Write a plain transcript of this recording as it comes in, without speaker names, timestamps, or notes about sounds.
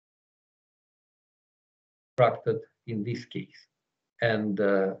constructed in this case. And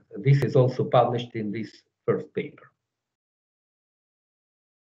this is also published in this first paper.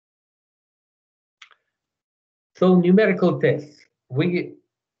 So numerical tests. We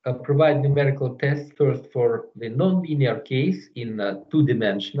provide numerical tests first for the nonlinear case in a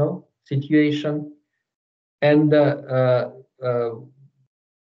two-dimensional situation. And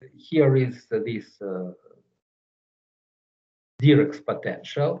here is this Dirac's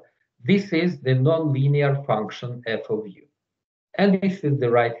potential. This is the nonlinear function f of u. And this is the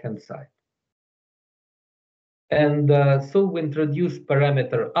right-hand side. And so we introduce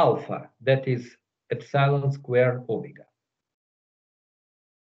parameter alpha, that is epsilon square omega.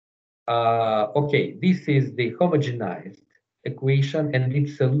 Okay, this is the homogenized equation, and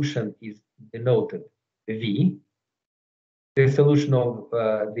its solution is denoted V. The solution of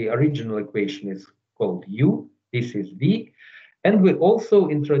the original equation is called U. This is V. And we also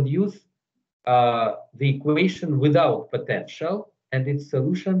introduce the equation without potential, and its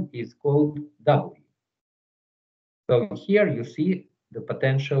solution is called W. So here you see the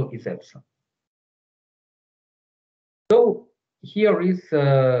potential is epsilon. So here is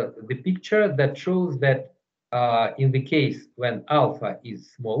the picture that shows that in the case when alpha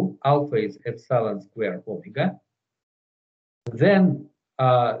is small, alpha is epsilon square omega, then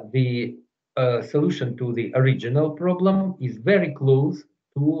the solution to the original problem is very close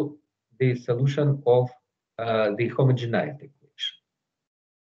to the solution of the homogenized equation.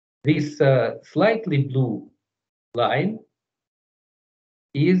 This slightly blue line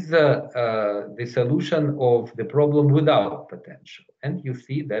is the solution of the problem without potential. And you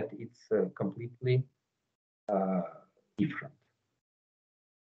see that it's completely different.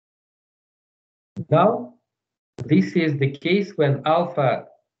 Now, this is the case when alpha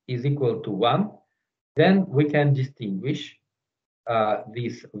is equal to 1. Then we can distinguish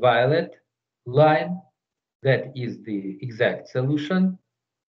this violet line, that is the exact solution.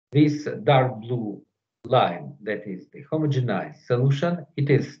 This dark blue line, that is the homogenized solution, it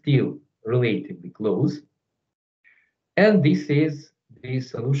is still relatively close. And this is the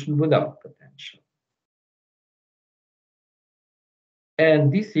solution without potential.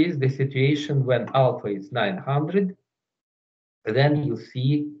 And this is the situation when alpha is 900. Then you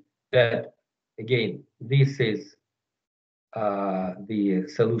see that, again, this is the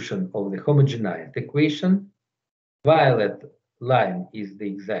solution of the homogenized equation. Violet line is the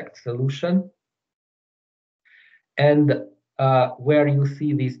exact solution. And where you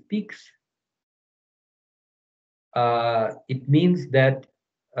see these peaks, it means that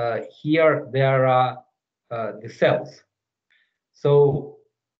here there are the cells. So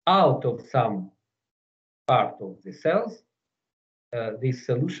out of some part of the cells, this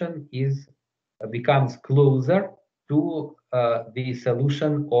solution becomes closer to the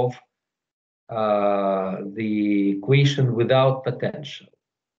solution of the equation without potential.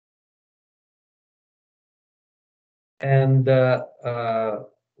 And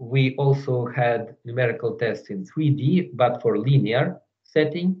we also had numerical tests in 3D, but for linear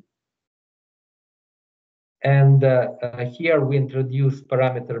setting. And here we introduce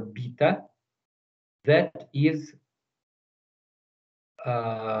parameter beta, that is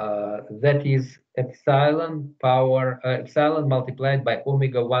epsilon multiplied by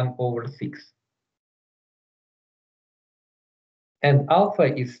omega 1 over 6. And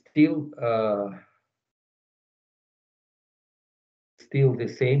alpha is still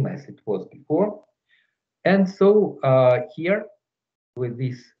the same as it was before. And so here, with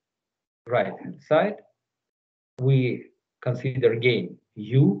this right-hand side, we consider again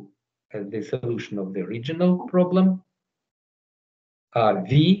U as the solution of the original problem,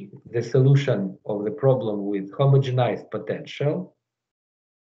 V, the solution of the problem with homogenized potential,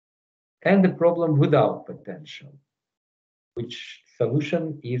 and the problem without potential, which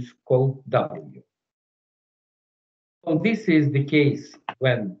solution is called W. So this is the case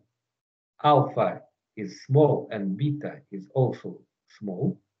when alpha is small and beta is also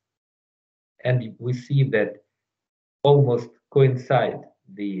small. And we see that almost coincide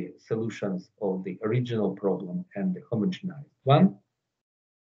the solutions of the original problem and the homogenized one.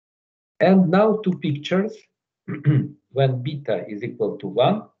 And now two pictures when beta is equal to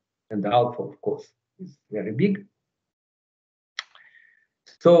 1, and alpha, of course, is very big.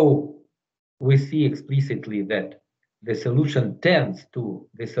 So we see explicitly that the solution tends to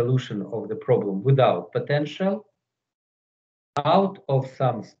the solution of the problem without potential out of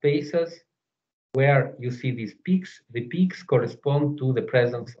some spaces where you see these peaks. The peaks correspond to the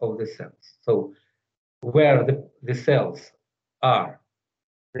presence of the cells. So where the cells are,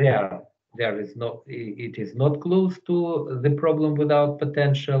 it is not close to the problem without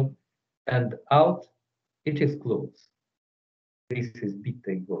potential, and out it is close. This is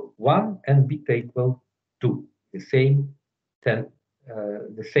beta equal 1 and beta equal 2. The same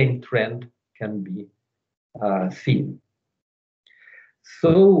trend can be seen.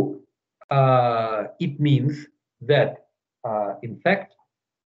 So it means that, in fact,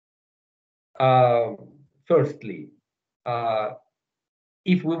 firstly,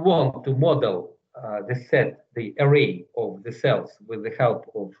 if we want to model the array of the cells with the help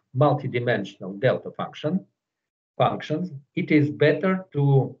of multidimensional delta functions, it is better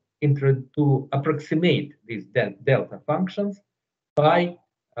to approximate these delta functions by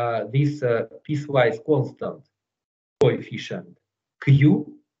this piecewise constant coefficient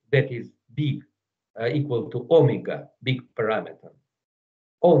Q, that is big, equal to omega, big parameter,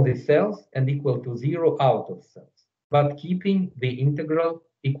 on the cells and equal to 0 out of cells, but keeping the integral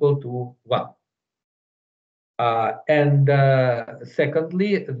equal to 1. And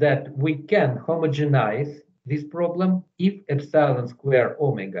secondly, that we can homogenize this problem if epsilon square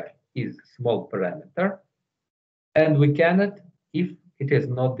omega is small parameter, and we cannot if it is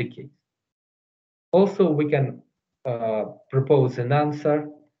not the case. Also, we can propose an answer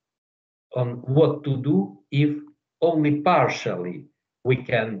on what to do if only partially we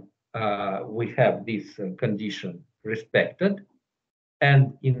have this condition respected,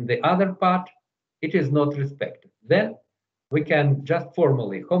 and in the other part it is not respected. Then we can just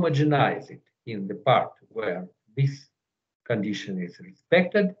formally homogenize it in the part where this condition is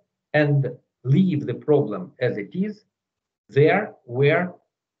respected and leave the problem as it is there where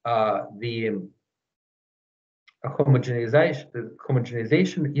the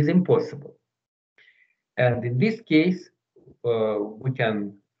homogenization is impossible. And in this case, we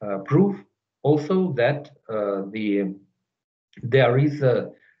can prove also that there is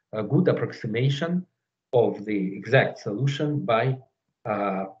a good approximation of the exact solution by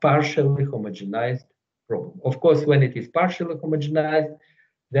partially homogenized problem. Of course, when it is partially homogenized,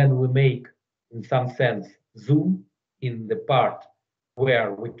 then we make, in some sense, zoom in the part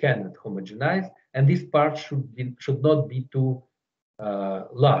where we cannot homogenize, and this part should not be too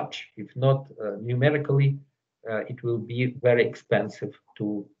large. If not, numerically, it will be very expensive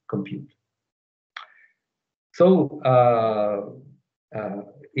to compute. So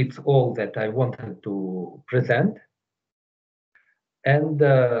it's all that I wanted to present, and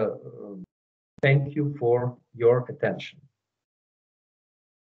thank you for your attention.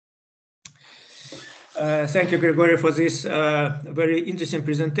 Thank you, Grigory, for this very interesting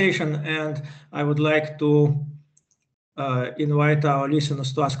presentation, and I would like to invite our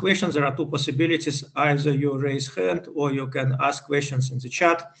listeners to ask questions. There are two possibilities: either you raise hand or you can ask questions in the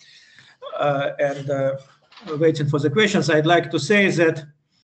chat. Waiting for the questions, I'd like to say that,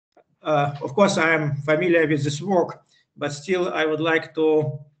 of course, I am familiar with this work, but still I would like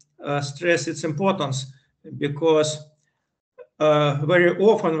to stress its importance, because very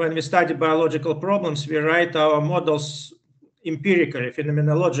often when we study biological problems, we write our models empirically,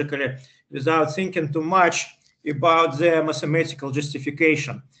 phenomenologically, without thinking too much about their mathematical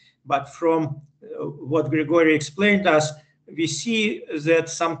justification. But from what Grigory explained us, we see that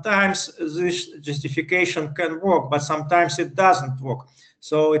sometimes this justification can work, but sometimes it doesn't work.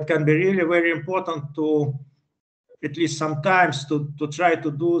 So it can be really very important to, at least sometimes, to try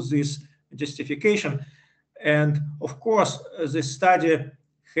to do this justification. And of course, this study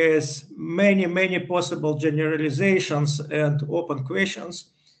has many possible generalizations and open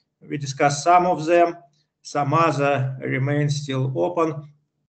questions. We discussed some of them, some other remain still open.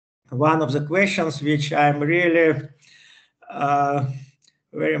 One of the questions which I'm really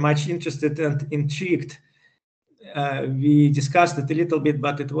very much interested and intrigued, we discussed it a little bit,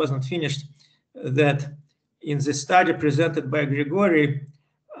 but it wasn't finished, that in the study presented by Grigory,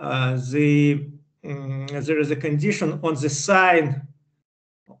 there is a condition on the sign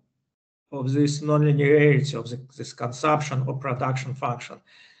of this nonlinearity of this consumption or production function.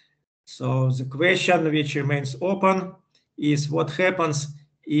 So the question which remains open is what happens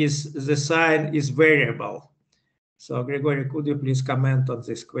is the sign is variable. So Grigory, could you please comment on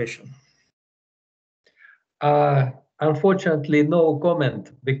this question? Unfortunately, no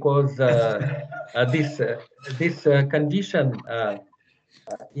comment, because this condition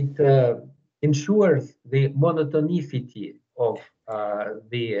it ensures the monotonicity of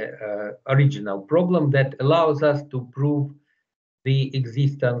the original problem that allows us to prove the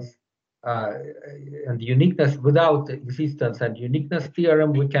existence and uniqueness. Without existence and uniqueness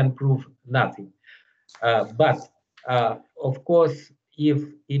theorem, we can prove nothing. But of course, if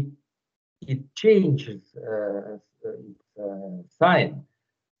it changes sign,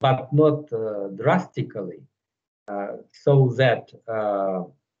 but not drastically, so that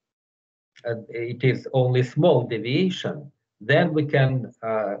it is only small deviation, then we can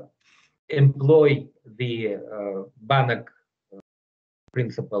employ the Banach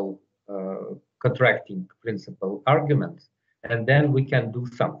principle, contracting principle arguments, and then we can do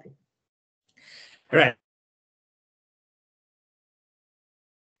something. Right.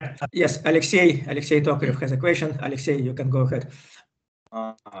 Yes, Alexei Tokarev has a question. Alexei, you can go ahead.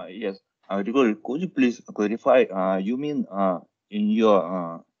 Yes, Grigori, could you please clarify? You mean in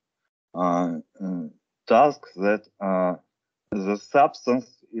your task that the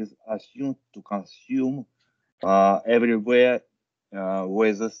substance is assumed to consume everywhere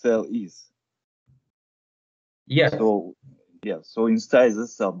where the cell is? Yes. So, yeah, so inside the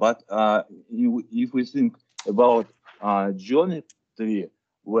cell. But if we think about geometry,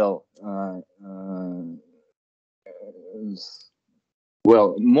 well,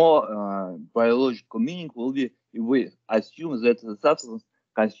 more biological meaning will be if we assume that the substance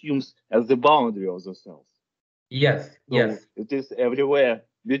consumes at the boundary of the cells. Yes, so yes. It is everywhere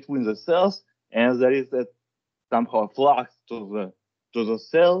between the cells, and there is a somehow flux to the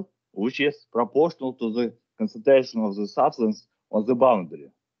cell, which is proportional to the concentration of the substance on the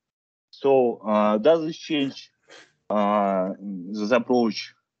boundary. So does this change this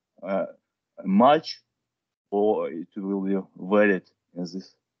approach much, or it will be varied in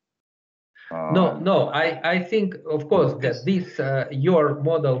this? No, I think, of course, that this your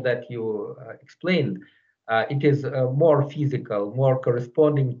model that you explained, it is more physical, more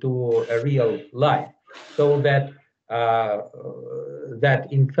corresponding to a real life, so that that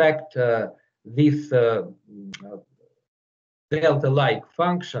in fact this delta-like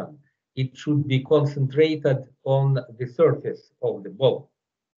function, it should be concentrated on the surface of the ball.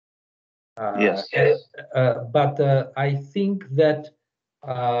 Yes. But I think that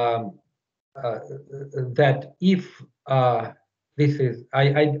that if this is,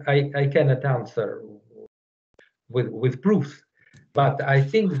 I cannot answer with proofs, but I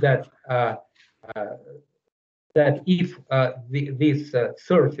think that that if this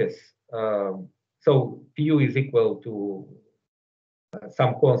surface, so Pu is equal to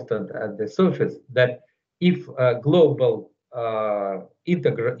some constant at the surface, that if global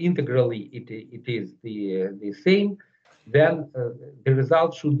integrally it is the same, then the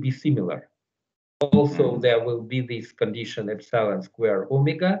result should be similar. Also, there will be this condition epsilon square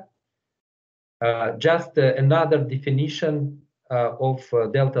omega. Just another definition of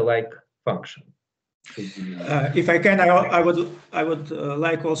delta-like function. If I can, I would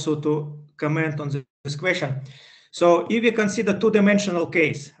like also to comment on this question. So if we consider two-dimensional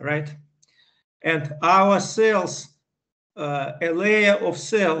case, right, and our cells, a layer of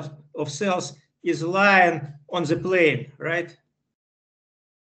cells is lying on the plane, right?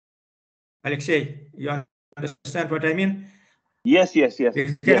 Alexei, you understand what I mean? Yes. We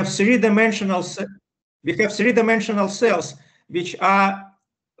have three-dimensional. We have three-dimensional cells which are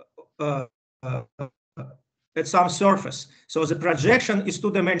at some surface. So the projection is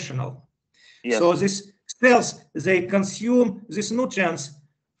two-dimensional. Yes. So these cells, they consume these nutrients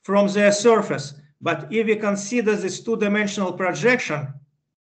from their surface. But if we consider this two-dimensional projection,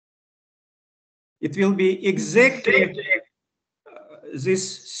 it will be exactly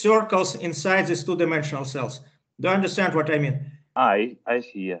these circles inside these two-dimensional cells. Do you understand what I mean? I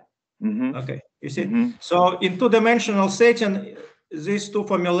see. Yeah. Okay, you see. So in two-dimensional setting, these two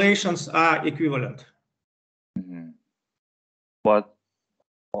formulations are equivalent. But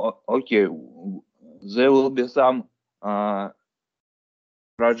okay, there will be some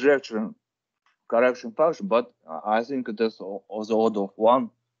projection correction function, but I think it is of the order of 1,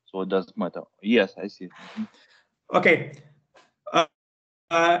 so it doesn't matter. Yes, I see. Okay.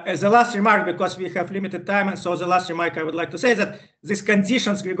 As a last remark, because we have limited time, and so the last remark I would like to say that these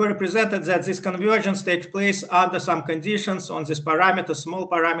conditions, Grigori presented that this convergence takes place under some conditions on these parameters, small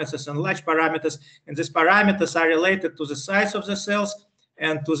parameters and large parameters, and these parameters are related to the size of the cells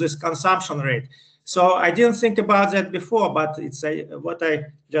and to this consumption rate. So I didn't think about that before, but it's what I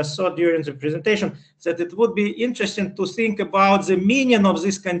just saw during the presentation, that it would be interesting to think about the meaning of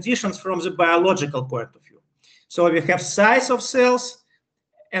these conditions from the biological point of view. So we have size of cells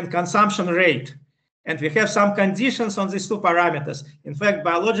and consumption rate. And we have some conditions on these two parameters. In fact,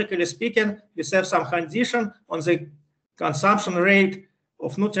 biologically speaking, we have some condition on the consumption rate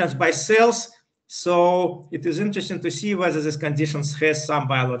of nutrients by cells. So it is interesting to see whether these conditions has some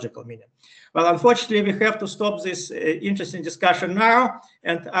biological meaning. Well, unfortunately, we have to stop this interesting discussion now.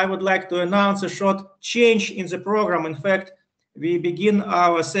 And I would like to announce a short change in the program. In fact, we begin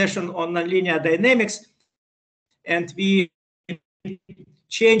our session on nonlinear dynamics, and we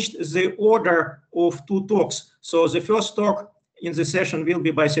changed the order of two talks. So the first talk in the session will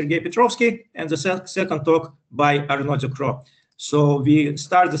be by Sergei Petrovskii, and the second talk by Arnaud Ducrot. So we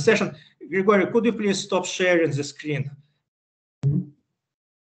start the session. Grigory, could you please stop sharing the screen?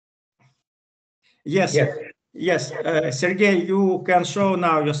 Yes, yes. Sergei, you can show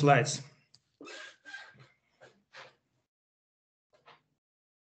now your slides.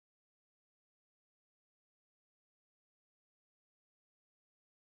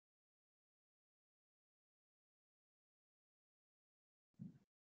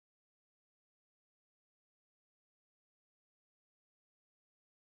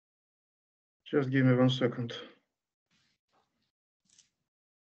 Just give me 1 second.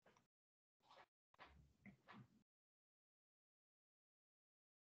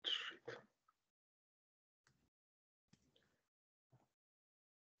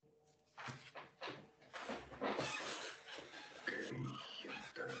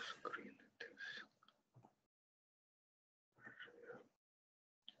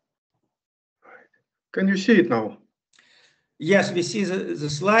 Can you see it now? Yes, we see the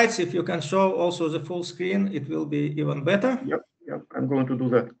slides. If you can show also the full screen, it will be even better. Yep, I'm going to do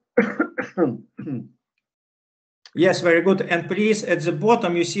that. Yes, very good. And please, at the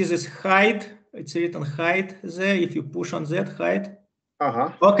bottom, you see this hide. It's written hide there. If you push on that, hide.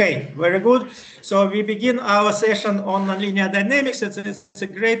 Okay, very good. So we begin our session on nonlinear dynamics. It's a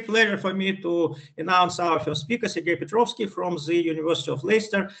great pleasure for me to announce our first speaker, Sergei Petrovskii from the University of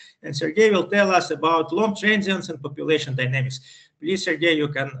Leicester. And Sergei will tell us about long transients and population dynamics. Please, Sergei, you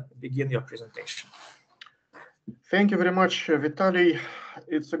can begin your presentation. Thank you very much, Vitaly.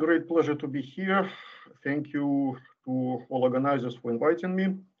 It's a great pleasure to be here. Thank you to all organizers for inviting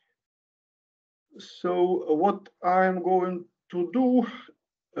me. So what I'm going to do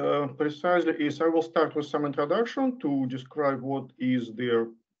precisely is I will start with some introduction to describe what is their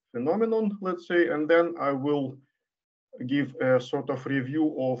phenomenon, let's say, and then I will give a sort of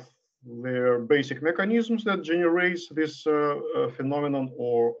review of their basic mechanisms that generates this phenomenon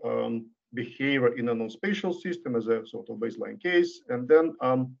or behavior in a non-spatial system as a sort of baseline case. And then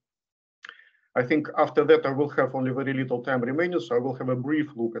I think after that, I will have only very little time remaining. So I will have a brief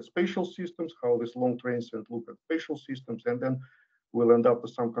look at spatial systems, how this long transient look at spatial systems, and then we'll end up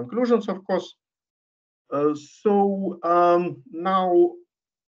with some conclusions, of course. Now,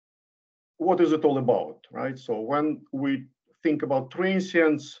 what is it all about, right? So when we think about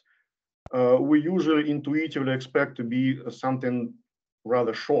transients, we usually intuitively expect to be something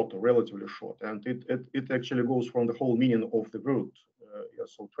rather short, or relatively short, and it actually goes from the whole meaning of the word.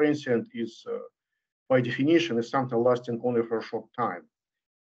 So transient is, by definition, is something lasting only for a short time.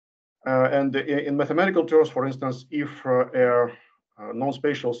 And in mathematical terms, for instance, if a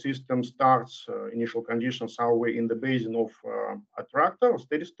non-spatial system starts initial conditions somewhere in the basin of attractor or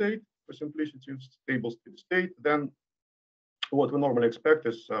steady state, for simplicity, stable steady state, then what we normally expect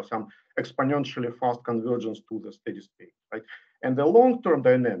is some exponentially fast convergence to the steady state, right? And the long-term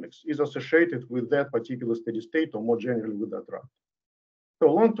dynamics is associated with that particular steady state, or more generally with that attractor.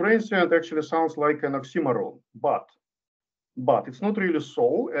 So long transient actually sounds like an oxymoron, but it's not really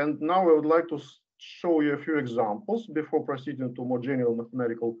so. And now I would like to show you a few examples before proceeding to more general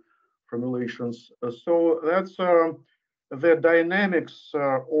mathematical formulations. So that's the dynamics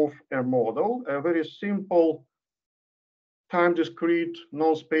of a model, a very simple time discrete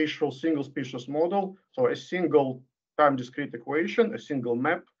non-spatial single species model. So a single time discrete equation, a single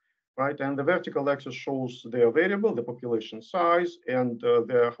map, right? And the vertical axis shows their variable, the population size, and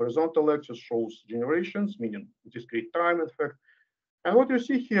the horizontal axis shows generations, meaning discrete time, in fact. And what you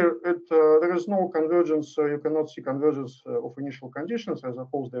see here, there is no convergence. You cannot see convergence of initial conditions. I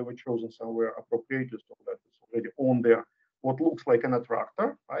suppose they were chosen somewhere appropriately, so that it's already on there, what looks like an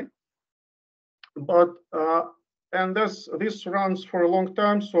attractor, right? But and this runs for a long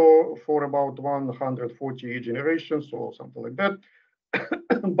time, so for about 140 generations or something like that.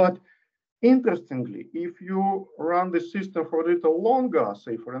 But interestingly, if you run the system for a little longer,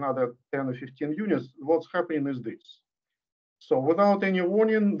 say for another 10 or 15 units, what's happening is this. So without any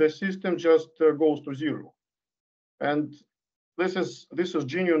warning, the system just goes to zero. And this is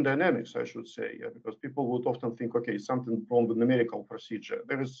genuine dynamics, I should say, because people would often think, okay, something wrong with numerical procedure.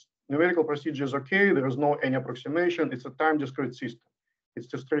 There is numerical procedure is okay. There is no any approximation. It's a time discrete system. It's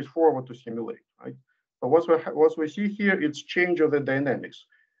just straightforward to simulate, right? So what we see here, it's change of the dynamics.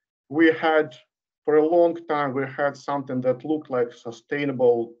 We had, for a long time, we had something that looked like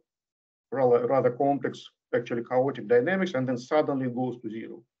sustainable, rather complex, actually chaotic dynamics, and then suddenly it goes to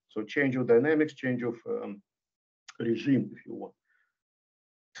zero. So change of dynamics, change of regime, if you want.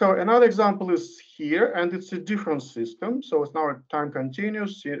 So another example is here, and it's a different system. So it's now time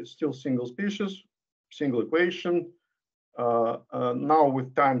continuous, still single species, single equation, now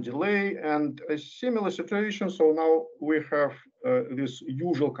with time delay and a similar situation. So now we have this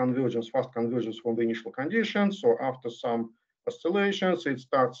usual convergence, fast convergence from the initial conditions. So after some oscillations, it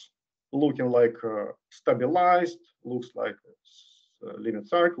starts looking like stabilized, looks like limit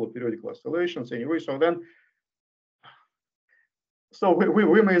cycle, periodical oscillations. Anyway, so then, so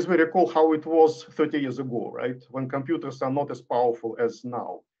we may as well recall how it was 30 years ago, right? When computers are not as powerful as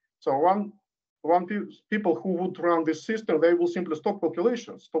now. So people who would run this system, they will simply stop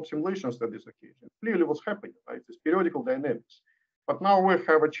calculations, stop simulations at this occasion. Clearly what's happening, right? It's periodical dynamics. But now we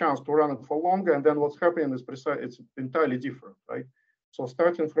have a chance to run it for longer, and then what's happening is it's entirely different, right? So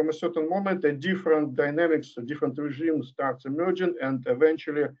starting from a certain moment, a different dynamics, a different regime starts emerging, and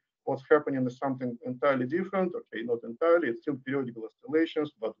eventually what's happening is something entirely different. Okay, not entirely, it's still periodical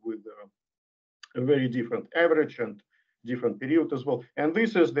oscillations, but with a very different average and different period as well. And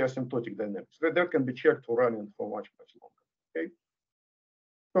this is the asymptotic dynamics. That can be checked for running for much, much longer. Okay.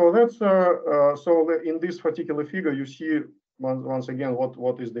 So that's in this particular figure, you see once again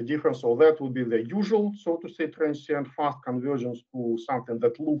what is the difference. So that would be the usual, so to say, transient fast convergence to something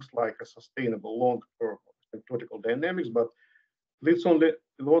that looks like a sustainable long-term asymptotical dynamics, but this only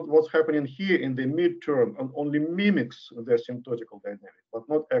what's happening here in the midterm and only mimics the asymptotical dynamic, but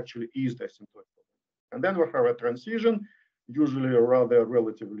not actually is the asymptotical. And then we have a transition, usually a rather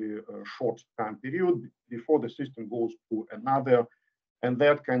relatively short time period before the system goes to another, and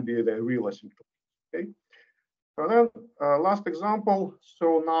that can be the real asymptotic. Okay. So then last example.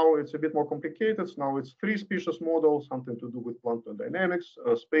 So now it's a bit more complicated. So now it's three species model, something to do with quantum dynamics,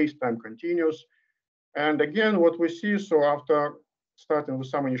 space-time continuous. And again, what we see, so after starting with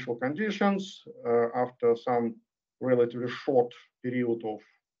some initial conditions, after some relatively short period of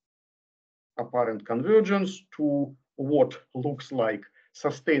apparent convergence to what looks like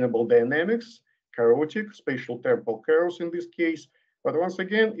sustainable dynamics, chaotic, spatial temporal chaos in this case. But once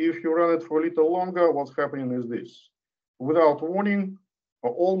again, if you run it for a little longer, what's happening is this. Without warning,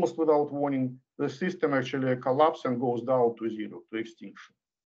 or almost without warning, the system actually collapses and goes down to zero, to extinction.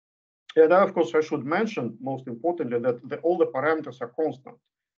 And of course, I should mention, most importantly, that all the parameters are constant.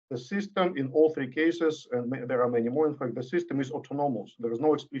 The system in all three cases, and there are many more, in fact, the system is autonomous. There is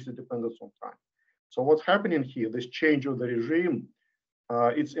no explicit dependence on time. So what's happening here, this change of the regime,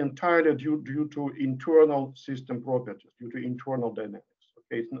 it's entirely due to internal system properties, due to internal dynamics.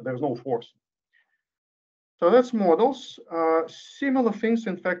 Okay, there's no force. So that's models. Similar things,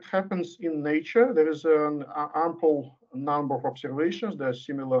 in fact, happens in nature. There is an ample number of observations. There are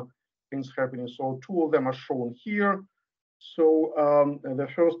similar things happening. So two of them are shown here. So the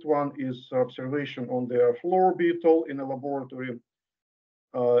first one is observation on the floor beetle in a laboratory.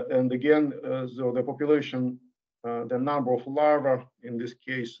 And again, so the population, the number of larvae, in this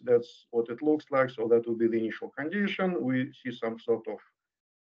case, that's what it looks like. So that would be the initial condition. We see some sort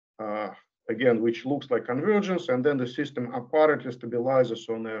of, again, which looks like convergence. And then the system apparently stabilizes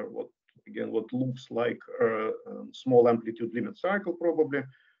on a, what looks like a small amplitude limit cycle, probably,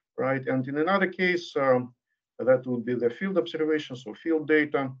 right? And in another case, that would be the field observations, so field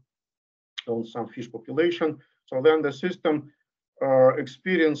data on some fish population. So then the system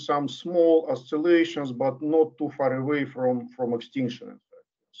experience some small oscillations, but not too far away from extinction, in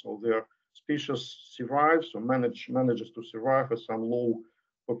fact. So their species survives, or manages to survive at some low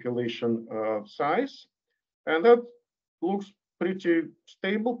population size. And that looks pretty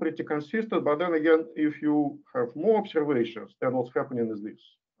stable, pretty consistent. But then again, if you have more observations, then what's happening is this.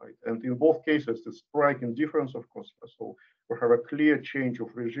 Right? And in both cases, the striking difference, of course. So we have a clear change of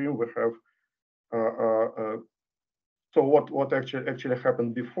regime. We have so what actually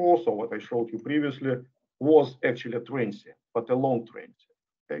happened before. So what I showed you previously was actually a transient, but a long transient.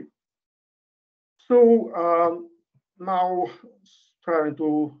 Okay. So now trying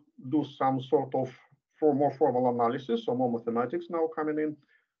to do some sort of more formal analysis, so more mathematics now coming in.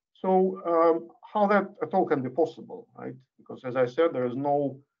 So how that at all can be possible, right? Because as I said, there is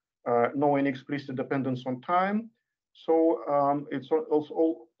no any explicit dependence on time. So it's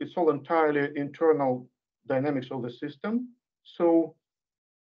all entirely internal dynamics of the system. So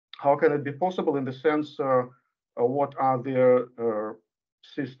how can it be possible in the sense what are the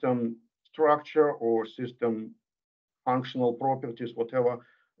system structure or system functional properties, whatever,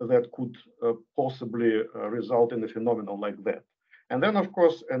 that could possibly result in a phenomenon like that? And then, of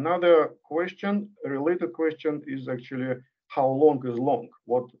course, another question, a related question, is actually how long is long?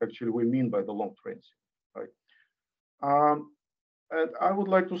 What actually we mean by the long transient, right? And I would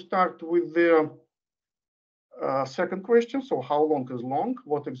like to start with the second question. So how long is long?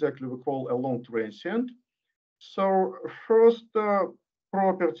 What exactly we call a long transient? So first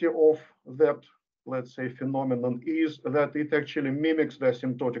property of that let's say, phenomenon is that it actually mimics the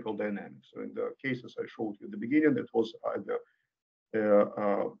asymptotical dynamics. So in the cases I showed you at the beginning, it was either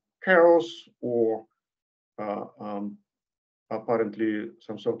chaos or apparently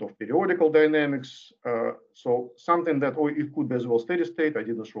some sort of periodical dynamics. So something that, or it could be as well steady state. I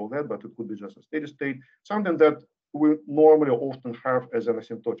didn't show that, but it could be just a steady state. Something that we normally often have as an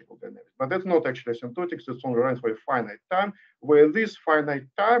asymptotical dynamic. But that's not actually asymptotic. It's only runs for a finite time, where this finite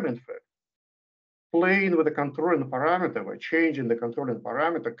time, in fact, playing with the controlling parameter by changing the controlling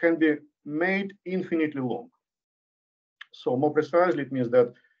parameter can be made infinitely long. So more precisely, it means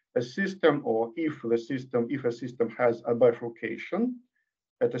that a system, or if a system has a bifurcation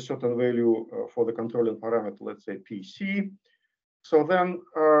at a certain value for the controlling parameter, let's say PC, so then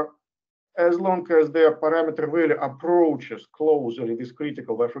as long as their parameter value approaches closely this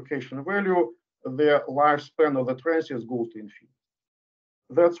critical bifurcation value, the lifespan of the transients goes to infinity.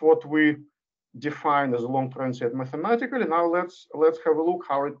 That's what we define as a long transient mathematically. Now let's have a look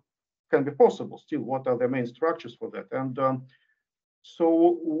how it can be possible. Still, what are the main structures for that? And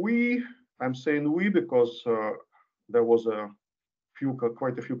so I'm saying we because there was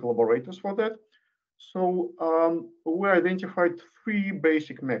quite a few collaborators for that. So we identified three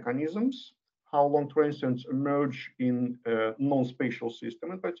basic mechanisms how long transients emerge in a non-spatial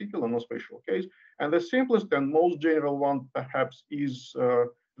system, in particular, non-spatial case. And the simplest and most general one, perhaps, is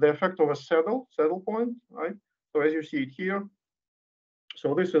the effect of a saddle point, right? So as you see it here,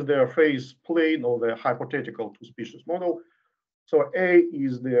 so this is the phase plane of the hypothetical two-species model. So A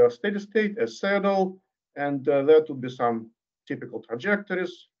is the steady state, a saddle, and that would be some typical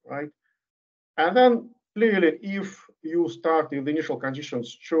trajectories, right? And then clearly, if you start with the initial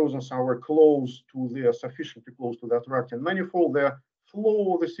conditions chosen somewhere close to the sufficiently close to the attracting manifold, the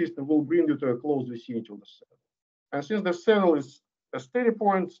flow of the system will bring you to a closed vicinity of the saddle. And since the saddle is a steady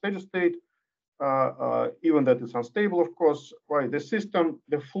point, steady state, even that it's unstable, of course, right?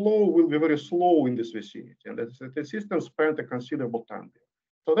 The flow will be very slow in this vicinity, and the system spent a considerable time there.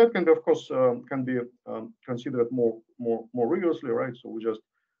 So that can be, of course, considered more rigorously, right? So we just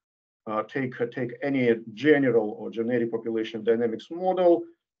take any general or generic population dynamics model.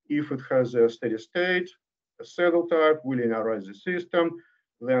 If it has a steady state, a saddle type, we linearize the system,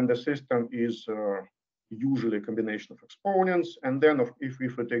 then the system is usually a combination of exponents. And then if we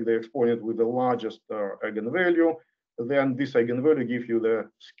take the exponent with the largest eigenvalue, then this eigenvalue gives you the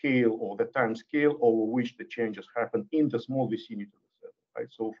scale or the time scale over which the changes happen in the small vicinity of the saddle,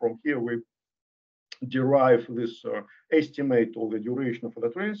 right? So from here, we derive this estimate of the duration of the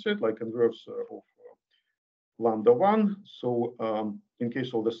transient, like inverse of lambda 1. So in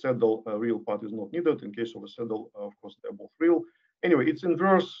case of the saddle, real part is not needed. In case of the saddle, of course, they're both real. Anyway, it's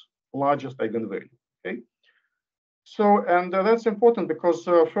inverse largest eigenvalue, okay? So, and that's important because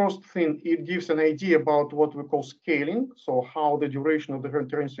first thing, it gives an idea about what we call scaling. So how the duration of the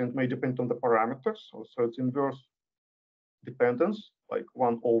transient may depend on the parameters. So it's inverse dependence, like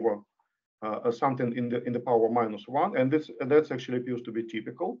 1 over something in the power -1, and that's actually appears to be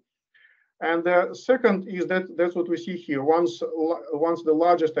typical. And the second is that's what we see here. Once the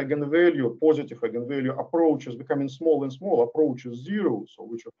largest eigenvalue, positive eigenvalue, approaches becoming small and small, approaches 0, so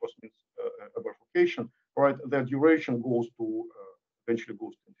which of course means a bifurcation, right? The duration goes to eventually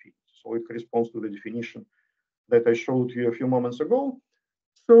goes to infinity. So it corresponds to the definition that I showed you a few moments ago.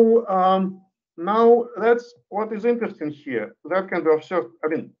 So now that's what is interesting here. That can be observed. I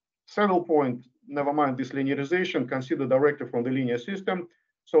mean, saddle point, never mind this linearization, consider directly from the linear system.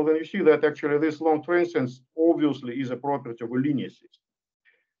 So then you see that actually this long transients obviously is a property of a linear system.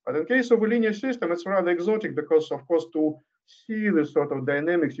 But in case of a linear system, it's rather exotic because, of course, to see this sort of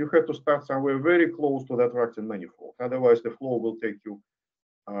dynamics, you have to start somewhere very close to that attracting manifold. Otherwise, the flow will take you,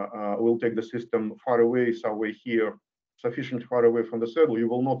 will take the system far away, somewhere here, sufficiently far away from the saddle. You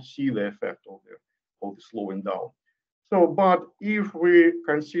will not see the effect of the slowing down. So, but if we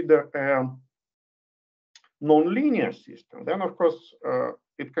consider a nonlinear system, then of course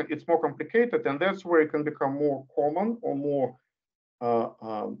it's more complicated, and that's where it can become more common or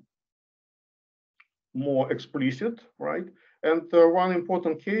more explicit, right? And one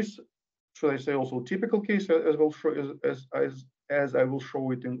important case, should I say also typical case, as I will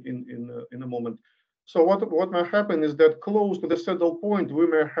show it in a moment. So what may happen is that close to the saddle point, we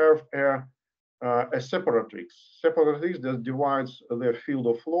may have a separatrix that divides the field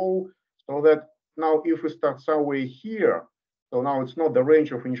of flow, so that now if we start somewhere here, so now it's not the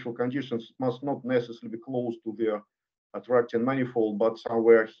range of initial conditions must not necessarily be close to the attracting manifold, but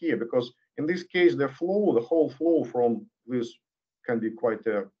somewhere here, because in this case, the whole flow from this can be quite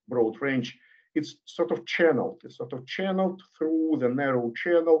a broad range, it's sort of channeled. It's sort of channeled through the narrow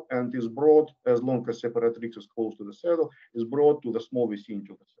channel and is brought, as long as separatrix is close to the saddle, is brought to the small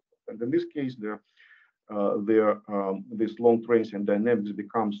vicinity of the saddle. And in this case, this long transient dynamics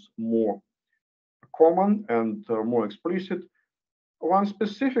becomes more common and more explicit. One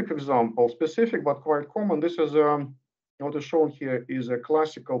specific example, specific but quite common, this is what is shown here is a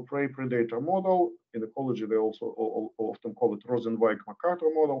classical prey-predator model. In ecology, they also often call it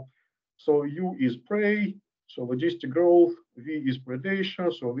Rosenweig-McArthur model. So U is prey, so logistic growth, V is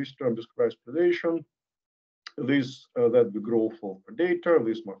predation, so this term describes predation. This that the growth of predator,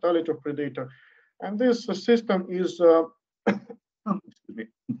 this mortality of predator, and this system is excuse me.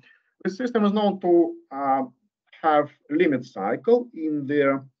 This system is known to have limit cycle in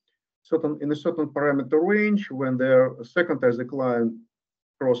a certain parameter range when the second decline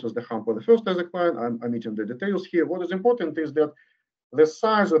crosses the hump of the first decline. I'm omitting the details here. What is important is that the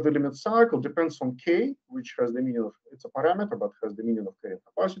size of the limit cycle depends on K, which has the meaning of, it's a parameter, but has the meaning of carrying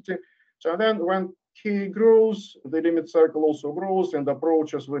capacity. So then when K grows, the limit cycle also grows and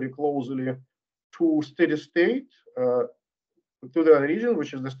approaches very closely to steady state, to the region,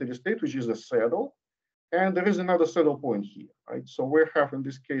 which is the steady state, which is the saddle. And there is another saddle point here, right? So we have, in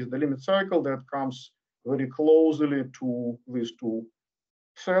this case, the limit cycle that comes very closely to these two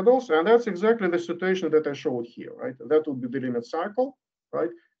saddles. And that's exactly the situation that I showed here, right? That would be the limit cycle, right?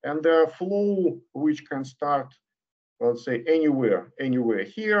 And the flow, which can start, let's say, anywhere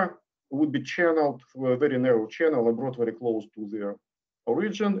here, would be channeled through a very narrow channel and brought very close to the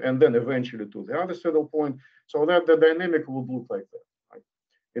origin, and then eventually to the other saddle point, so that the dynamic would look like that. Right?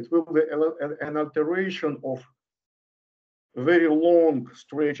 It will be an alteration of very long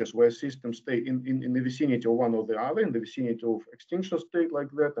stretches where systems stay in the vicinity of one or the other, in the vicinity of extinction state like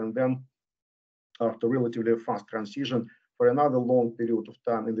that, and then after relatively fast transition for another long period of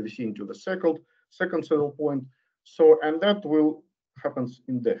time in the vicinity of the second saddle point. So, and that will happen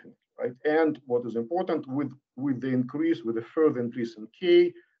indefinitely. Right? And what is important, with the further increase in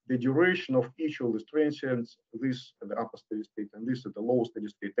K, the duration of each of these transients, this at the upper steady state and this at the lower steady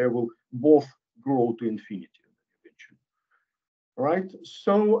state, they will both grow to infinity eventually. Right?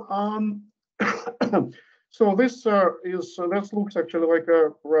 So, so this that looks actually like a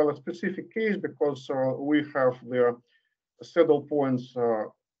rather specific case because we have the saddle points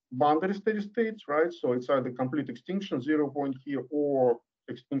boundary steady states, right? So it's either complete extinction, 0 point here, or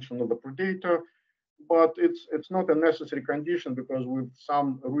extinction of the predator, but it's not a necessary condition because with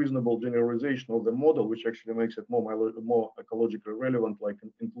some reasonable generalization of the model, which actually makes it more ecologically relevant, like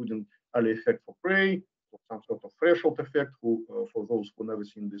including alley effect for prey, or some sort of threshold effect, for those who never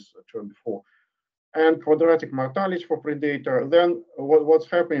seen this term before, and quadratic mortality for predator, then what's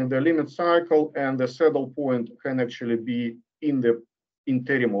happening, the limit cycle and the saddle point can actually be in the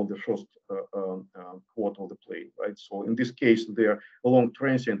interim of the first quarter of the plane, right? So in this case, the long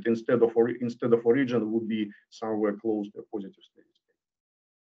transient instead of origin would be somewhere close to a positive steady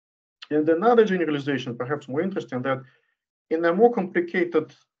state. And another generalization, perhaps more interesting, that in a more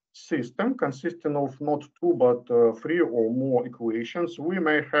complicated system consisting of not two but 3 or more equations, we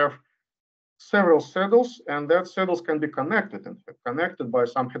may have several saddles, and that saddles can be connected, in fact, connected by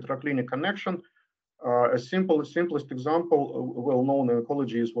some heteroclinic connection. A simplest example, well known in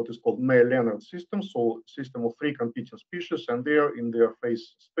ecology, is what is called May-Leonard system. So system of 3 competing species, and they're in their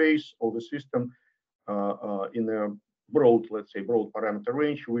phase space of the system in a broad, let's say, broad parameter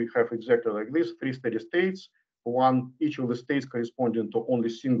range. We have exactly like this, 3 steady states. Each of the states corresponding to only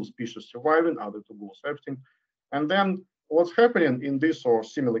single species surviving, other two go extinct. And then what's happening in this or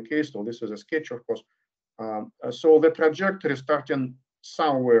similar case, so this is a sketch, of course. So the trajectory starting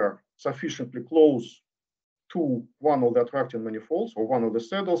somewhere sufficiently close to one of the attracting manifolds or one of the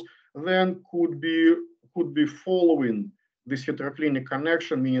saddles, then could be following this heteroclinic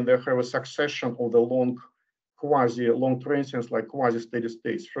connection, meaning they have a succession of the long transients, like quasi-steady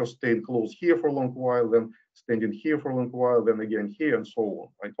states, first staying close here for a long while, then standing here for a long while, then again here, and so on,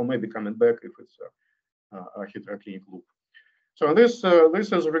 right? Or maybe coming back if it's a heteroclinic loop. So this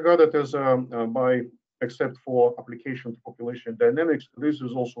is regarded as except for application to population dynamics, this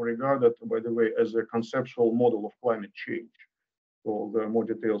is also regarded, by the way, as a conceptual model of climate change. So there are more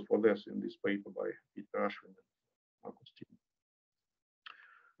details for this in this paper by Peter Ashwin and Marcus Team.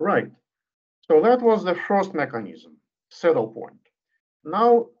 Right. So that was the first mechanism, saddle point.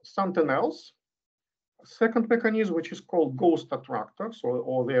 Now something else. A second mechanism, which is called ghost attractor,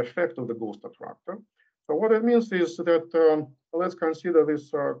 or the effect of the ghost attractor. So what it means is that let's consider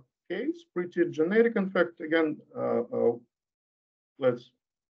this case, pretty generic. In fact, again, let's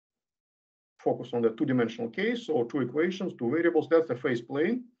focus on the 2-dimensional case, or 2 equations, 2 variables. That's the phase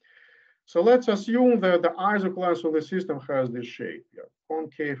plane. So let's assume that the isoclines of the system has this shape,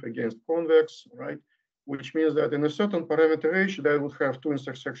 concave against convex, right? Which means that in a certain parameter H, they would have two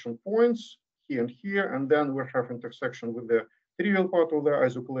intersection points here and here, and then we have intersection with the trivial part of the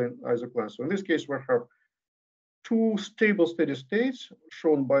isocline. So in this case, we have two stable steady states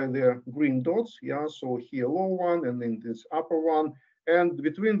shown by the green dots. Yeah, so here low one and then this upper one, and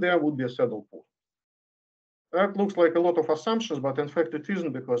between them would be a saddle point. That looks like a lot of assumptions, but in fact it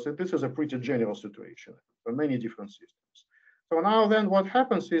isn't, because this is a pretty general situation for many different systems. So now then what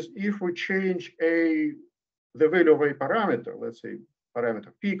happens is if we change the value of a parameter, let's say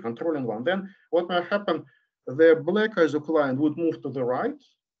parameter P, controlling one, then what might happen, the black isocline would move to the right,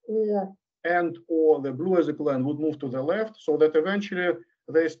 or the blue isocline would move to the left, so that eventually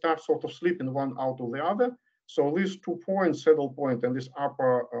they start sort of slipping one out of the other. So these 2 points, saddle point and this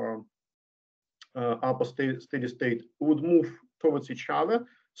upper steady state, would move towards each other.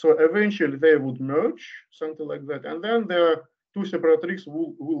 So eventually they would merge, something like that. And then the two separatrix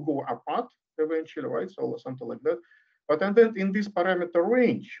will go apart eventually, right? So something like that. But and then in this parameter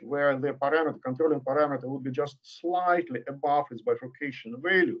range, where the controlling parameter would be just slightly above its bifurcation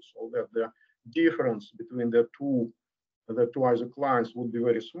value, so that the difference between the two isoclines would be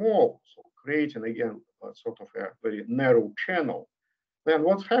very small, so creating again sort of a very narrow channel. Then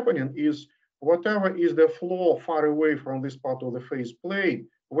what's happening is whatever is the flow far away from this part of the phase plane,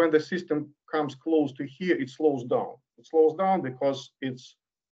 when the system comes close to here, it slows down. It slows down because it's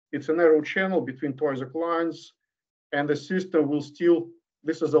a narrow channel between two isoclines, and the system will still,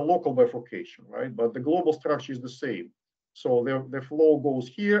 this is a local bifurcation, right? But the global structure is the same. So the flow goes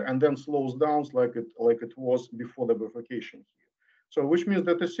here and then slows down like it was before the bifurcation here. So which means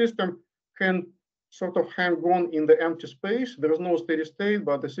that the system can sort of hang on in the empty space. There is no steady state,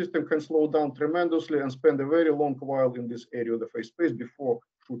 but the system can slow down tremendously and spend a very long while in this area of the phase space before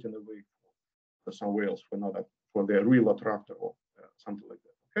shooting away for somewhere else, for the real attractor or something like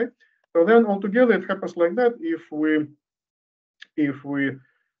that. Okay. So then altogether it happens like that if we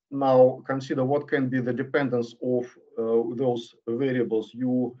now consider what can be the dependence of those variables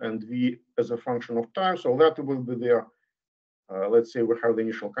u and v as a function of time. So that will be there. Let's say we have the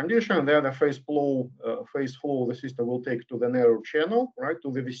initial condition, then the phase flow the system will take to the narrow channel, right,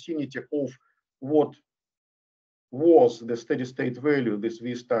 to the vicinity of what was the steady state value, this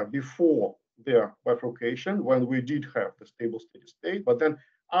v star, before their bifurcation, when we did have the stable steady state. But then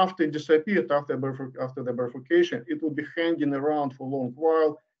after it disappeared, after the bifurcation, it will be hanging around for a long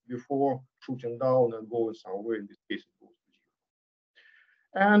while before shooting down and going somewhere. In this case, it goes to zero.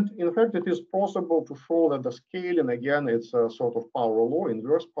 And in fact, it is possible to show that the scaling, again, it's a sort of power law,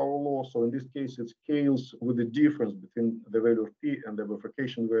 inverse power law. So in this case, it scales with the difference between the value of P and the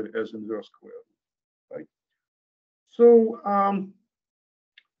bifurcation value as inverse square root, right? So,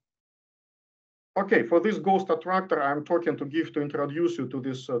 okay, for this ghost attractor, I'm talking to introduce you to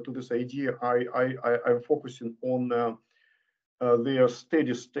this idea. I'm focusing on their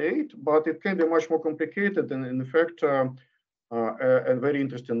steady state, but it can be much more complicated. And in fact, a very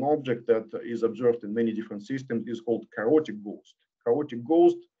interesting object that is observed in many different systems is called chaotic ghost. Chaotic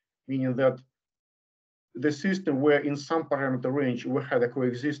ghost, meaning that the system where in some parameter range we had a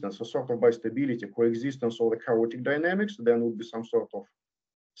coexistence, a sort of bistability, coexistence of the chaotic dynamics, then would be some sort of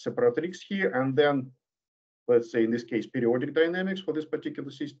separatrix here, and then let's say in this case periodic dynamics for this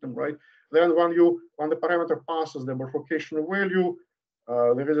particular system, right? Then when the parameter passes the bifurcation value,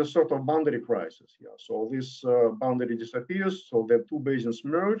 there is a sort of boundary crisis here. So this boundary disappears, so the two basins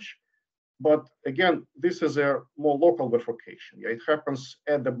merge. But again, this is a more local bifurcation. Yeah? It happens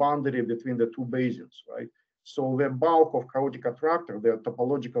at the boundary between the two basins, right? So the bulk of chaotic attractor, the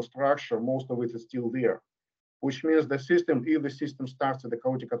topological structure, most of it is still there, which means the system, if the system starts at the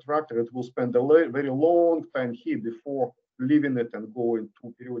chaotic attractor, it will spend a very long time here before leaving it and going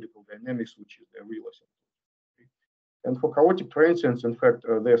to periodical dynamics, which is the real asymptote. And for chaotic transients, in fact,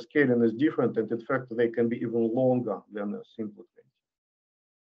 their scaling is different, and in fact, they can be even longer than a simple transient.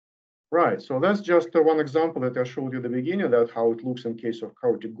 Right, so that's just one example that I showed you at the beginning, that how it looks in case of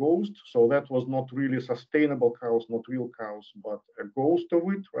chaotic ghost. So that was not really sustainable chaos, not real chaos, but a ghost of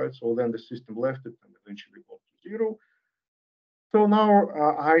it, right? So then the system left it and eventually got to zero. So now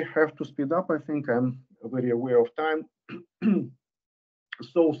I have to speed up. I think I'm very aware of time.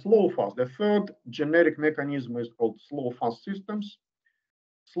 So slow fast, the third generic mechanism is called slow fast systems.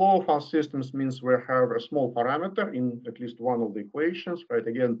 Slow fast systems means we have a small parameter in at least one of the equations, right?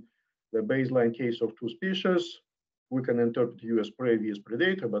 Again, the baseline case of two species, we can interpret U as prey, V as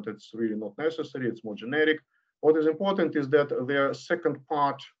predator, but it's really not necessary. It's more generic. What is important is that the second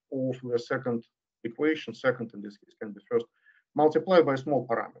part of the second equation, second in this case can be first, multiplied by a small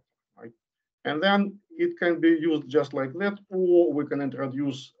parameter, right? And then it can be used just like that, or we can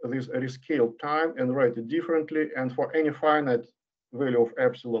introduce this rescale time and write it differently. And for any finite value of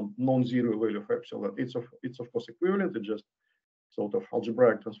epsilon, non-zero value of epsilon, it's of course equivalent. It's just sort of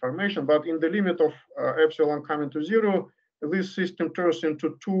algebraic transformation. But in the limit of epsilon coming to zero, this system turns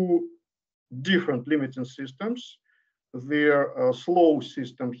into two different limiting systems. Their slow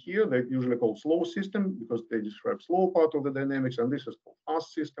system here, they usually called slow system because they describe slow part of the dynamics, and this is called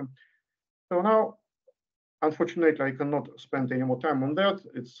fast system. So now, unfortunately, I cannot spend any more time on that.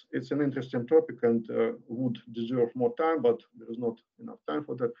 It's an interesting topic and would deserve more time, but there is not enough time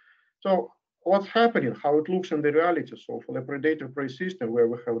for that. So what's happening, how it looks in the reality. So for the predator-prey system where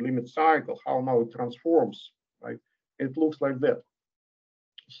we have limit cycle, how now it transforms, right? It looks like that.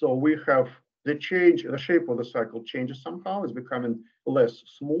 So we have the change, the shape of the cycle changes somehow. It's becoming less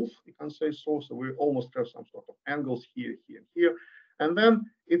smooth, you can say so. So we almost have some sort of angles here, here, and here. And then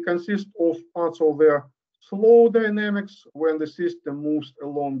it consists of parts of their slow dynamics when the system moves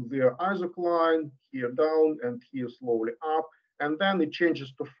along their isocline, here down and here slowly up. And then it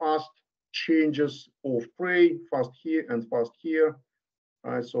changes to fast changes of prey, fast here and fast here.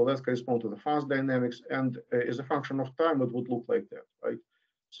 Right, so that corresponds to the fast dynamics. And as a function of time, it would look like that, right?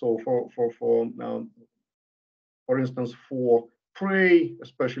 So for instance, for prey,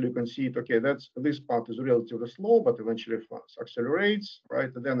 especially you can see it, okay, this part is relatively slow, but eventually accelerates, right?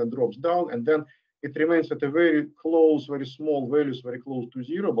 And then it drops down, and then it remains at a very close, very small values, very close to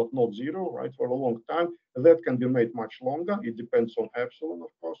zero, but not zero, right, for a long time. That can be made much longer. It depends on epsilon,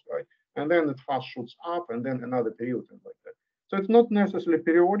 of course, right? And then it fast shoots up, and then another period and like that. So it's not necessarily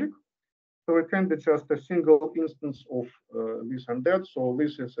periodic. So it can be just a single instance of this and that. So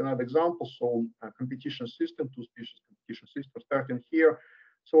this is another example. So a competition system, two-species competition system starting here.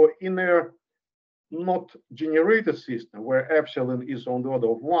 So in a not generated system where epsilon is on the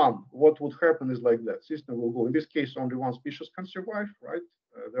order of 1, what would happen is like that. System will go, in this case, only one species can survive, right?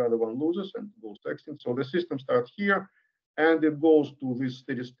 The other one loses and goes extinct. So the system starts here and it goes to this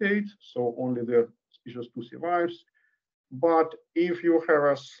steady state. So only the species 2 survives. But if you have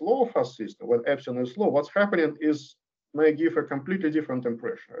a slow fast system, when epsilon is slow, what's happening is may give a completely different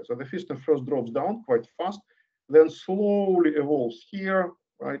impression. Right? So the system first drops down quite fast, then slowly evolves here,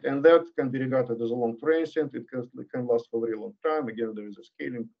 right? And that can be regarded as a long transient. It can last for a very long time. Again, there is a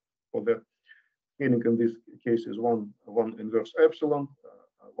scaling for that. Scaling in this case is one inverse epsilon,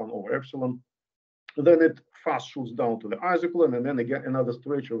 1 over epsilon. Then it fast shoots down to the isocline, and then again another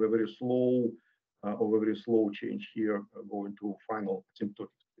stretch of a very slow change here, going to final asymptotic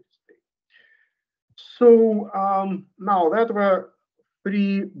state. So now that were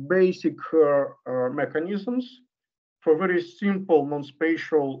 3 basic mechanisms for very simple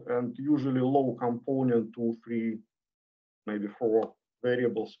non-spatial and usually low component 2, 3, maybe 4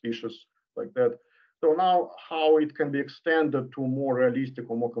 variable species like that. So now how it can be extended to more realistic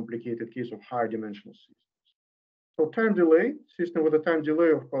or more complicated case of higher dimensional systems. So time delay, system with a time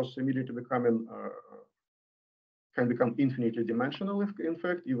delay, of course, immediately can become infinitely dimensional, in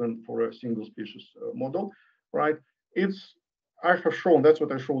fact, even for a single species model, right? I have shown, that's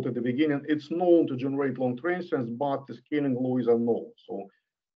what I showed at the beginning, it's known to generate long transients, but the scaling law is unknown. So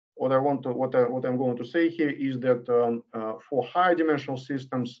what I'm going to say here is that for high dimensional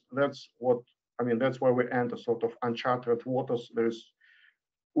systems, that's where we enter sort of uncharted waters.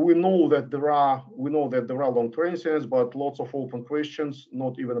 We know that there are long transients, but lots of open questions,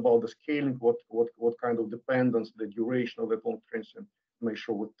 not even about the scaling, what kind of dependence the duration of that long transient may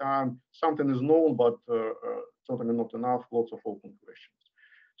show with time. Something is known, but certainly not enough, lots of open questions.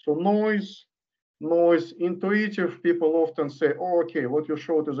 So noise, intuitive, people often say, oh, okay, what you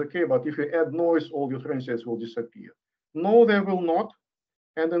showed is okay, but if you add noise, all your transients will disappear. No, they will not.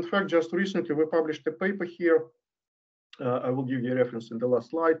 And in fact, just recently, we published a paper here. I will give you a reference in the last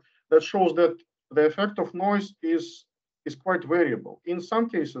slide that shows that the effect of noise is quite variable. In some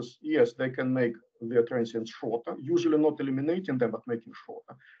cases, yes, they can make their transients shorter, usually not eliminating them, but making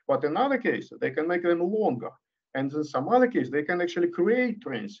shorter. But in other cases, they can make them longer. And in some other cases, they can actually create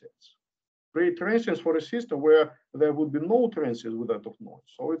transients for a system where there would be no transients without of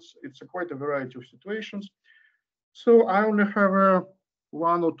noise. So it's quite a variety of situations. So I only have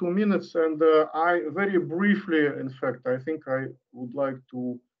 1 or 2 minutes, and I very briefly, in fact, I think I would like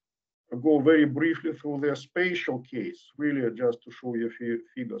to go very briefly through the spatial case, really just to show you a few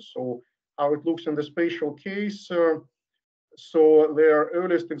figures. So how it looks in the spatial case. So their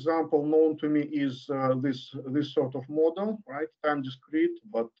earliest example known to me is this sort of model, right? Time discrete,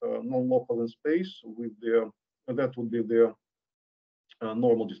 but non-local in space with that would be their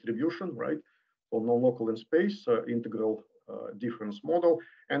normal distribution, right? So non-local in space, integral difference model.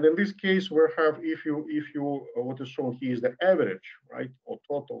 And in this case, we have, if you what is shown here is the average, right, or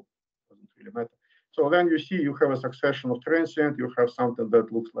total, doesn't really matter. So then you see you have a succession of transient, you have something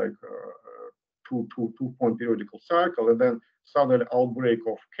that looks like two-point periodical cycle, and then suddenly outbreak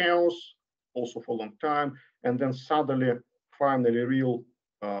of chaos, also for a long time, and then suddenly, finally, real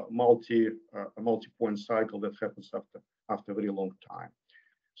multi-point cycle that happens after a very long time.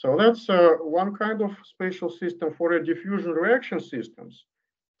 So that's one kind of spatial system for a diffusion reaction systems.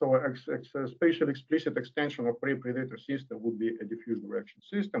 So a spatial explicit extension of pre-predator system would be a diffusion reaction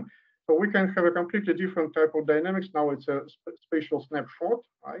system. So we can have a completely different type of dynamics. Now it's a spatial snapshot,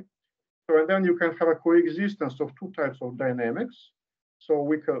 right? So and then you can have a coexistence of two types of dynamics. So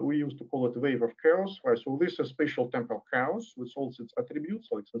we used to call it wave of chaos, right? So this is spatial temporal chaos with all its attributes,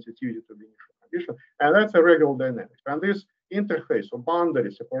 like sensitivity to the initial condition, and that's a regular dynamics. And this interface or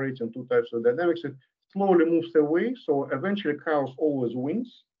boundary separating two types of dynamics, it slowly moves away. So eventually chaos always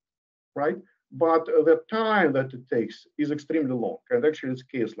wins, right? But the time that it takes is extremely long. And actually it's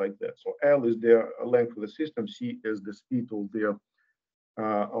case like that. So L is the length of the system, C is the speed of the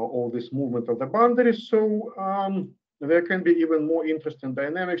all this movement of the boundary. So there can be even more interesting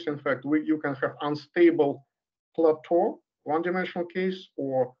dynamics. In fact, you can have unstable plateau, one-dimensional case,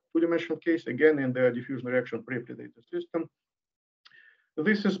 or two-dimensional case, again, in the diffusion reaction pre-predator system.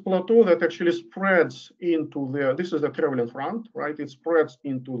 This is plateau that actually spreads into the, this is the traveling front, right? It spreads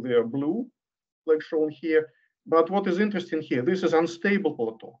into the blue, like shown here. But what is interesting here, this is unstable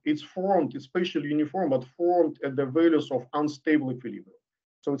plateau. It's formed, it's spatially uniform, but formed at the values of unstable equilibrium.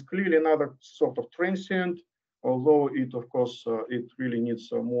 So it's clearly another sort of transient, although it, of course, it really needs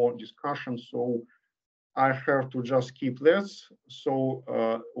more discussion. So I have to just keep this. So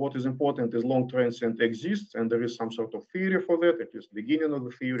what is important is long transient exists, and there is some sort of theory for that, at least the beginning of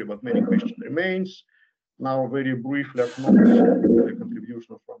the theory, but many questions remains. Now, very briefly acknowledge the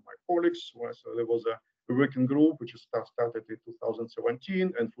contribution from my colleagues. So there was a working group which started in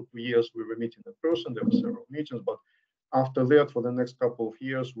 2017, and for 2 years we were meeting in person. There were several meetings, but after that, for the next couple of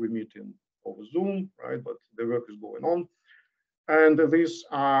years, we meet over Zoom, right? But the work is going on, and these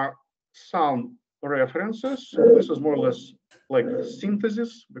are some references. This is more or less like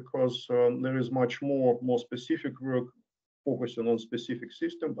synthesis, because there is much more specific work focusing on specific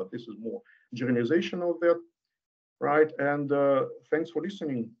system, but this is more generalization of that, right? And thanks for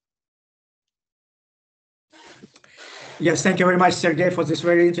listening. Yes, thank you very much, Sergey, for this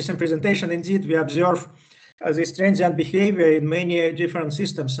very interesting presentation. Indeed, we observe this transient behavior in many different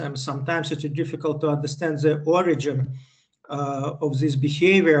systems, and sometimes it's difficult to understand the origin of this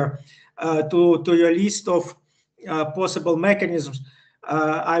behavior. To your list of possible mechanisms,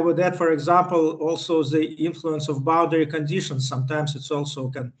 I would add, for example, also the influence of boundary conditions. Sometimes it's also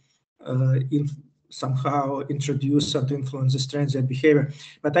can somehow introduce and influence this transient behavior.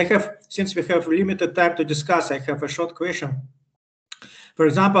 But I have, since we have limited time to discuss, I have a short question. For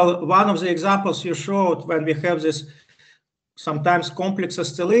example, one of the examples you showed when we have this sometimes complex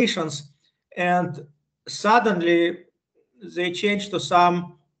oscillations, and suddenly they change to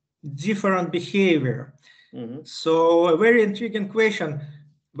some different behavior. Mm-hmm. So a very intriguing question: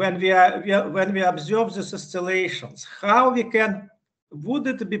 when we observe these oscillations, how we can, would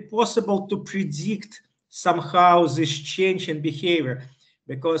it be possible to predict somehow this change in behavior?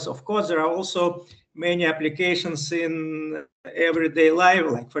 Because of course there are also many applications in everyday life,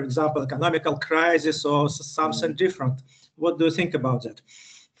 like for example economical crisis or something different. What do you think about that?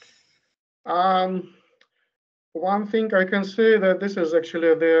 One thing I can say that this is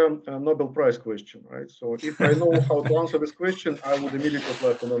actually the Nobel Prize question, right? So if I know how to answer this question, I would immediately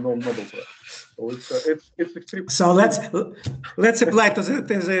apply for the Nobel Prize. So it's extremely. So let's apply to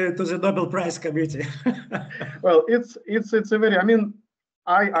the Nobel Prize committee. Well, it's a very, I mean,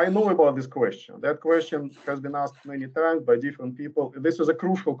 I know about this question. That question has been asked many times by different people. This is a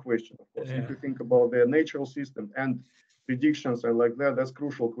crucial question, of course. Yeah. If you think about the natural system and predictions and like that, that's a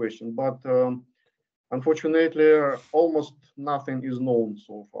crucial question. But unfortunately, almost nothing is known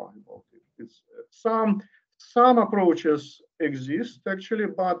so far about it. It's some approaches exist actually,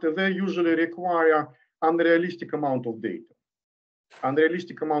 but they usually require unrealistic amount of data,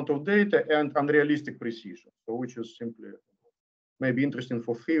 and unrealistic precision. So which is simply maybe interesting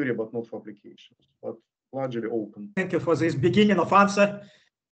for theory, but not for applications, but largely open. Thank you for this beginning of answer.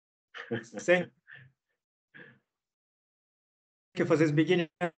 Thank you for this beginning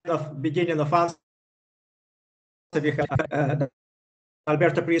of answer. We have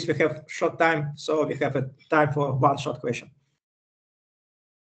Alberto, please. We have short time, so we have a time for one short question.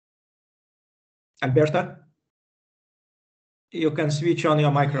 Alberto, you can switch on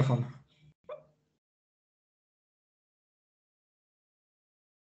your microphone.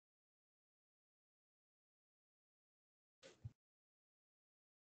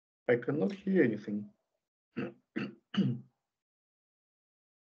 I cannot hear anything.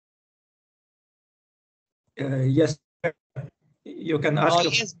 Yes, you can ask. Oh,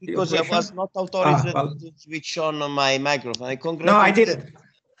 yes, because I was not authorized to switch on my microphone. I congratulate. No, I didn't.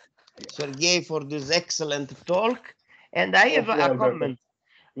 Sergey for this excellent talk. And I have a comment.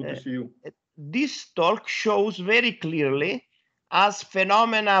 Good to see you. This talk shows very clearly as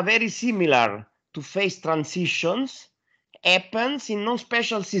phenomena very similar to phase transitions happens in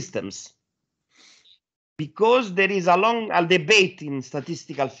non-special systems. Because there is a long debate in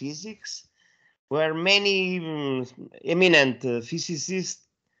statistical physics where many eminent physicists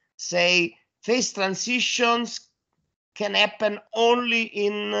say phase transitions can happen only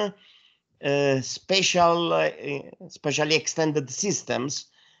in specially extended systems,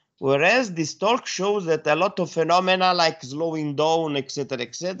 whereas this talk shows that a lot of phenomena like slowing down,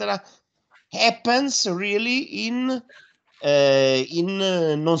 etc., happens really in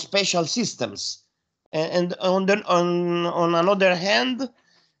non-special systems. And on another hand,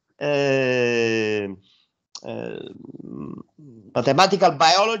 mathematical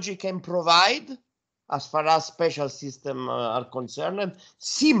biology can provide, as far as special systems are concerned,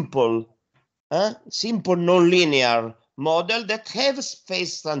 simple nonlinear model that has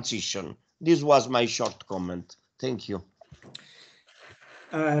phase transition. This was my short comment. Thank you.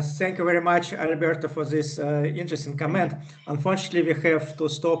 Thank you very much, Alberto, for this interesting comment. Unfortunately, we have to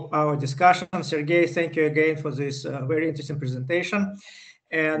stop our discussion. Sergey, thank you again for this very interesting presentation.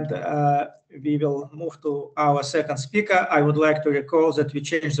 And we will move to our second speaker. I would like to recall that we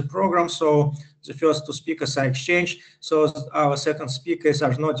changed the program, so the first two speakers are exchanged. So our second speaker is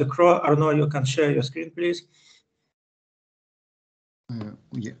Arnaud Ducrot. Arnaud, you can share your screen, please.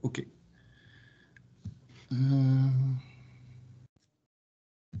 Yeah, okay.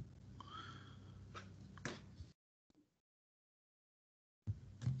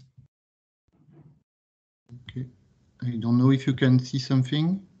 Okay. I don't know if you can see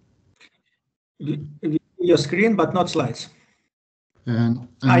something. Your screen, but not slides. And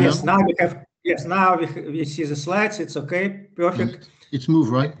yes, now we have. Yes, now we see the slides. It's okay. Perfect. It's moved,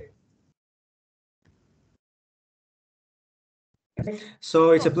 right?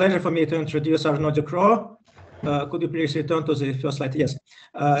 So it's a pleasure for me to introduce Arnaud Ducrot. Could you please return to the first slide? Yes.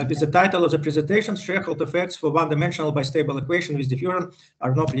 With the title of the presentation, Threshold Effects for One-Dimensional Bistable Equation with Diffusion.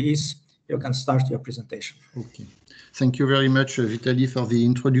 Arnaud, please, you can start your presentation. Okay. Thank you very much, Vitaly, for the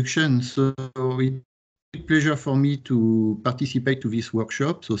introduction. So it's a pleasure for me to participate to this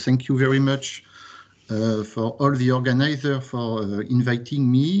workshop. So thank you very much for all the organizers for inviting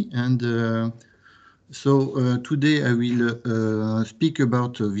me. And so today I will speak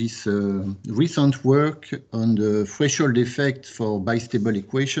about this recent work on the threshold effect for bistable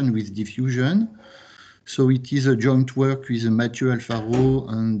equation with diffusion. So it is a joint work with Mathieu Alfaro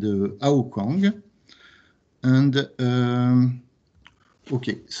and Hao Kang. And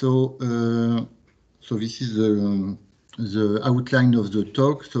okay, so this is the outline of the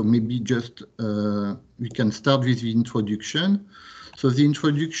talk. So maybe just we can start with the introduction. So the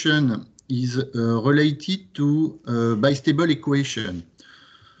introduction is related to bistable equation.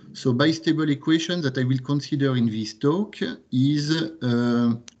 So bistable equation that I will consider in this talk is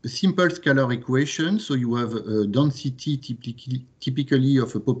a simple scalar equation. So you have a density typically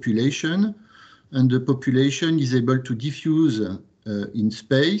of a population, and the population is able to diffuse in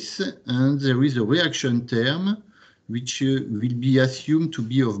space, and there is a reaction term which will be assumed to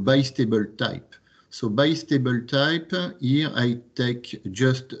be of bistable type. So bistable type, here I take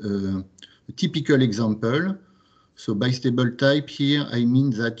just a typical example. So bistable type here, I mean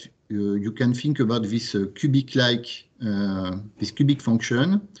that you can think about this cubic-like, this cubic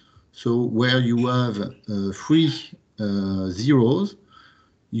function. So where you have three zeros,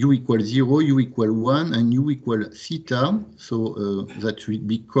 u equals 0, u equals 1, and u equals theta. So that will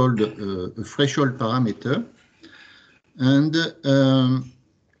be called a threshold parameter. And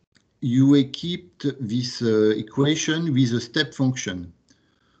you equipped this equation with a step function.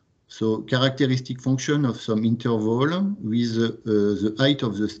 So characteristic function of some interval with the height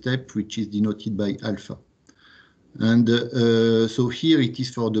of the step, which is denoted by alpha. And so here it is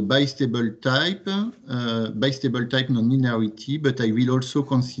for the bistable type nonlinearity, but I will also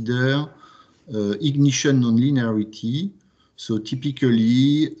consider ignition nonlinearity. So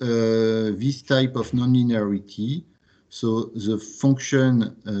typically this type of nonlinearity, so the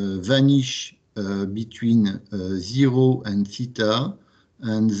function vanish between 0 and theta,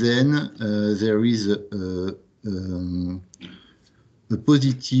 and then there is a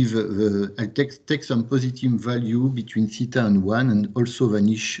positive, I'll take some positive value between theta and 1, and also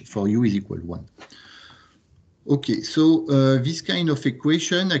vanish for u is equal 1. Okay, so this kind of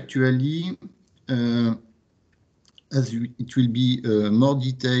equation actually, it will be more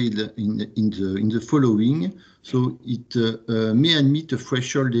detailed in the following. So it may admit a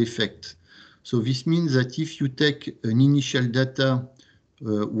threshold effect. So this means that if you take an initial data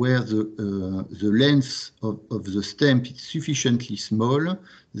where the length of the stamp is sufficiently small,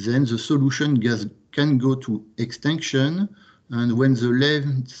 then the solution can go to extinction. And when the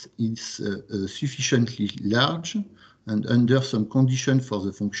length is sufficiently large and under some condition for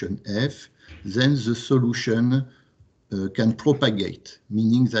the function f, then the solution can propagate,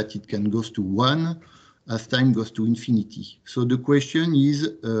 meaning that it can go to 1 as time goes to infinity. So the question is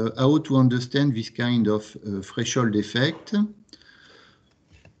how to understand this kind of threshold effect.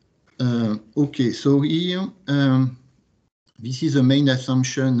 Okay, so here this is the main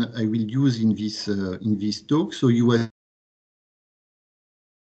assumption I will use in this talk. So you have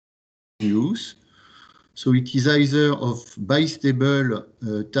use. So it is either of bistable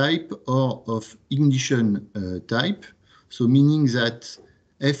type or of ignition type. So meaning that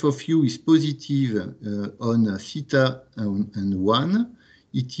f of u is positive on theta and 1.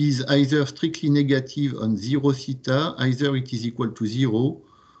 It is either strictly negative on 0 theta, either it is equal to 0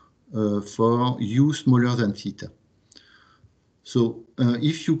 for u smaller than theta. So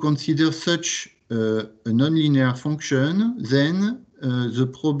if you consider such a nonlinear function, then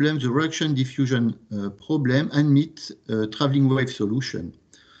the reaction diffusion problem admits a traveling wave solution.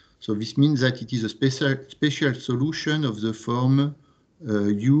 So this means that it is a special solution of the form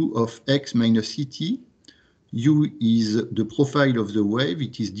u of x minus ct. U is the profile of the wave,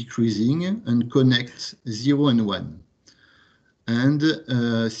 it is decreasing and connects 0 and 1. And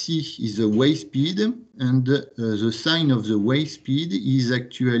c is the wave speed, and the sign of the wave speed is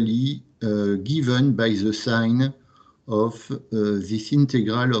actually given by the sign of this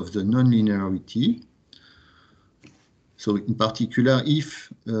integral of the nonlinearity. So in particular,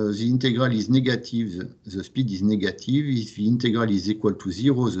 if the integral is negative, the speed is negative. If the integral is equal to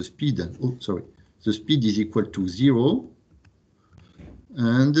 0, the speed is equal to 0.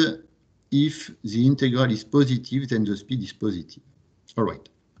 And if the integral is positive, then the speed is positive. All right.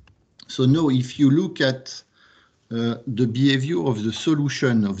 So now if you look at the behavior of the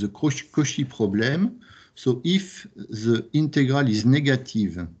solution of the Cauchy problem, so if the integral is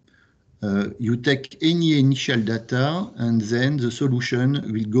negative, you take any initial data and then the solution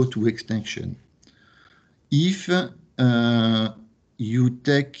will go to extinction. If you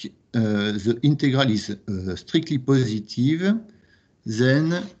take the integral is strictly positive,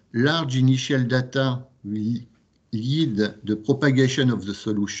 then large initial data will yield the propagation of the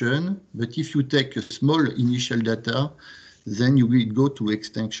solution. But if you take a small initial data, then you will go to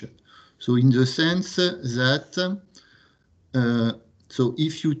extinction. So in the sense that, so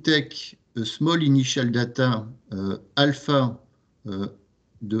if you take a small initial data, alpha,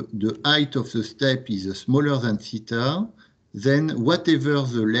 the height of the step is smaller than theta, then whatever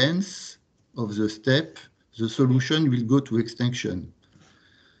the length of the step, the solution will go to extinction.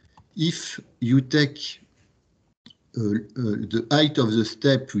 If you take the height of the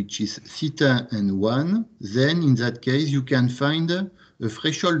step, which is theta and 1, then in that case you can find a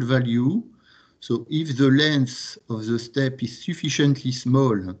threshold value. So if the length of the step is sufficiently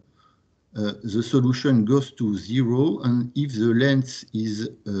small, the solution goes to 0, and if the length is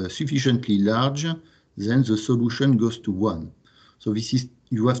sufficiently large, then the solution goes to 1. So this is,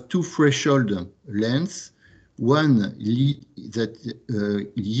 you have two threshold lengths, one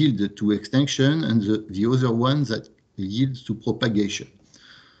that yield to extinction, and the other one that yields to propagation.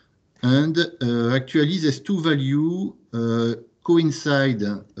 And actually, these two values coincide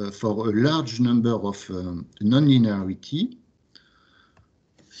for a large number of nonlinearity.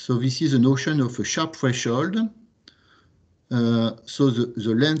 So this is a notion of a sharp threshold. So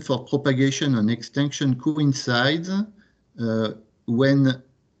the length for propagation and extinction coincides when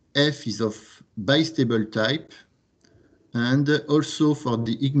f is of bistable type, and also for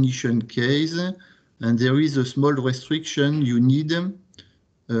the ignition case. And there is a small restriction. You need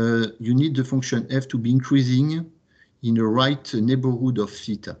the function f to be increasing in the right neighborhood of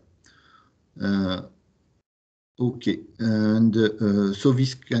theta. Okay, and so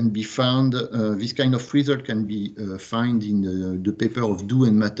this can be found, this kind of result can be found in the paper of Du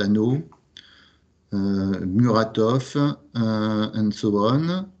and Matano, Muratov, and so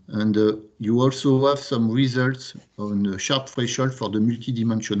on. And you also have some results on the sharp threshold for the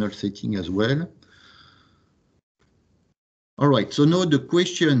multidimensional setting as well. All right, so now the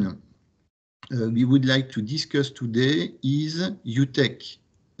question we would like to discuss today is you take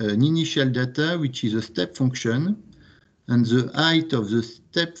an initial data, which is a step function, and the height of the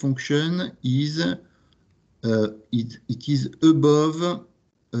step function is it is above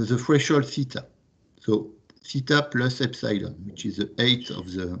the threshold theta. So theta plus epsilon, which is the 8th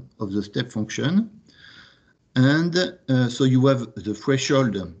of the step function. And so you have the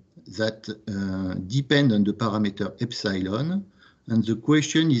threshold that depend on the parameter epsilon. And the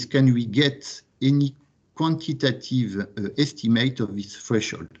question is, can we get any quantitative estimate of this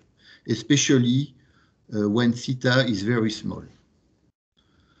threshold, especially when theta is very small?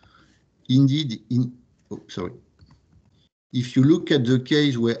 Indeed, if you look at the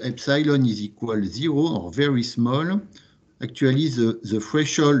case where epsilon is equal 0 or very small, actually the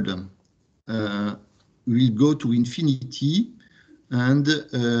threshold will go to infinity, and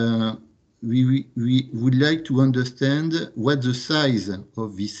we would like to understand what the size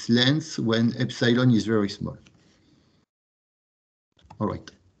of this length when epsilon is very small. All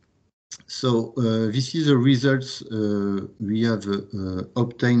right. So this is the results we have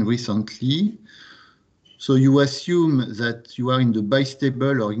obtained recently. So you assume that you are in the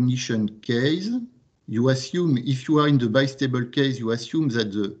bistable or ignition case. You assume, if you are in the bistable case, you assume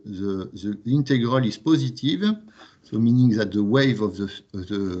that the integral is positive, so meaning that the wave of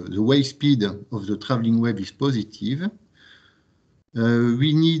the wave speed of the traveling wave is positive.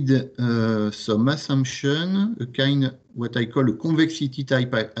 We need some assumption, a kind, what I call a convexity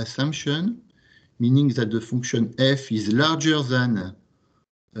type assumption, meaning that the function f is larger than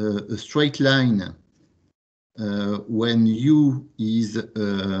a straight line when u is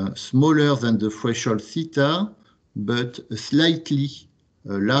smaller than the threshold theta, but slightly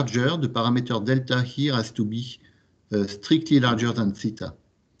larger. The parameter delta here has to be strictly larger than theta.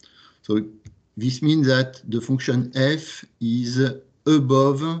 So this means that the function f is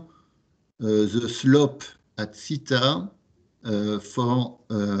above the slope at theta for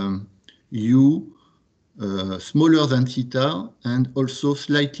u smaller than theta and also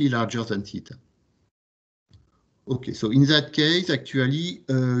slightly larger than theta. Okay, so in that case, actually,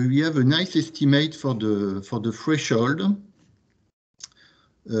 we have a nice estimate for the threshold.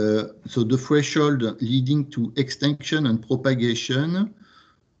 So the threshold leading to extinction and propagation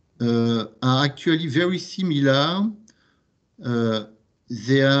are actually very similar.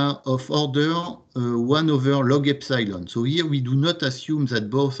 They are of order 1 over log epsilon. So here we do not assume that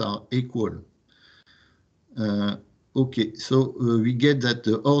both are equal. Okay, so we get that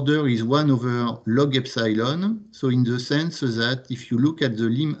the order is 1 over log epsilon. So in the sense that if you look at the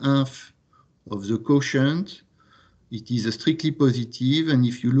lim.inf of the quotient, it is strictly positive, and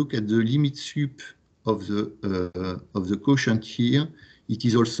if you look at the limit sup of the quotient here, it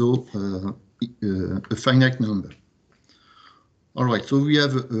is also a finite number. All right, so we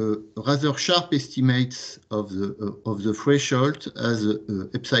have rather sharp estimates of the threshold as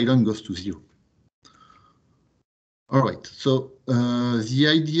epsilon goes to 0. All right, so the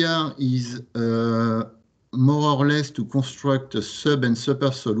idea is more or less to construct a sub and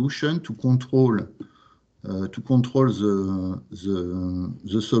super solution to control the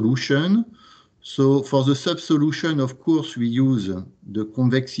solution. So for the sub solution, of course, we use the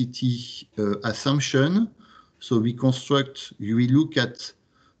convexity assumption. So we look at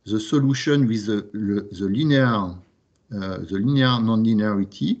the solution with the linear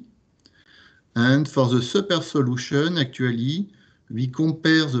nonlinearity. And for the super solution, actually, we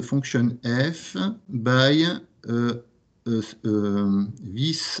compare the function f by this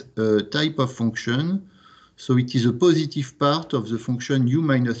type of function. So it is a positive part of the function u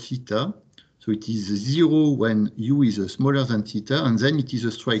minus theta. So it is 0 when u is smaller than theta, and then it is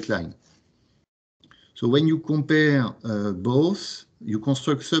a straight line. So when you compare both, you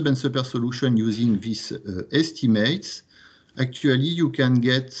construct sub and super solution using these estimates. Actually, you can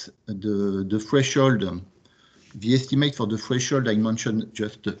get the threshold, the estimate for the threshold I mentioned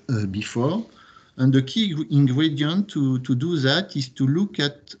just before. And the key ingredient to do that is to look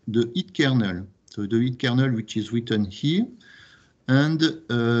at the heat kernel. So the heat kernel, which is written here. And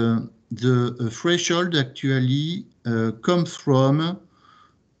the threshold actually comes from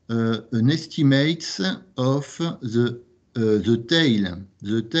an estimate of the tail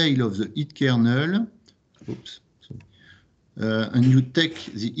of the heat kernel. Oops. And you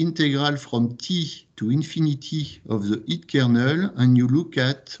take the integral from t to infinity of the heat kernel, and you look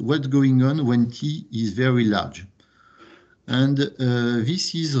at what's going on when t is very large. And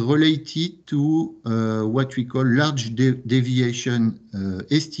this is related to what we call large deviation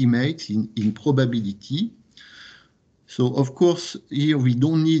estimates in probability. So, of course, here we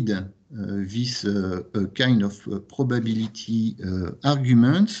don't need this kind of probability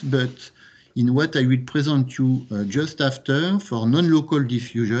arguments, but in what I will present you just after, for non-local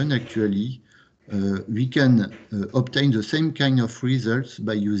diffusion, actually, we can obtain the same kind of results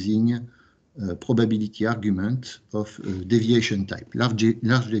by using probability argument of deviation type, large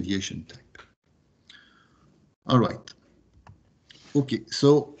deviation type. All right. Okay,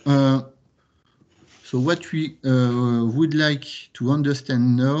 so what we would like to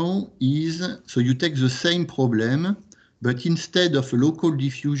understand now is, so you take the same problem, but instead of a local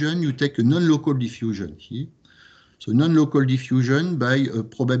diffusion, you take a non-local diffusion here. So non-local diffusion by a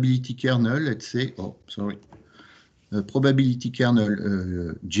probability kernel, let's say, a probability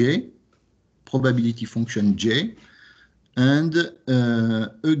kernel J, probability function J, and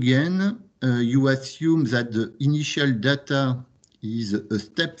again, you assume that the initial data is a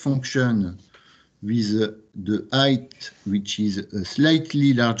step function with the height which is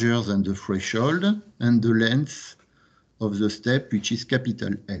slightly larger than the threshold and the length of the step which is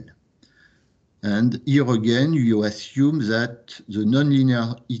capital L. And here again, you assume that the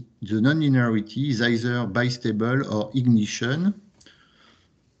nonlinearity is either bistable or ignition.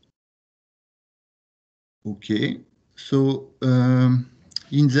 Okay, so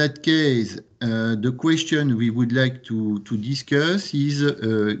in that case, the question we would like to discuss is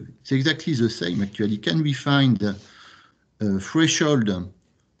it's exactly the same. Actually, can we find a threshold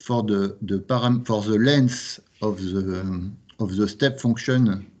for the length of the step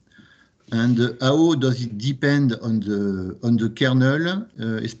function, and how does it depend on the kernel,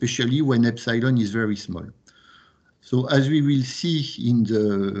 especially when epsilon is very small? So as we will see in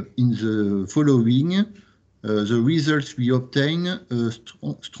the following, the results we obtain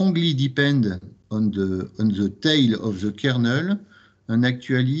strongly depend on the tail of the kernel, and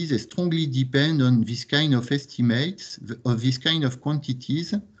actually they strongly depend on this kind of estimates, of this kind of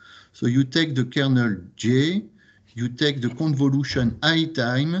quantities. So you take the kernel J, you take the convolution I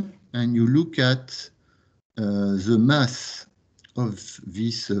time, and you look at the mass of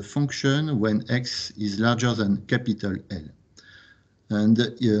this function when x is larger than capital L. And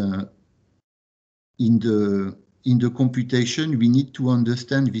in the computation, we need to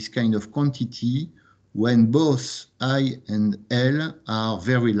understand this kind of quantity when both I and L are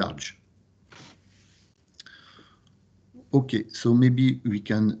very large. Okay, so maybe we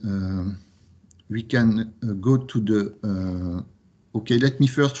can go to the. Okay, let me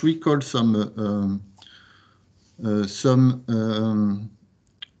first recall some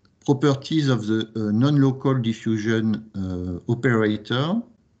properties of the non-local diffusion operator.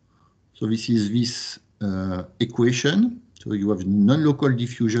 So this is this equation. So you have non-local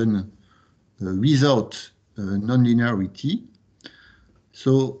diffusion without nonlinearity.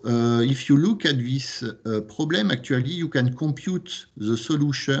 So if you look at this problem, actually you can compute the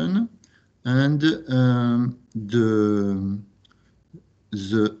solution, and the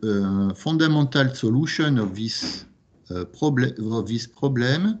fundamental solution of this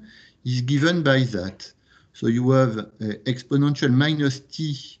problem is given by that. So you have exponential minus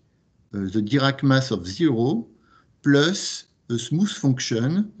t, the Dirac mass of 0, plus a smooth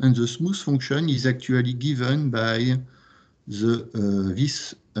function, and the smooth function is actually given by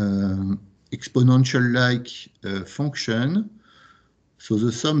this exponential-like function. So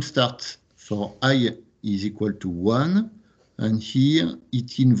the sum starts for I is equal to 1, and here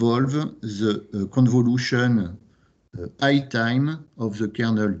it involves the convolution I time of the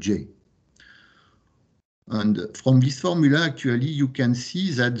kernel J. And from this formula, actually, you can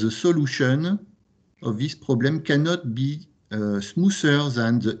see that the solution of this problem cannot be smoother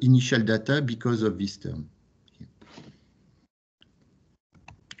than the initial data because of this term.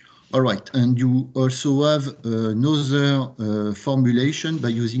 All right, and you also have another formulation by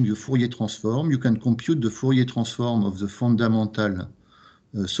using the Fourier transform. You can compute the Fourier transform of the fundamental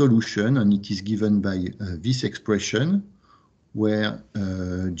solution, and it is given by this expression, where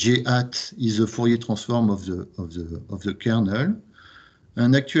J hat is the Fourier transform of the kernel.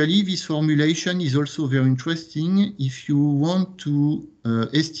 And actually, this formulation is also very interesting if you want to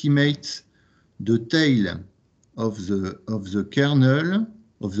estimate the tail of the kernel,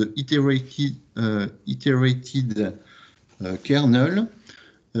 of the iterated kernel,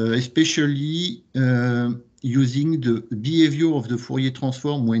 especially using the behavior of the Fourier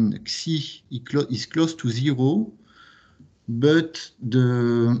transform when xi is close to 0, but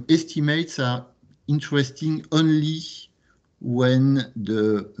the estimates are interesting only when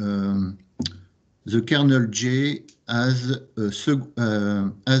the kernel J has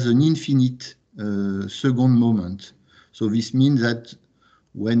an infinite second moment. So this means that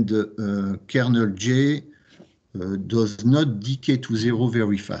when the kernel J does not decay to 0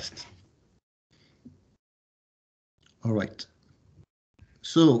 very fast. All right.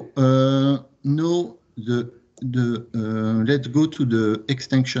 So now let's go to the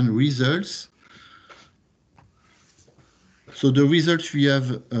extinction results. So the results we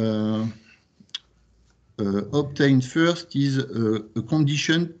have obtain first is a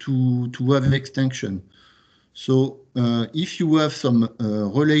condition to have extinction. So if you have some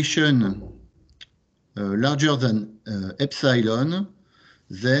relation larger than epsilon,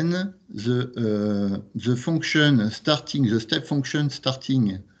 then the function starting, the step function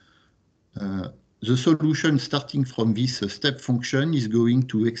starting, the solution starting from this step function is going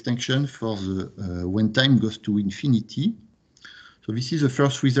to extinction for the when time goes to infinity. So this is the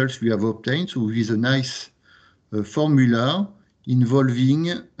first result we have obtained. So with a nice formula involving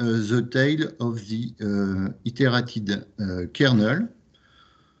the tail of the iterated kernel.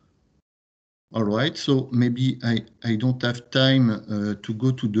 All right, so maybe I don't have time to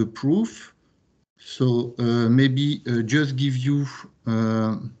go to the proof. So maybe just give you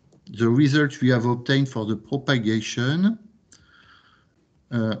the results we have obtained for the propagation.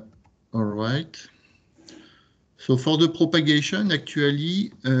 All right. So for the propagation,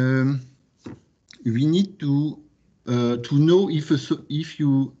 actually, we need to know if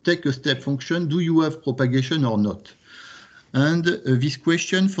you take a step function, do you have propagation or not? And this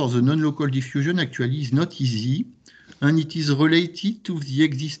question for the non-local diffusion actually is not easy, and it is related to the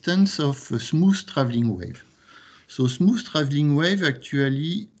existence of a smooth traveling wave. So smooth traveling wave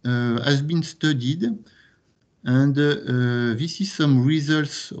actually has been studied, and this is some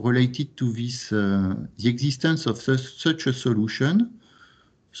results related to this, the existence of such a solution.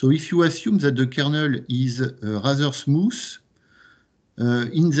 So if you assume that the kernel is rather smooth,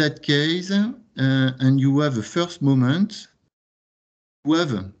 in that case, and you have a first moment, you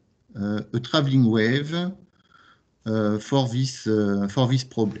have a traveling wave for this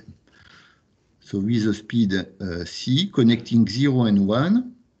problem. So with a speed c connecting 0 and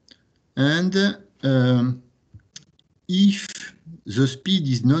 1, and if the speed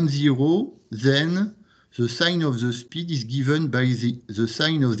is non-zero, then the sign of the speed is given by the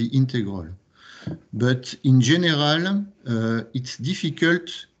sign of the integral. But in general, it's difficult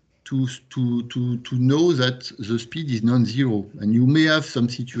to know that the speed is non-zero. And you may have some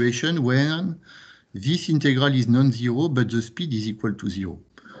situation where this integral is non-zero, but the speed is equal to 0.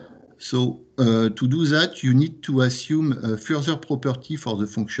 So to do that, you need to assume a further property for the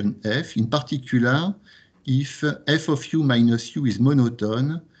function f. In particular, if f of u minus u is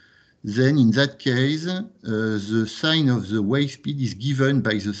monotone, then in that case, the sign of the wave speed is given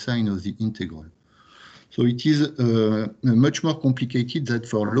by the sign of the integral. So it is much more complicated than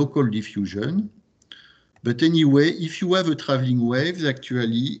for local diffusion. But anyway, if you have a traveling wave,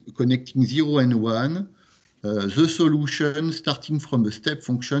 actually connecting 0 and 1, the solution starting from a step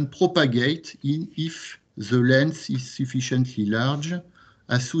function propagate if the length is sufficiently large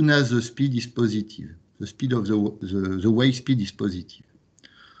as soon as the speed is positive. The speed of the wave speed is positive.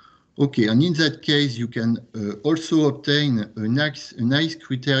 Okay, and in that case, you can also obtain a nice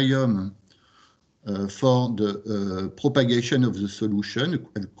criterion for the propagation of the solution,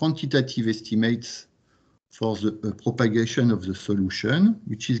 a quantitative estimates for the propagation of the solution,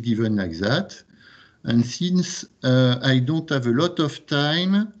 which is given like that. And since I don't have a lot of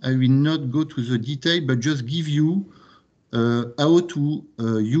time, I will not go to the detail, but just give you how to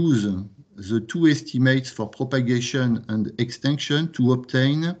use the two estimates for propagation and extinction to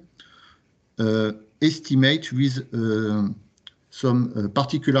obtain estimate with some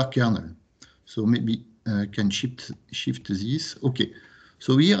particular kernel. So maybe I can shift this. Okay,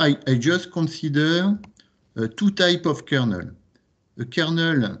 so here I just consider two types of kernel. A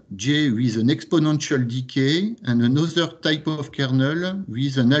kernel J with an exponential decay and another type of kernel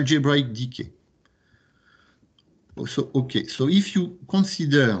with an algebraic decay. So, okay, so if you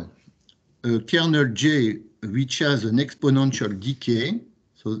consider a kernel J which has an exponential decay,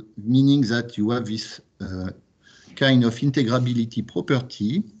 so meaning that you have this kind of integrability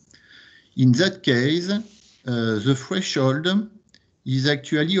property, in that case, the threshold is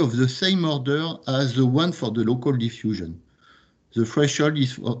actually of the same order as the one for the local diffusion. The threshold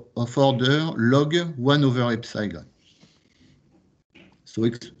is of order log 1 over epsilon. So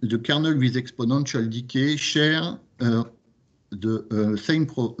the kernel with exponential decay share the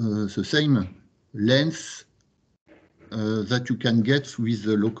same length that you can get with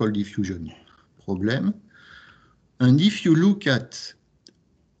the local diffusion problem. And if you look at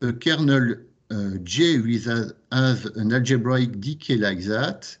a kernel J with has an algebraic decay like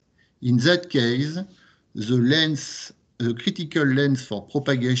that, in that case, the length, the critical length for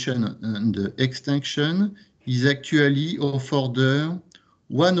propagation and extinction is actually of order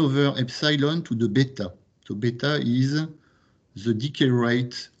 1 over epsilon to the beta. So beta is the decay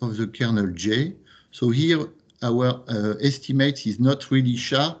rate of the kernel J. So here our estimate is not really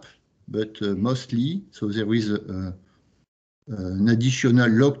sharp, but mostly. So there is an additional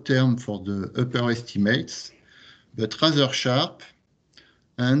log term for the upper estimates, but rather sharp.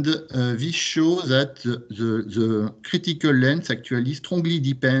 And this shows that the critical length actually strongly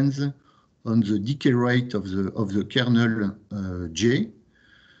depends on the decay rate of the kernel J.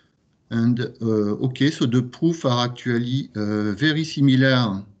 And okay, so the proofs are actually very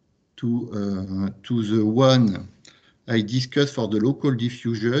similar to the one I discussed for the local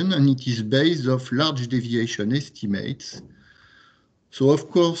diffusion, and it is based off large deviation estimates. So of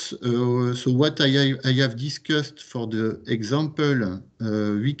course, so what I have discussed for the example,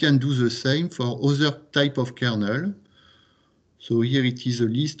 we can do the same for other type of kernel. So here it is a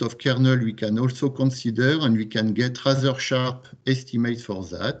list of kernel we can also consider, and we can get rather sharp estimates for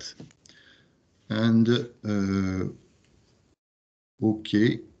that. And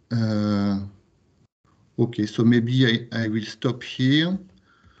okay, okay, so maybe I will stop here.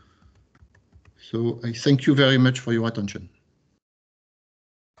 So I thank you very much for your attention.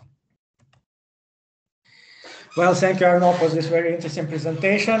 Well, thank you, Arnaud, for this very interesting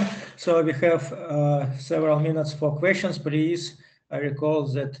presentation. So we have several minutes for questions. Please, I recall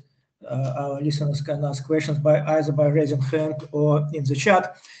that our listeners can ask questions either by raising hand or in the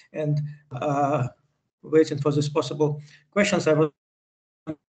chat. And waiting for these possible questions, I will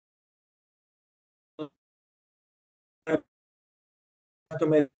to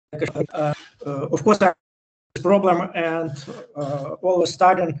make of course this problem, and all of a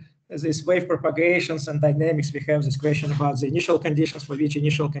sudden these wave propagations and dynamics, we have this question about the initial conditions, for which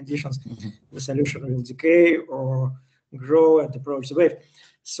initial conditions the solution will decay or grow and approach the wave.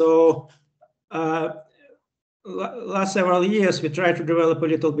 So last several years we tried to develop a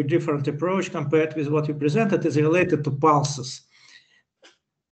little bit different approach compared with what we presented is related to pulses.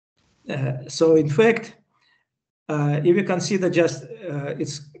 So in fact, if you consider just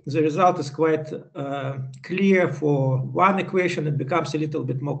the result is quite clear for one equation, it becomes a little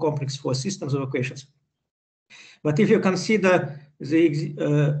bit more complex for systems of equations. But if you consider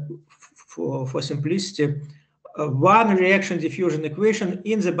the for simplicity, one reaction diffusion equation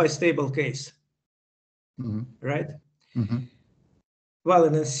in the bistable case, right? Well,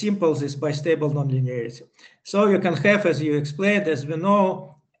 and it's simple, this bistable nonlinearity. So you can have, as you explained, as we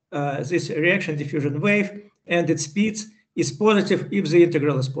know, this reaction diffusion wave, and its speed is positive if the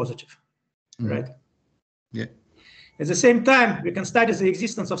integral is positive, right? Yeah. At the same time, we can study the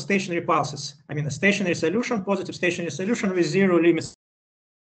existence of stationary pulses. I mean, a stationary solution, positive stationary solution with zero limits.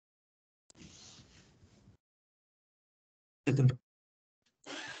 And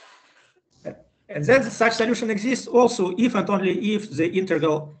then such solution exists also if and only if the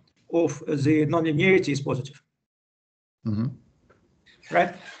integral of the nonlinearity is positive,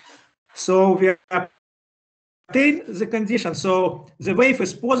 right? So we obtain the condition. So the wave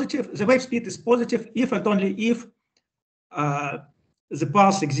is positive, the wave speed is positive if and only if the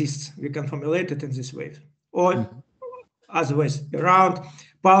pulse exists. We can formulate it in this way. Or otherwise around,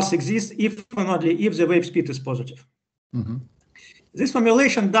 pulse exists if and only if the wave speed is positive. This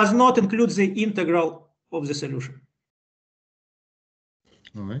formulation does not include the integral of the solution.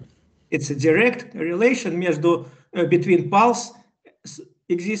 All right. It's a direct relation between pulse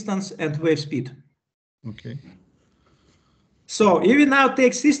existence and wave speed. Okay. So if we now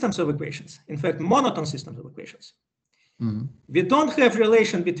take systems of equations, in fact, monotone systems of equations, we don't have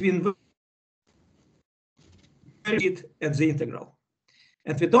relation between wave speed and the integral.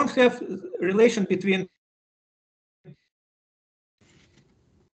 And we don't have relation between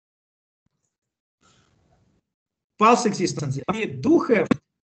pulse existence. We do have.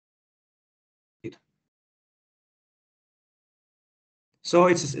 So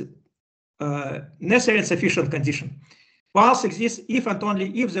it's necessary and sufficient condition. Pulse exists if and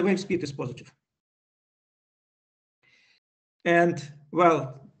only if the wave speed is positive. And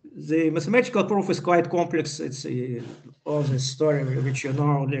well, the mathematical proof is quite complex. It's all this story which you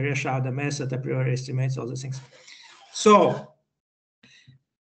know, the Reshad method, a priori estimates, all these things. So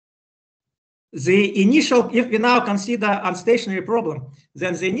the initial, if we now consider unstationary problem,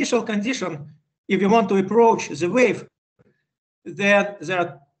 then the initial condition, if you want to approach the wave, then there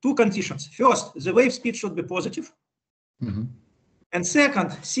are two conditions. First, the wave speed should be positive. And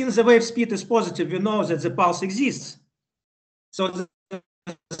second, since the wave speed is positive, we know that the pulse exists. So the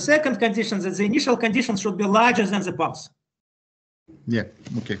second condition, that the initial condition should be larger than the pulse. Yeah,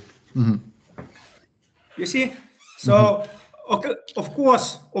 okay. You see? So, okay, of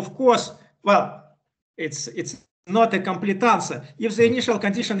course, well, it's not a complete answer. If the initial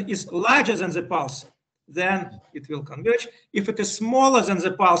condition is larger than the pulse, then it will converge. If it is smaller than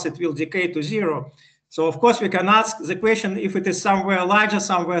the pulse, it will decay to zero. So of course we can ask the question if it is somewhere larger,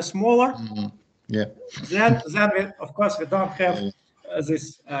 somewhere smaller. Yeah. Then we, of course, we don't have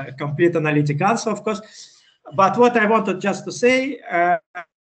this complete analytic answer, of course. But what I wanted just to say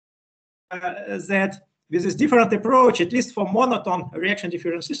that with this different approach, at least for monotone reaction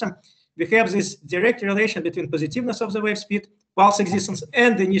diffusion system, we have this direct relation between positiveness of the wave speed, pulse existence,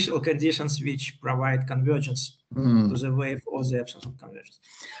 and the initial conditions which provide convergence to the wave or the absence of convergence.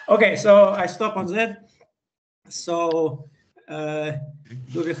 Okay, so I stop on that. So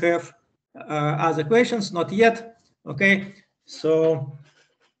do we have other questions? Not yet. Okay, so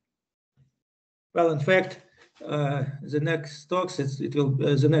well, in fact, the next talk it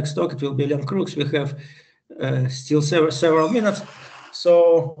will be Leon Crooks. We have still several minutes,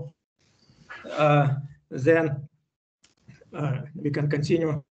 so then we can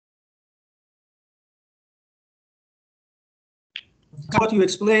continue. What you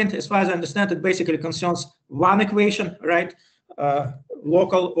explained, as far as I understand, it basically concerns one equation, right?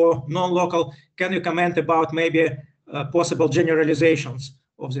 Local or non-local. Can you comment about maybe possible generalizations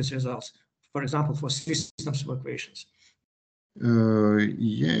of these results? For example, for systems of equations.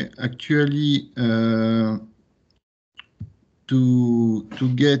 Yeah, actually, to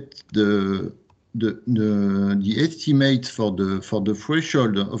get the estimates for the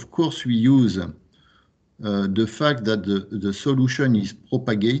threshold, of course, we use the fact that the solution is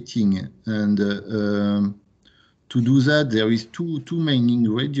propagating, and to do that, there is two main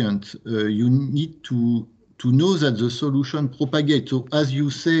ingredients. You need to know that the solution propagates. So, as you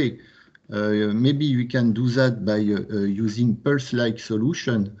say, maybe we can do that by using pulse-like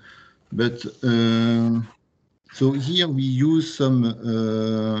solution, but so here we use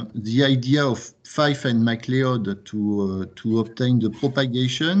the idea of Pfeiffer and MacLeod to obtain the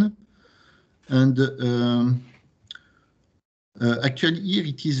propagation, and actually here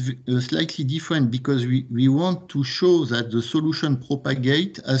it is slightly different because we want to show that the solution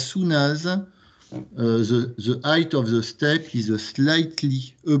propagates as soon as the height of the step is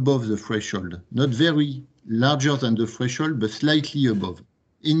slightly above the threshold, not very larger than the threshold, but slightly above.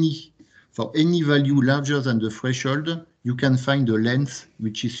 For any value larger than the threshold, you can find a length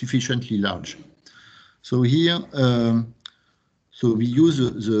which is sufficiently large. So here, so we use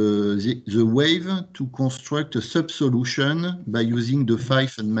the wave to construct a sub-solution by using the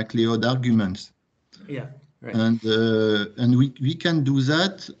Pfeiffer and MacLeod arguments. Yeah. Right. And we can do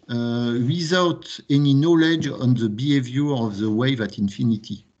that without any knowledge on the behavior of the wave at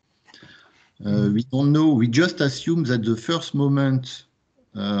infinity. We don't know. We just assume that the first moment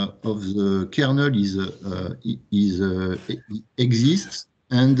of the kernel exists,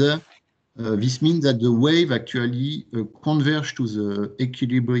 and this means that the wave actually converges to the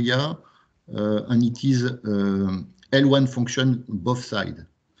equilibria, and it is L1 function both sides.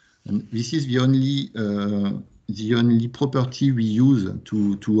 And this is the only property we use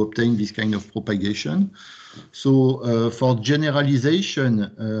to obtain this kind of propagation. So for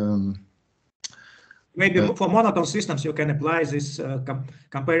generalization, maybe for monotone systems, you can apply this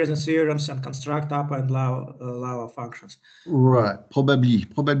comparison theorems and construct upper and lower functions. Right.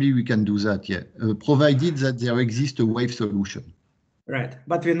 Probably we can do that. Yeah, provided that there exists a wave solution. Right,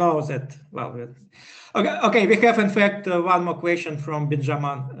 but we know that. Well, okay. We have in fact one more question from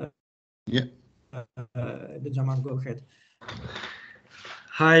Benjamin. Yeah. Benjamin, go ahead.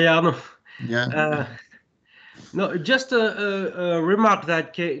 Hi, Arno. Yeah. No, just a remark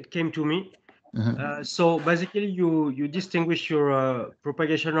that came to me. So basically, you distinguish your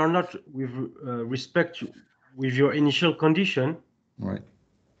propagation or not with respect with your initial condition. Right.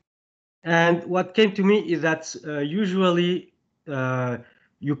 And what came to me is that usually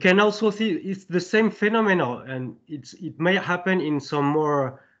you can also see it's the same phenomenon, and it may happen in some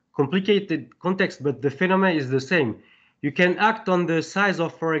more complicated context, but the phenomenon is the same. You can act on the size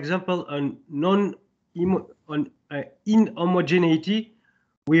of, for example, an inhomogeneity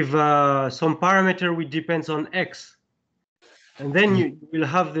with some parameter which depends on x, and then you will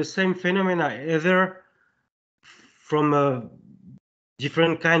have the same phenomena either from a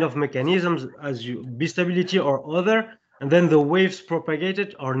different kind of mechanisms as bistability or other, and then the waves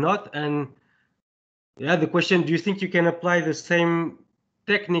propagated or not. And yeah, the question: do you think you can apply the same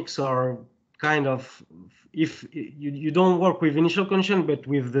techniques, or kind of, if you don't work with initial condition but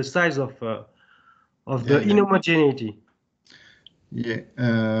with the size of the inhomogeneity? Yeah,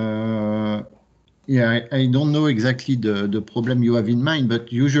 I don't know exactly the problem you have in mind,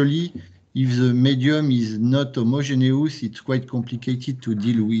 but usually, if the medium is not homogeneous, it's quite complicated to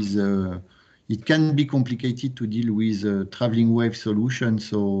deal with. It can be complicated to deal with traveling wave solutions.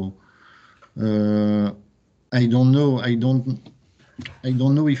 So I don't know. I don't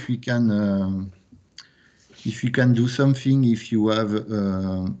know if we can do something if you have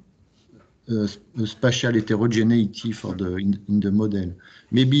a spatial heterogeneity for in the model.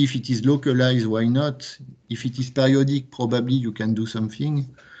 Maybe if it is localized, why not? If it is periodic, probably you can do something.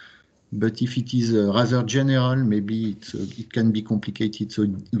 But if it is rather general, maybe it can be complicated. So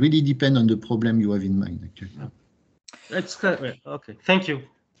it really depends on the problem you have in mind, actually. That's okay. Thank you.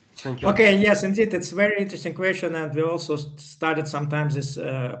 Thank you. Okay, yes, indeed, it's a very interesting question, and we also studied sometimes these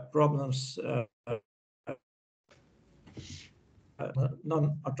problems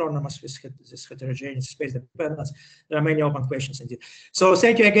non-autonomous with this heterogeneous space dependence. There are many open questions indeed. So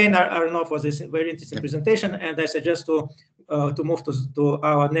thank you again, Arnaud, for this very interesting presentation, and I suggest to move to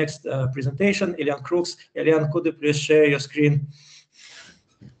our next presentation, Elian Crooks. Elian, could you please share your screen?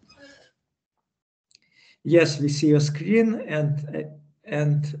 Yes, we see your screen,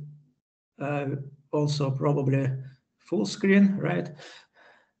 and also probably full screen, right?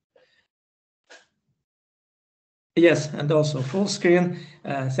 Yes, and also full screen.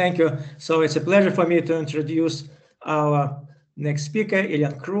 Thank you. So it's a pleasure for me to introduce our next speaker,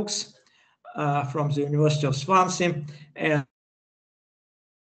 Elian Crooks, from the University of Swansea. And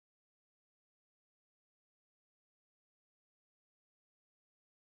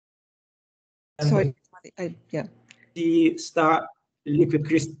sorry, yeah. The star liquid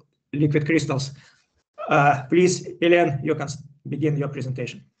crystals. Please, Elian, you can begin your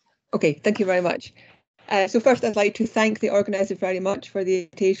presentation. Okay, thank you very much. So first, I'd like to thank the organisers very much for the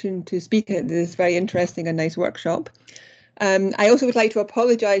invitation to speak at this very interesting and nice workshop. I also would like to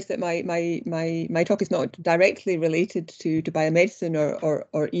apologise that my talk is not directly related to biomedicine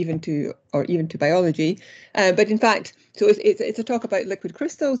or even to biology, but in fact, so it's a talk about liquid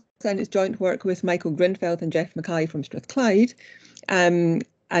crystals and its joint work with Michael Grinfeld and Jeff Mackay from Strathclyde. And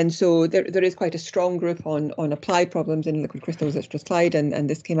so there is quite a strong group on applied problems in liquid crystals at Strathclyde, and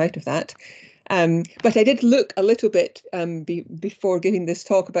this came out of that. But I did look a little bit before giving this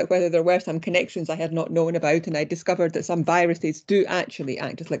talk about whether there were some connections I had not known about, and I discovered that some viruses do actually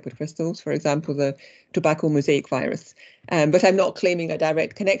act as liquid crystals, for example, the tobacco mosaic virus. But I'm not claiming a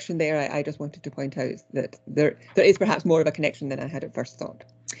direct connection there. I just wanted to point out that there is perhaps more of a connection than I had at first thought.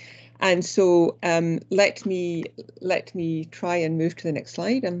 And so let me try and move to the next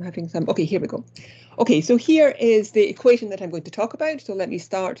slide. I'm having some, okay, here we go. Okay, so here is the equation that I'm going to talk about. So let me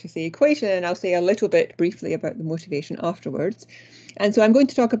start with the equation, and I'll say a little bit briefly about the motivation afterwards. And so I'm going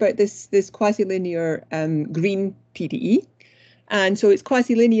to talk about this quasi-linear green PDE. And so it's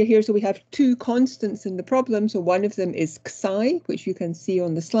quasi-linear here. So we have two constants in the problem. So one of them is Xi, which you can see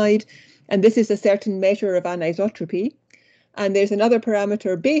on the slide. And this is a certain measure of anisotropy. And there's another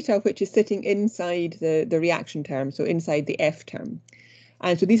parameter beta, which is sitting inside the reaction term, so inside the F term.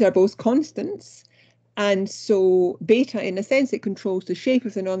 And so these are both constants. And so beta, in a sense, it controls the shape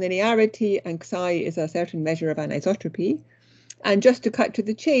of the nonlinearity, and Xi is a certain measure of anisotropy. And just to cut to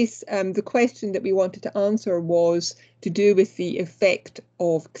the chase, the question that we wanted to answer was to do with the effect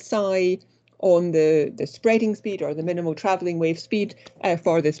of Xi on the spreading speed or the minimal travelling wave speed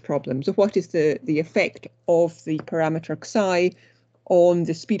for this problem. So what is the effect of the parameter Xi on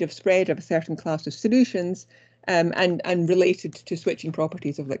the speed of spread of a certain class of solutions and related to switching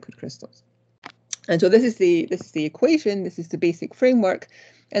properties of liquid crystals? And so this is the equation, this is the basic framework.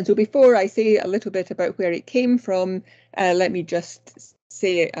 And so before I say a little bit about where it came from, let me just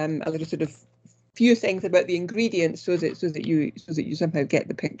say a little sort of few things about the ingredients so that you somehow get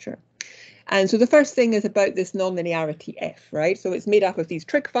the picture. And so the first thing is about this nonlinearity F, right? So it's made up of these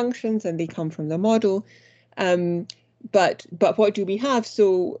trig functions and they come from the model. But what do we have?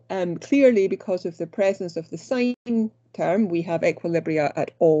 So clearly, because of the presence of the sign term, we have equilibria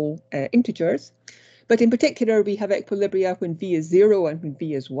at all integers. But in particular, we have equilibria when v is 0 and when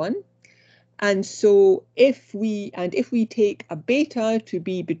v is 1. And so if we take a beta to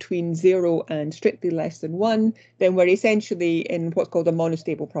be between 0 and strictly less than 1, then we're essentially in what's called a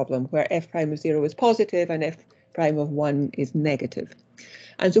monostable problem, where f prime of 0 is positive and f prime of 1 is negative.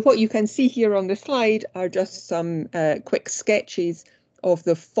 And so what you can see here on the slide are just some quick sketches of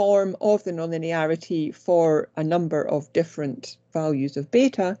the form of the nonlinearity for a number of different values of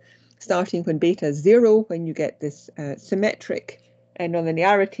beta, starting when beta is 0, when you get this symmetric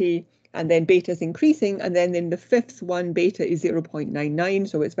nonlinearity, and then beta is increasing, and then in the fifth one, beta is 0.99,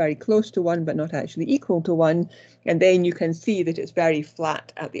 so it's very close to 1, but not actually equal to 1. And then you can see that it's very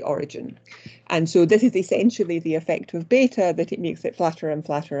flat at the origin. And so this is essentially the effect of beta, that it makes it flatter and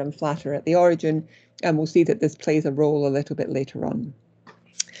flatter and flatter at the origin. And we'll see that this plays a role a little bit later on.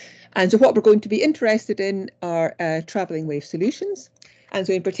 And so what we're going to be interested in are travelling wave solutions. And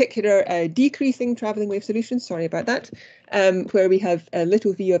so in particular, decreasing traveling wave solutions, sorry about that, where we have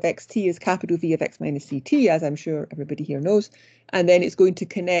little v of xt is capital V of x minus ct, as I'm sure everybody here knows. And then it's going to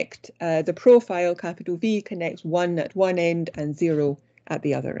connect the profile, capital V, connects 1 at one end and 0 at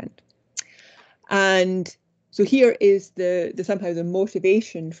the other end. And so here is somehow the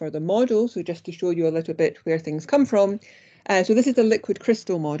motivation for the model. So just to show you a little bit where things come from. So this is the liquid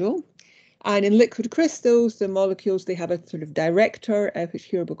crystal model. And in liquid crystals, the molecules, they have a sort of director, which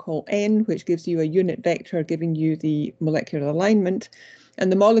here we'll call N, which gives you a unit vector, giving you the molecular alignment.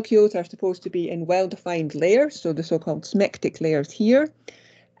 And the molecules are supposed to be in well-defined layers, so the so-called smectic layers here.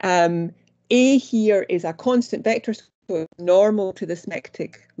 A here is a constant vector, so it's normal to the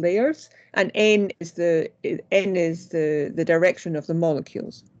smectic layers, and N is the direction of the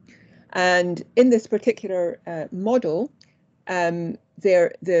molecules. And in this particular model,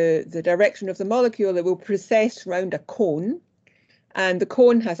 the direction of the molecule, it will precess round a cone, and the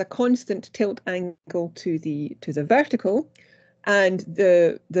cone has a constant tilt angle to the vertical, and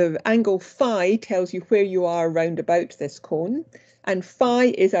the angle phi tells you where you are round about this cone, and phi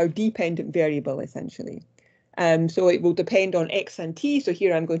is our dependent variable essentially. So it will depend on x and t. So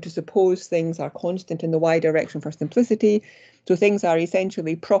here I'm going to suppose things are constant in the y direction for simplicity. So things are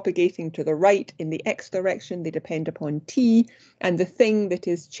essentially propagating to the right in the x direction. They depend upon t. And the thing that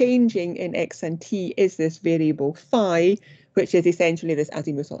is changing in x and t is this variable phi, which is essentially this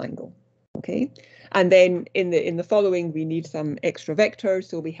azimuthal angle. Okay. And then in the following, we need some extra vectors.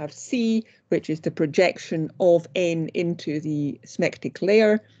 So we have c, which is the projection of n into the smectic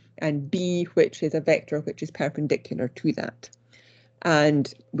layer, and b, which is a vector which is perpendicular to that.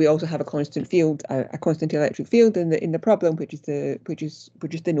 And we also have a constant field, a constant electric field in the problem, which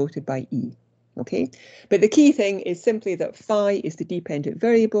is denoted by E. Okay, but the key thing is simply that phi is the dependent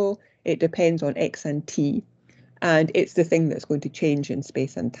variable. It depends on x and t, and it's the thing that's going to change in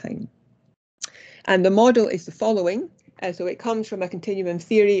space and time. And the model is the following. So it comes from a continuum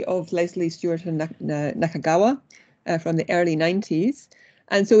theory of Leslie, Stewart, and Nakagawa from the early 90s.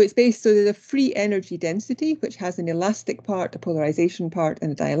 And so it's based, so there's a free energy density, which has an elastic part, a polarization part,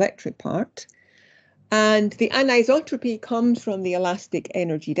 and a dielectric part. And the anisotropy comes from the elastic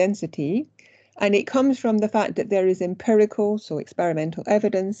energy density. And it comes from the fact that there is empirical, so experimental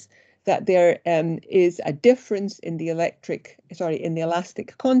evidence, that there is a difference in the elastic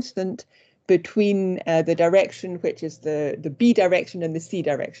constant between the direction, which is the B direction, and the C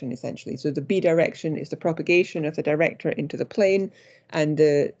direction, essentially. So the B direction is the propagation of the director into the plane, and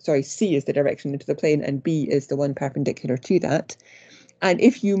C is the direction into the plane, and B is the one perpendicular to that. And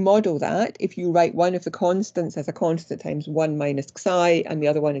if you model that, if you write one of the constants as a constant times 1 minus psi, and the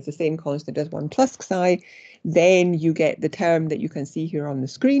other one is the same constant as 1 plus psi, then you get the term that you can see here on the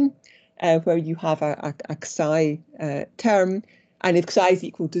screen, where you have a psi term. And if psi is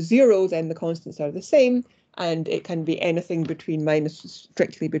equal to 0, then the constants are the same, and it can be anything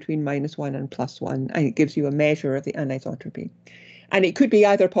strictly between -1 and +1, and it gives you a measure of the anisotropy. And it could be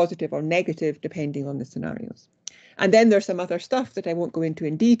either positive or negative, depending on the scenarios. And then there's some other stuff that I won't go into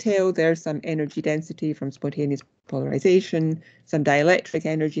in detail. There's some energy density from spontaneous polarization, some dielectric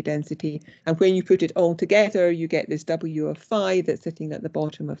energy density. And when you put it all together, you get this W of phi that's sitting at the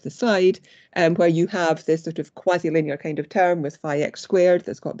bottom of the slide, where you have this sort of quasi-linear kind of term with phi x squared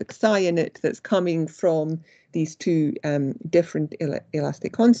that's got the psi in it, that's coming from these two different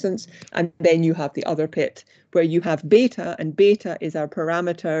elastic constants. And then you have the other bit where you have beta, and beta is our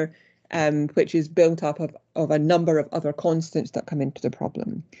parameter, which is built up of a number of other constants that come into the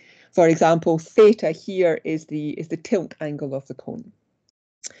problem. For example, theta here is the tilt angle of the cone.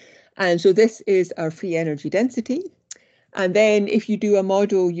 And so this is our free energy density. And then if you do a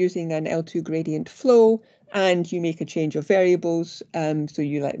model using an L2 gradient flow, and you make a change of variables, so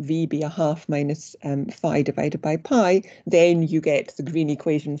you let V be 1/2 minus phi divided by pi, then you get the green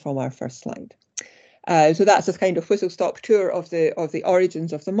equation from our first slide. So that's a kind of whistle-stop tour of the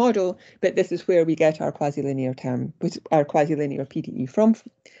origins of the model, but this is where we get our quasi-linear term, our quasi-linear PDE from.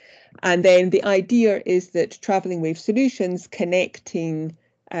 And then the idea is that traveling wave solutions connecting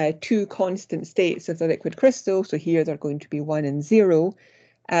two constant states of the liquid crystal, so here they're going to be 1 and 0,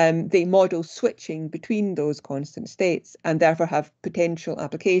 they model switching between those constant states, and therefore have potential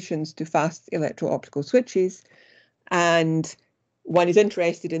applications to fast electro-optical switches. And one is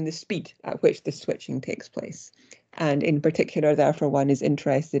interested in the speed at which the switching takes place. And in particular, therefore, one is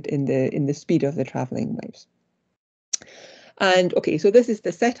interested in the speed of the traveling waves. And okay, so this is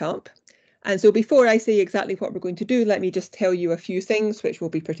the setup. And so before I say exactly what we're going to do, let me just tell you a few things which will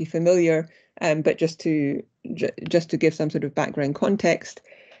be pretty familiar, but just to give some sort of background context.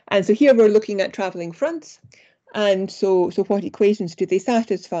 And so here we're looking at traveling fronts. And so what equations do they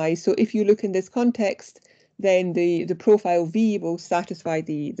satisfy? So if you look in this context, then the profile V will satisfy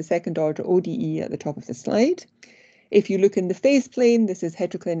the second order ODE at the top of the slide. If you look in the phase plane, this is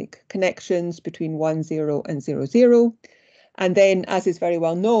heteroclinic connections between 1, 0 and 0, 0. And then, as is very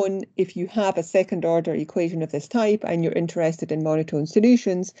well known, if you have a second order equation of this type and you're interested in monotone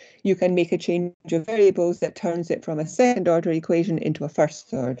solutions, you can make a change of variables that turns it from a second order equation into a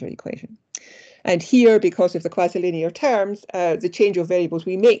first order equation. And here, because of the quasi-linear terms, the change of variables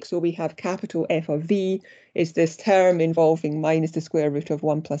we make, so we have capital F of V is this term involving minus the square root of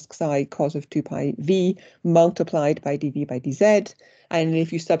 1 plus xi cos of 2 pi V multiplied by dV by dz. And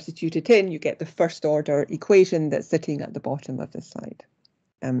if you substitute it in, you get the first order equation that's sitting at the bottom of this slide.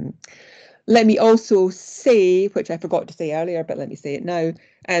 Let me also say, which I forgot to say earlier, but let me say it now,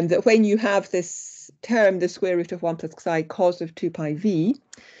 that when you have this term, the square root of 1 plus xi cos of 2 pi V,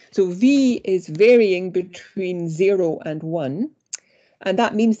 so V is varying between 0 and 1, and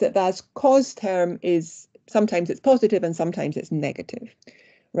that means that that cos term is sometimes it's positive and sometimes it's negative,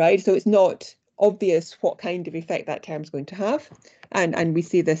 right? So it's not obvious what kind of effect that term is going to have, and we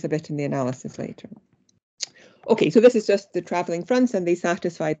see this a bit in the analysis later. Okay, so this is just the travelling fronts, and they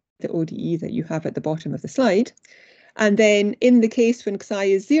satisfy the ODE that you have at the bottom of the slide. And then in the case when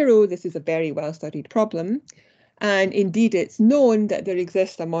xi is 0, this is a very well-studied problem. And indeed, it's known that there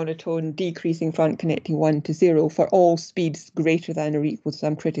exists a monotone decreasing front connecting 1 to 0 for all speeds greater than or equal to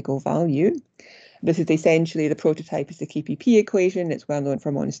some critical value. This is essentially the prototype is the KPP equation. It's well known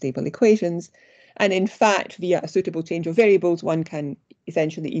for monostable equations. And in fact, via a suitable change of variables, one can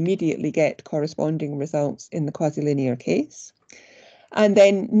essentially immediately get corresponding results in the quasi-linear case. And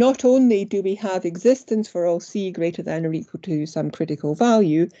then not only do we have existence for all C greater than or equal to some critical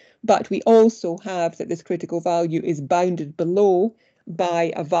value, but we also have that this critical value is bounded below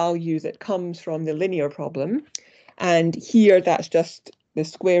by a value that comes from the linear problem. And here that's just the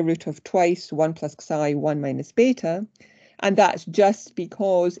square root of twice 1 plus xi 1 minus beta. And that's just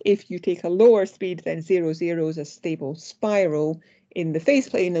because if you take a lower speed, then 0, 0 is a stable spiral in the phase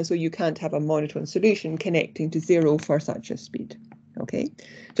plane, and so you can't have a monotone solution connecting to 0 for such a speed. Okay,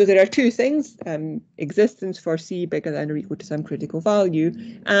 so there are two things, existence for C bigger than or equal to some critical value,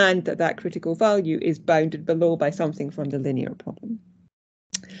 and that critical value is bounded below by something from the linear problem.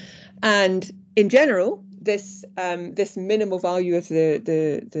 And in general, this minimal value of this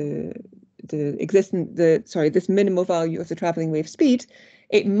minimal value of the traveling wave speed,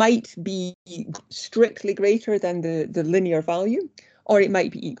 it might be strictly greater than the linear value, or it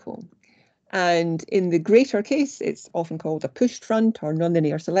might be equal. And in the greater case, it's often called a pushed front or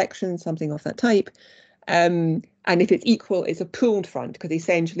nonlinear selection, something of that type. And if it's equal, it's a pulled front, because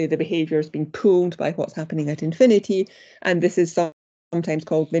essentially the behavior is being pulled by what's happening at infinity. And this is sometimes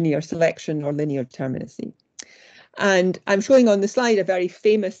called linear selection or linear determinacy. And I'm showing on the slide a very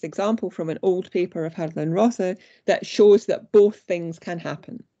famous example from an old paper of Hartl and Rothe that shows that both things can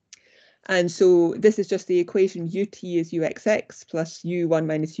happen. And so this is just the equation ut is uxx plus u1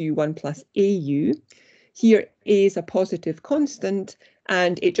 minus u1 plus au. Here A is a positive constant,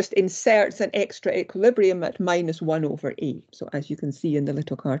 and it just inserts an extra equilibrium at -1 over A. So as you can see in the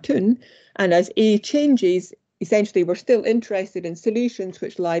little cartoon, and as A changes, essentially we're still interested in solutions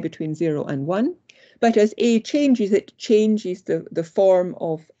which lie between 0 and 1. But as A changes, it changes the form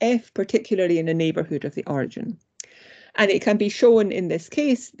of F, particularly in the neighbourhood of the origin. And it can be shown in this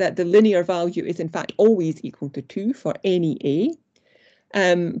case that the linear value is in fact always equal to 2 for any A.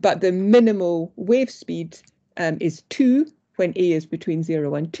 But the minimal wave speed is 2 when A is between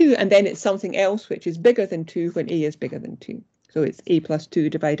 0 and 2, and then it's something else which is bigger than 2 when A is bigger than 2. So it's A plus 2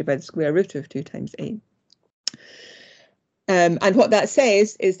 divided by the square root of 2 times A. And what that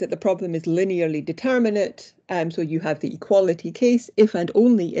says is that the problem is linearly determinate. So you have the equality case if and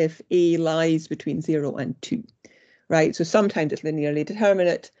only if A lies between 0 and 2. Right, so sometimes it's linearly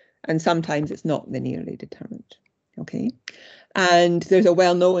determinate and sometimes it's not linearly determinate. Okay, and there's a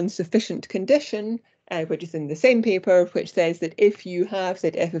well-known sufficient condition, which is in the same paper, which says that if you have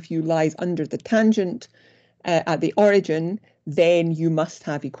that f of u lies under the tangent at the origin, then you must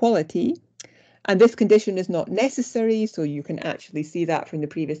have equality. And this condition is not necessary, so you can actually see that from the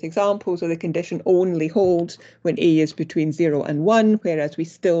previous example. So the condition only holds when A is between 0 and 1, whereas we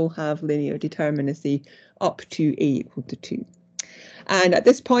still have linear determinacy up to A equal to 2. And at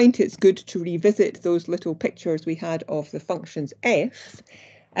this point, it's good to revisit those little pictures we had of the functions f,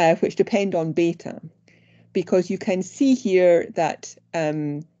 which depend on beta, because you can see here that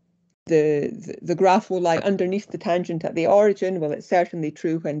the graph will lie underneath the tangent at the origin. Well, it's certainly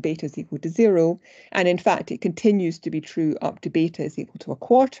true when beta is equal to 0. And in fact, it continues to be true up to beta is equal to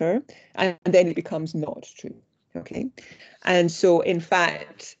 1/4. And then it becomes not true. Okay, and so in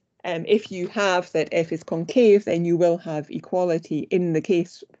fact, if you have that f is concave, then you will have equality in the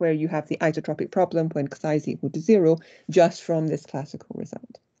case where you have the isotropic problem when psi is equal to 0, just from this classical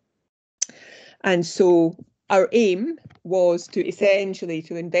result. And so our aim was to essentially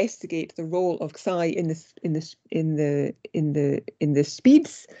to investigate the role of psi in the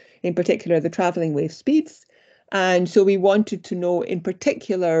speeds, in particular the traveling wave speeds. And so we wanted to know in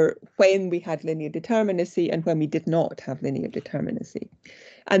particular when we had linear determinacy and when we did not have linear determinacy.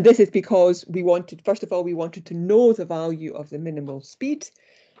 And this is because we wanted, first of all, we wanted to know the value of the minimal speed.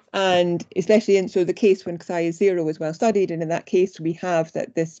 And especially in the case when psi is 0 is well studied, and in that case we have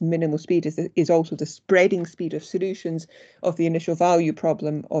that this minimal speed is also the spreading speed of solutions of the initial value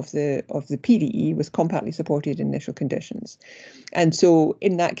problem of the PDE with compactly supported initial conditions. And so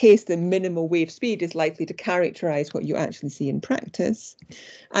in that case, the minimal wave speed is likely to characterize what you actually see in practice.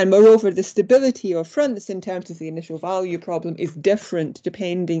 And moreover, the stability of fronts in terms of the initial value problem is different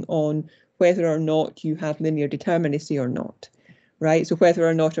depending on whether or not you have linear determinacy or not. Right, so whether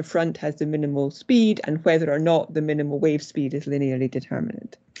or not a front has the minimal speed and whether or not the minimal wave speed is linearly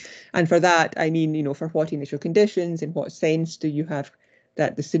determinate. And for that, I mean, for what initial conditions, in what sense do you have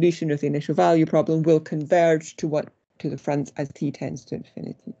that the solution of the initial value problem will converge to the fronts as t tends to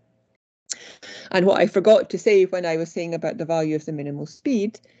infinity. And what I forgot to say when I was saying about the value of the minimal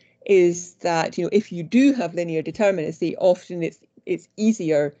speed is that, if you do have linear determinacy, often it's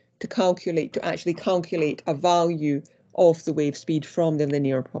easier to actually calculate a value of the wave speed from the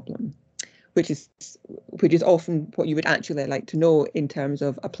linear problem, which is often what you would actually like to know in terms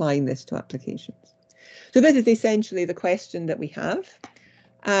of applying this to applications. So this is essentially the question that we have,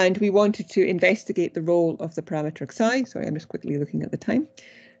 and we wanted to investigate the role of the parameter psi. Sorry, I'm just quickly looking at the time.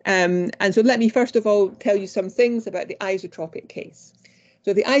 And so let me first of all tell you some things about the isotropic case.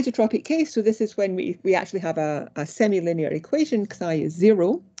 So the isotropic case, so this is when we actually have a semi-linear equation, psi is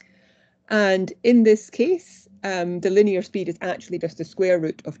 0, and in this case, the linear speed is actually just the square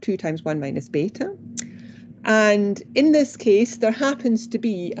root of 2 times 1 minus beta. And in this case, there happens to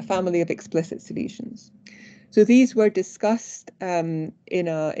be a family of explicit solutions. So these were discussed in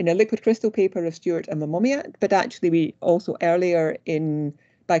a liquid crystal paper of Stewart and Mamomiak, but actually we also earlier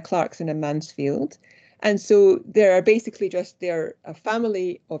by Clarkson and Mansfield. And so there are basically they're a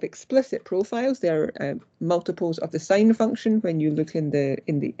family of explicit profiles. They're multiples of the sine function when you look in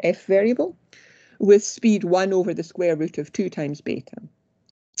the f variable, with speed 1 over the square root of 2 times beta.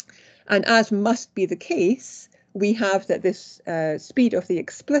 And as must be the case, we have that this speed of the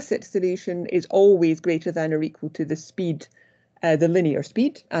explicit solution is always greater than or equal to the speed, the linear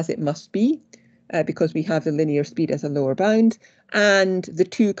speed, as it must be, because we have the linear speed as a lower bound, and the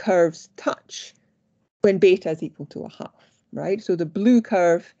two curves touch when beta is equal to 1/2, right? So the blue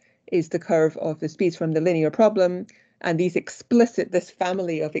curve is the curve of the speeds from the linear problem, and this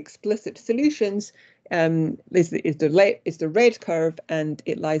family of explicit solutions is the red curve, and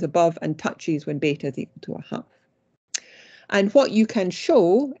it lies above and touches when beta is equal to 1/2. And what you can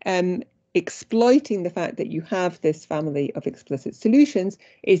show, exploiting the fact that you have this family of explicit solutions,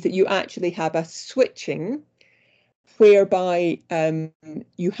 is that you actually have a switching whereby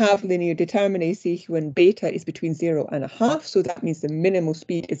you have linear determinacy when beta is between 0 and 1/2. So that means the minimal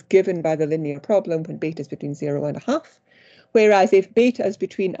speed is given by the linear problem when beta is between 0 and 1/2. Whereas if beta is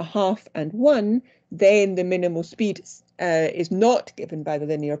between 1/2 and 1, then the minimal speed is not given by the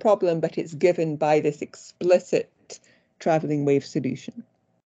linear problem, but it's given by this explicit traveling wave solution.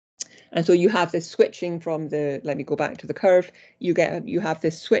 And so you have this switching from let me go back to the curve, you have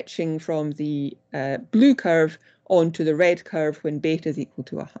this switching from the blue curve onto the red curve when beta is equal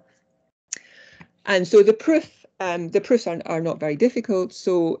to 1/2. And so the proofs are not very difficult.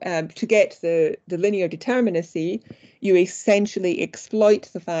 So to get the linear determinacy, you essentially exploit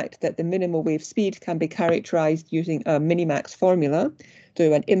the fact that the minimal wave speed can be characterized using a minimax formula,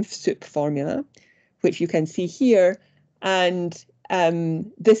 so an INF-SUP formula, which you can see here. And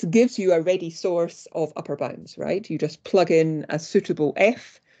this gives you a ready source of upper bounds, right? You just plug in a suitable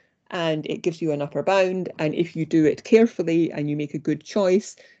f, and it gives you an upper bound. And if you do it carefully and you make a good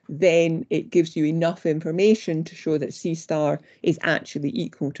choice, then it gives you enough information to show that C star is actually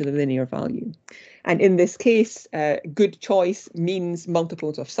equal to the linear value. And in this case, good choice means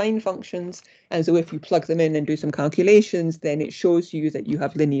multiples of sine functions. And so if you plug them in and do some calculations, then it shows you that you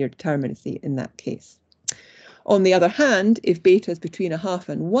have linear determinacy in that case. On the other hand, if beta is between 1/2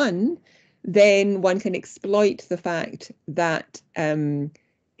 and 1, then one can exploit the fact that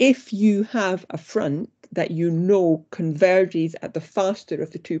if you have a front that converges at the faster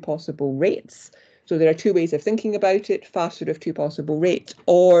of the two possible rates, So there are two ways of thinking about it: faster of two possible rates,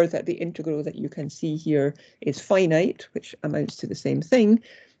 or that the integral that you can see here is finite, which amounts to the same thing.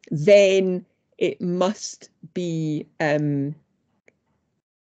 Then it must be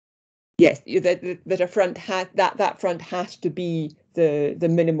yes, that a front that front has to be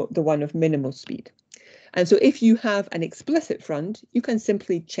the one of minimal speed. And so if you have an explicit front, you can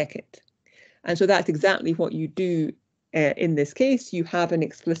simply check it. And so that's exactly what you do in this case. You have an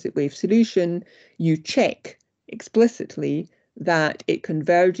explicit wave solution. You check explicitly that it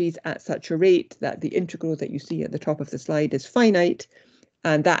converges at such a rate that the integral that you see at the top of the slide is finite.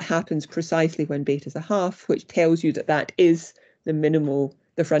 And that happens precisely when beta is a half, which tells you that that is the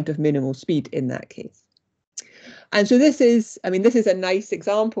front of minimal speed in that case. And so this is a nice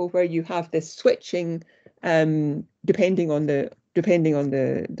example where you have this switching depending on the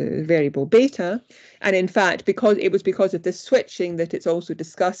variable beta. And in fact, because of this switching that it's also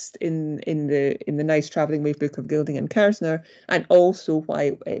discussed in the nice traveling wave book of Gilding and Kersner, and also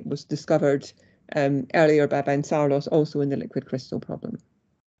why it was discovered earlier by Bansarlos also in the liquid crystal problem.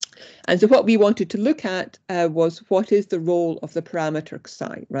 And so what we wanted to look at was what is the role of the parameter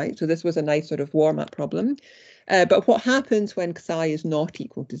psi, right? So this was a nice sort of warm-up problem. But what happens when psi is not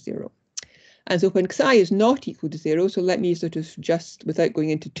equal to 0? And so when psi is not equal to 0, so let me sort of just, without going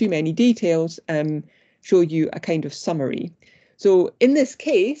into too many details, show you a kind of summary. So in this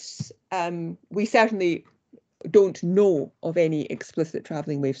case, we certainly don't know of any explicit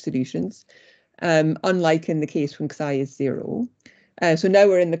traveling wave solutions, unlike in the case when psi is 0. So now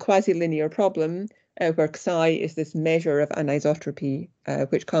we're in the quasi-linear problem where psi is this measure of anisotropy,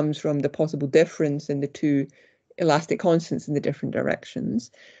 which comes from the possible difference in the two elastic constants in the different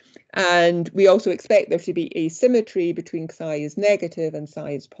directions. And we also expect there to be asymmetry between psi is negative and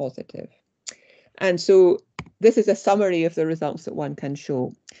psi is positive. And so this is a summary of the results that one can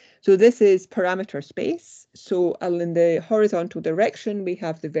show. So this is parameter space. So in the horizontal direction, we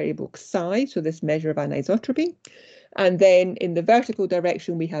have the variable psi, so this measure of anisotropy. And then in the vertical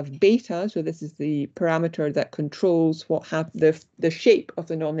direction, we have beta. So this is the parameter that controls the shape of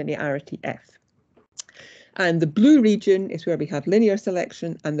the nonlinearity f. And the blue region is where we have linear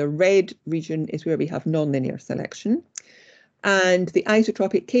selection, and the red region is where we have nonlinear selection. And the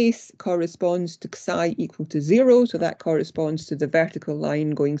isotropic case corresponds to psi equal to 0. So that corresponds to the vertical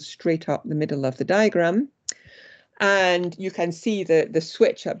line going straight up the middle of the diagram. And you can see the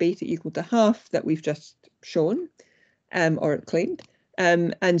switch at beta equal to half that we've just shown. Or claimed.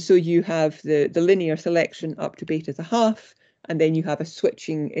 And so you have the linear selection up to beta is a half, and then you have a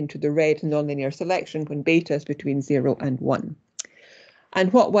switching into the red nonlinear selection when beta is between 0 and 1.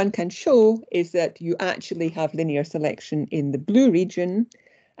 And what one can show is that you actually have linear selection in the blue region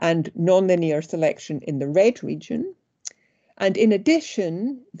and nonlinear selection in the red region. And in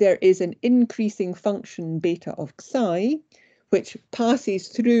addition, there is an increasing function beta of psi, which passes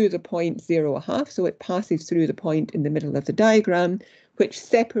through the point 0 a half. So it passes through the point in the middle of the diagram, which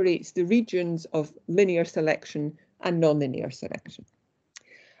separates the regions of linear selection and nonlinear selection.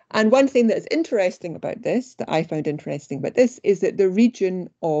 And one thing that's interesting about this, that I found interesting about this, is that the region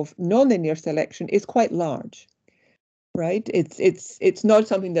of nonlinear selection is quite large, right? It's not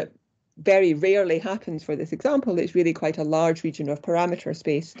something that very rarely happens for this example. It's really quite a large region of parameter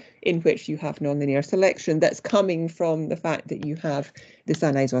space in which you have nonlinear selection that's coming from the fact that you have this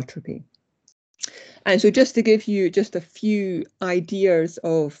anisotropy. And so just to give you just a few ideas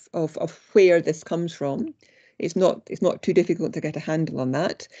of where this comes from, it's not too difficult to get a handle on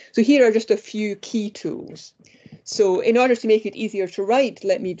that. So here are just a few key tools. So in order to make it easier to write,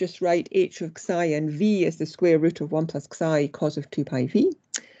 let me just write h of psi and v as the square root of 1 plus psi cos of 2 pi v.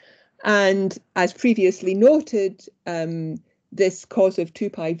 And as previously noted, this cos of 2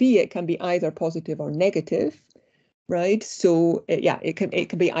 pi v, it can be either positive or negative, right? So yeah, it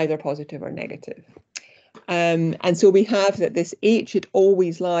can be either positive or negative. And so we have that this h, it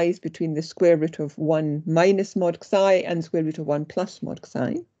always lies between the square root of 1 minus mod psi and square root of 1 plus mod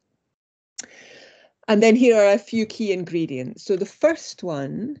psi. And then here are a few key ingredients. So the first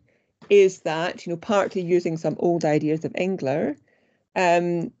one is that, partly using some old ideas of Engler,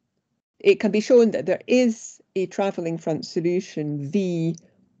 it can be shown that there is a traveling front solution V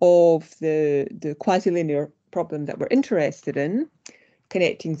of the quasi-linear problem that we're interested in,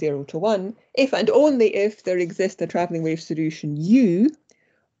 connecting 0 to 1, if and only if there exists a traveling wave solution U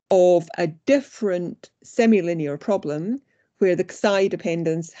of a different semi-linear problem where the psi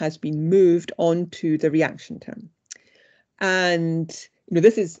dependence has been moved onto the reaction term. And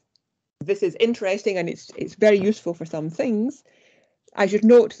this is interesting, and it's very useful for some things. I should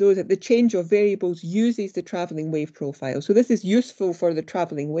note, though, that the change of variables uses the traveling wave profile. So this is useful for the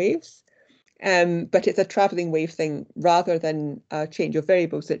traveling waves, but it's a traveling wave thing rather than a change of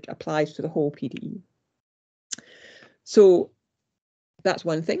variables that applies to the whole PDE. So that's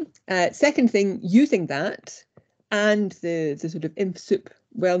one thing. Second thing, using that and the sort of INF-SUP,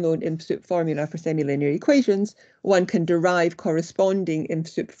 well-known INF-SUP formula for semilinear equations, one can derive corresponding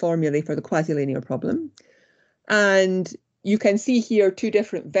INF-SUP formulae for the quasi-linear problem. And you can see here two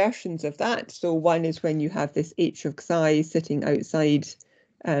different versions of that. So one is when you have this h of xi sitting outside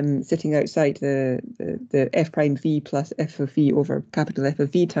the f prime v plus f of v over capital F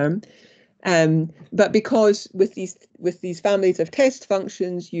of v term. But because with these families of test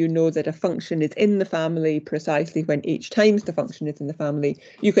functions, you know that a function is in the family precisely when h times the function is in the family,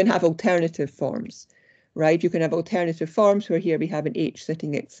 you can have alternative forms, right? You can have alternative forms where here we have an h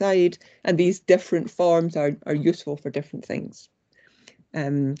sitting outside, and these different forms are useful for different things.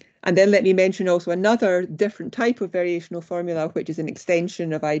 And then let me mention also another different type of variational formula, which is an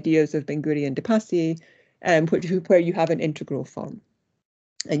extension of ideas of Ben-Gurion and de Passy, where you have an integral form.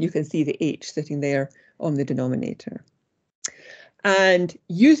 And you can see the h sitting there on the denominator. And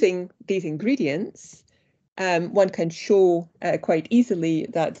using these ingredients, one can show quite easily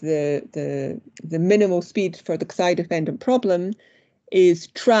that the minimal speed for the xi-dependent problem is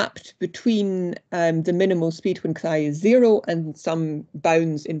trapped between the minimal speed when xi is 0 and some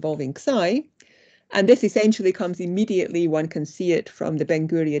bounds involving xi. And this essentially comes immediately, one can see it from the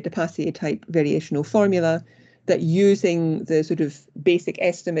Ben-Gurion de Passy type variational formula, that using the sort of basic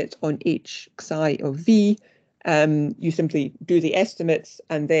estimates on h xi of v, you simply do the estimates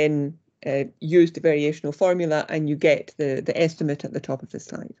and then use the variational formula, and you get the estimate at the top of the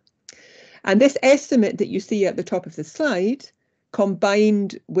slide. And this estimate that you see at the top of the slide,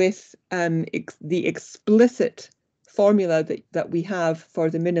 combined with the explicit formula that we have for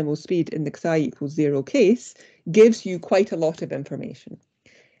the minimal speed in the xi equals 0 case, gives you quite a lot of information.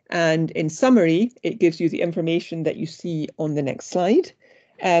 And in summary, it gives you the information that you see on the next slide,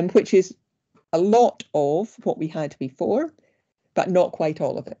 which is a lot of what we had before, but not quite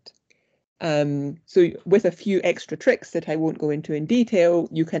all of it. So with a few extra tricks that I won't go into in detail,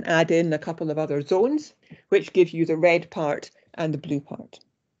 you can add in a couple of other zones, which give you the red part and the blue part.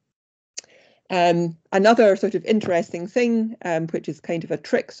 Another sort of interesting thing, which is kind of a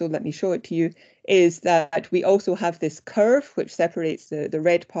trick, so let me show it to you, is that we also have this curve which separates the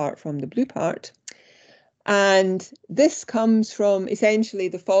red part from the blue part. And this comes from essentially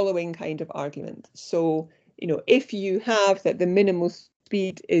the following kind of argument. So, you know, if you have that the minimal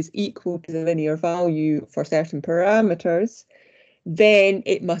speed is equal to the linear value for certain parameters, then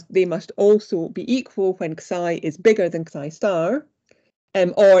they must also be equal when xi is bigger than xi star,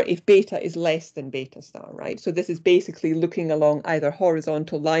 or if beta is less than beta star, right? So this is basically looking along either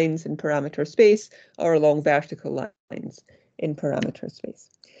horizontal lines in parameter space or along vertical lines in parameter space.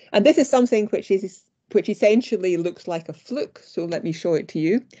 And this is something which essentially looks like a fluke. So let me show it to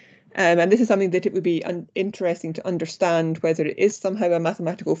you. And this is something that it would be interesting to understand whether it is somehow a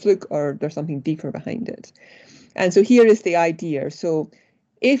mathematical fluke or there's something deeper behind it. And so here is the idea. So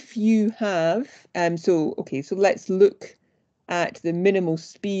if you have, so let's look at the minimal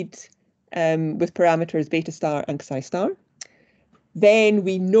speed with parameters beta star and xi star. Then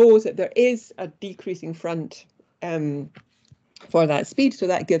we know that there is a decreasing front for that speed, so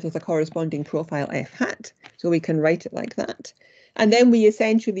that gives us a corresponding profile f hat. So we can write it like that. And then we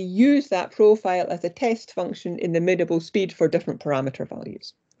essentially use that profile as a test function in the minimal speed for different parameter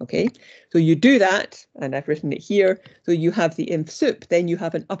values. Okay, so you do that, and I've written it here. So you have the INF-SUP, then you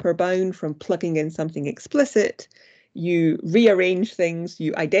have an upper bound from plugging in something explicit. You rearrange things,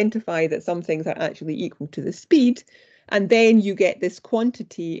 you identify that some things are actually equal to the speed, and then you get this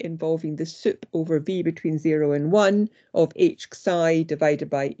quantity involving the SUP over v between 0 and 1 of h xi divided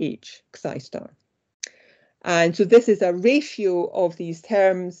by h xi star. And so this is a ratio of these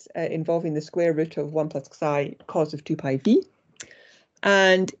terms involving the square root of 1 plus xi cos of 2 pi v.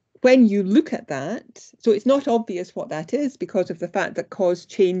 And when you look at that, so it's not obvious what that is because of the fact that cos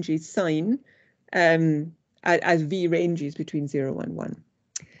changes sign as v ranges between 0 and 1.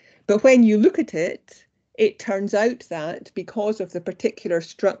 But when you look at it, it turns out that because of the particular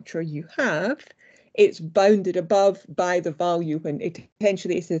structure you have, it's bounded above by the value when it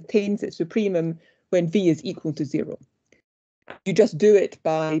potentially attains its supremum when v is equal to 0. You just do it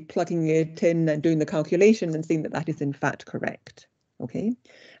by plugging it in and doing the calculation and seeing that that is in fact correct. Okay,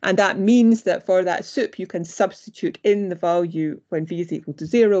 and that means that for that SUP, you can substitute in the value when v is equal to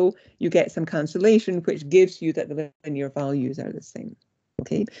 0, you get some cancellation, which gives you that the linear values are the same.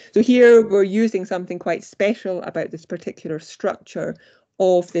 Okay, so here we're using something quite special about this particular structure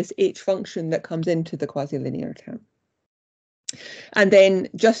of this h function that comes into the quasi-linear term. And then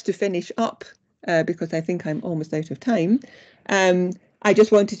just to finish up, because I think I'm almost out of time, I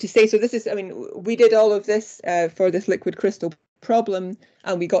just wanted to say, so this is, I mean, we did all of this for this liquid crystal problem,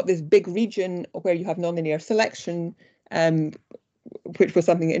 and we got this big region where you have nonlinear selection, which was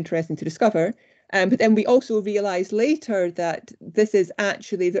something interesting to discover. But then we also realized later that this is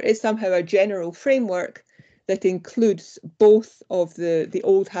actually, there is somehow a general framework that includes both of the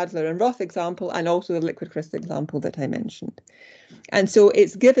old Hadler and Roth example and also the liquid crystal example that I mentioned. And so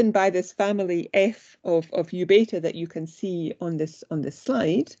it's given by this family F of U beta that you can see on this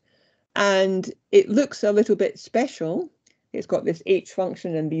slide. And it looks a little bit special. It's got this H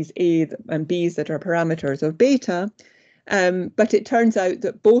function and these A and B's that are parameters of beta. But it turns out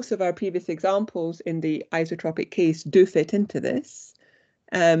that both of our previous examples in the isotropic case do fit into this.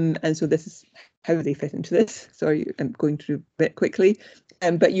 And so this is how they fit into this. Sorry, I'm going through a bit quickly.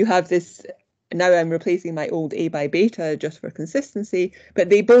 But you have this, now I'm replacing my old A by beta just for consistency, but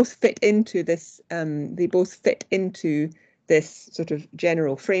they both fit into this, this sort of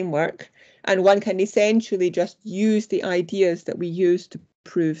general framework. And one can essentially just use the ideas that we use to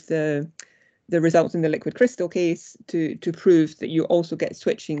prove the results in the liquid crystal case to prove that you also get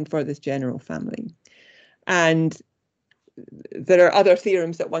switching for this general family. And there are other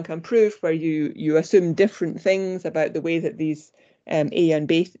theorems that one can prove where you assume different things about the way that these A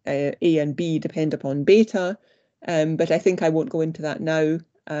and B depend upon beta, but I think I won't go into that now,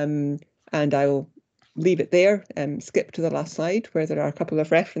 and I'll leave it there, skip to the last slide where there are a couple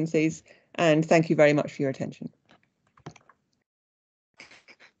of references, and thank you very much for your attention.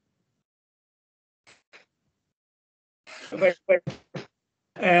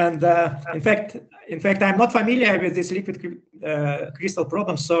 And in fact, I'm not familiar with this liquid crystal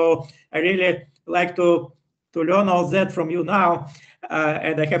problem, so I really like to learn all that from you now.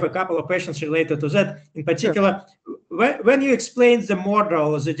 And I have a couple of questions related to that. In particular, sure. When you explain the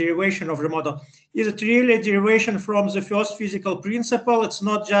model, the derivation of the model, is it really a derivation from the first physical principle? It's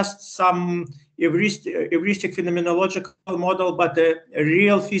not just some heuristic phenomenological model, but a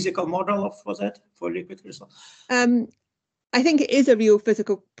real physical model for that, for liquid crystal? I think it is a real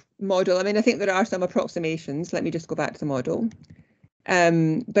physical model. I mean, I think there are some approximations. Let me just go back to the model.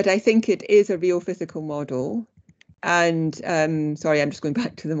 But I think it is a real physical model. And sorry, I'm just going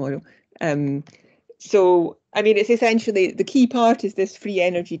back to the model. So, I mean, it's essentially, the key part is this free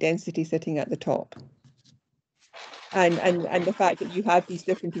energy density sitting at the top. And the fact that you have these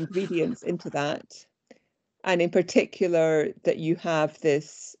different ingredients into that. And in particular, that you have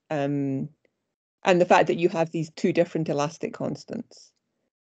this, and the fact that you have these two different elastic constants.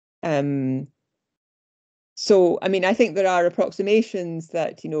 So, I mean, I think there are approximations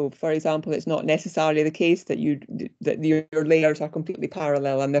that, you know, for example, it's not necessarily the case that your layers are completely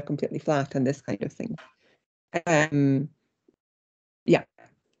parallel and they're completely flat and this kind of thing. Yeah.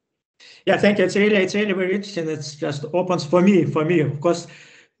 Yeah, thank you. It's really very interesting. It's just opens for me. Of course,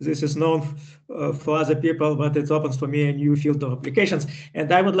 this is known for other people, but it opens for me a new field of applications.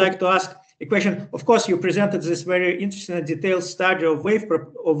 And I would like to ask a question. Of course, you presented this very interesting and detailed study of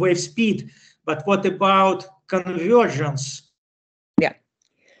wave speed, but what about convergence? Yeah,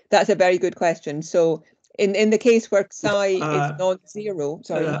 that's a very good question. So in the case where psi is non-zero,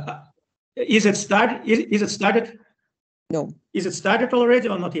 sorry. Is it started? No. Is it started already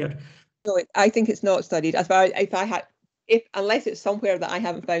or not yet? No, I think it's not studied. As far as unless it's somewhere that I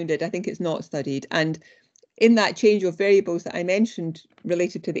haven't found it, I think it's not studied. And in that change of variables that I mentioned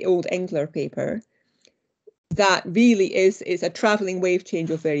related to the old Engler paper, that really is a traveling wave change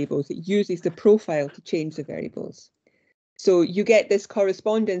of variables. It uses the profile to change the variables. So you get this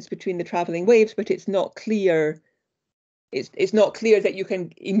correspondence between the traveling waves, but it's not clear. It's not clear that you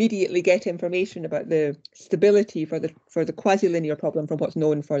can immediately get information about the stability for the quasi-linear problem from what's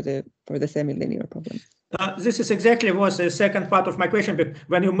known for the semi-linear problem. This is exactly was the second part of my question. But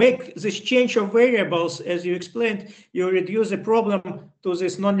when you make this change of variables, as you explained, you reduce the problem to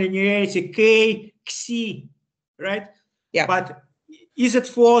this nonlinearity K, Xi, right? Yeah. But is it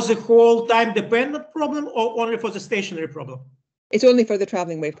for the whole time-dependent problem or only for the stationary problem? It's only for the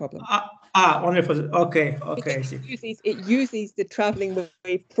traveling wave problem. Only for the, okay. It uses the traveling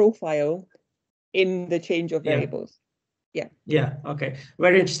wave profile in the change of variables. Yeah, okay,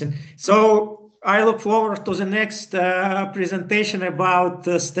 very interesting. So I look forward to the next presentation about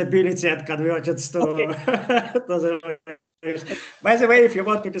stability and convergence to, By the way, if you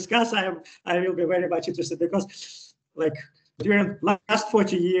want to discuss, I will be very much interested, because like during last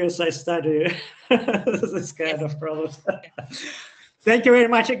 40 years I study this kind of problems. Thank you very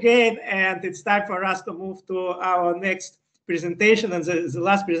much again, and it's time for us to move to our next presentation, and the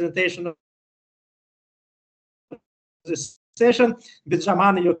last presentation of this session.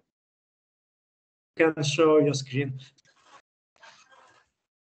 Benjamin, you can show your screen.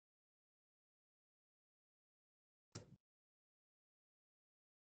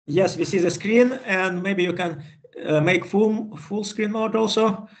 Yes, we see the screen, and maybe you can make full screen mode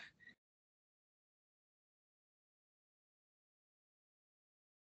also.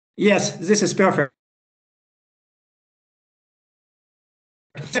 Yes, this is perfect.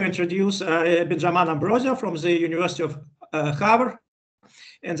 To introduce Benjamin Ambrosio from the University of Harvard.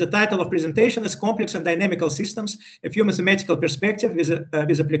 And the title of presentation is Complex and Dynamical Systems, a few mathematical perspective with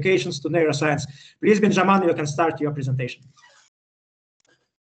applications to neuroscience. Please, Benjamin, you can start your presentation.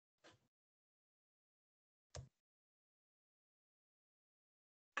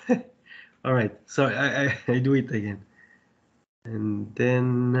 All right, so I do it again. And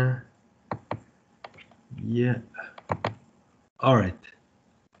then, yeah, all right.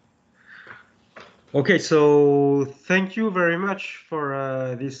 Okay, so thank you very much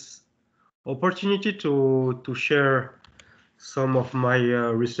for this opportunity to share some of my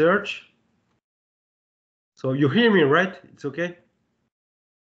research. So you hear me, right? It's okay?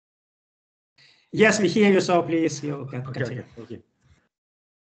 Yes, we hear you, so please, you can continue. Okay, thank you.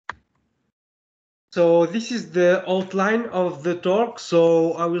 So this is the outline of the talk.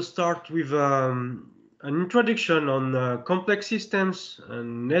 So I will start with an introduction on complex systems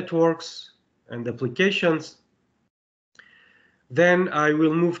and networks and applications. Then I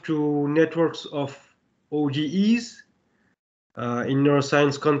will move to networks of ODEs in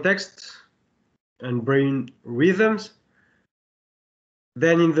neuroscience context and brain rhythms.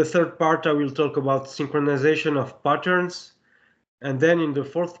 Then in the third part, I will talk about synchronization of patterns. And then in the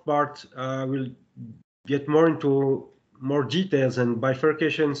fourth part, I will get more into more details and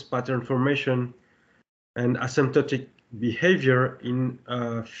bifurcations, pattern formation, and asymptotic behavior in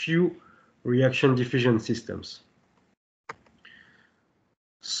a few reaction diffusion systems.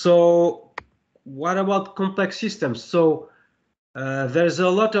 So what about complex systems? So there's a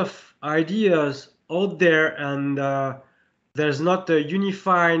lot of ideas out there, and there's not a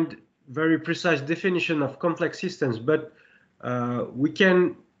unified, very precise definition of complex systems, but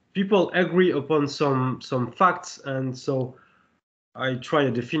people agree upon some facts, and so I try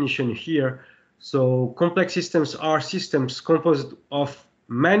a definition here. So complex systems are systems composed of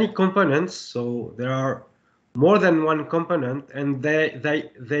many components, so there are more than one component, and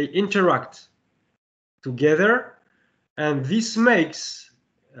they interact together, and this makes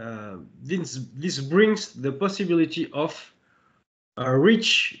this brings the possibility of a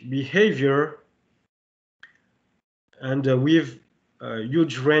rich behavior and with a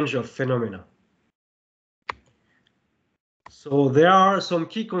huge range of phenomena. So there are some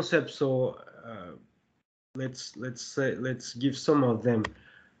key concepts. So let's give some of them.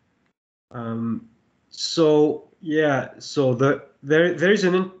 So yeah, so there is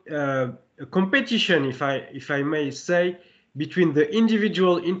a competition, if I may say, between the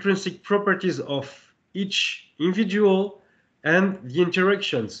individual intrinsic properties of each individual and the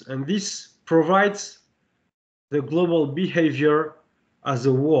interactions, and this provides the global behavior as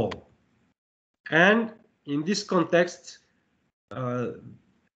a whole. And in this context,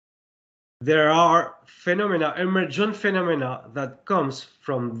 there are phenomena, emergent phenomena that comes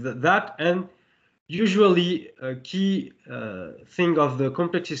from that, and usually a key thing of the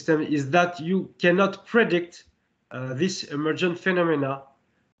complex system is that you cannot predict this emergent phenomena.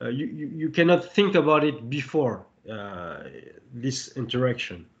 You cannot think about it before this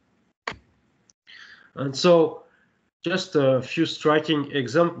interaction. And so just a few striking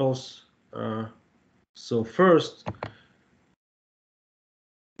examples. So first,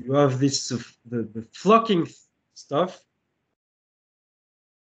 you have this the flocking stuff.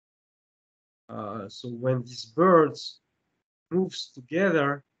 So when these birds moves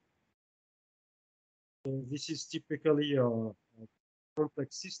together, so this is typically a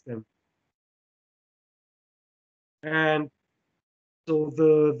complex system. And so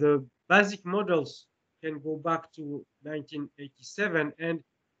the basic models can go back to 1987, and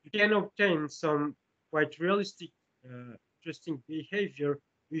you can obtain some quite realistic, interesting behavior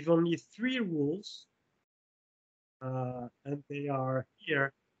with only 3 rules, and they are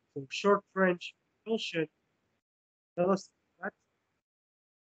here. So short range propulsion tell us that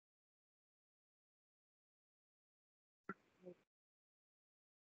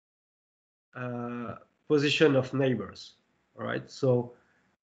position of neighbors. All right, so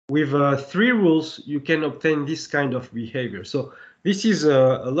with 3 rules, you can obtain this kind of behavior. So this is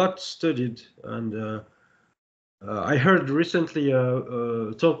a lot studied, and I heard recently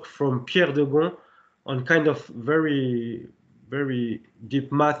a talk from Pierre Degon on kind of very, very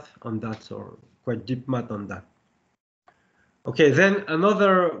deep math on that, or quite deep math on that. Okay, then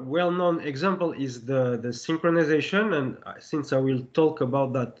another well-known example is the synchronization, and since I will talk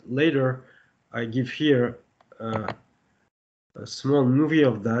about that later, I give here a small movie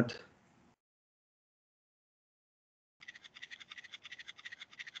of that.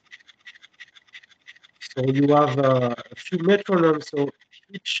 So you have a few metronomes, so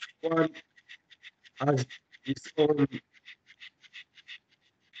each one has its own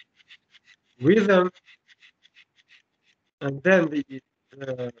rhythm, and then the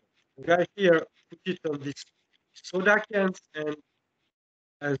guy here put it on this soda cans, and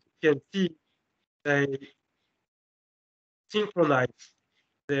as you can see, they synchronize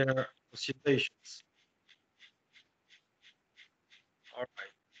their oscillations. All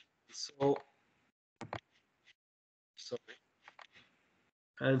right. So, sorry.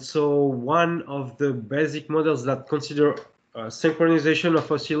 And so one of the basic models that consider synchronization of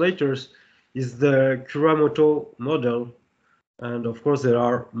oscillators is the Kuramoto model. And of course, there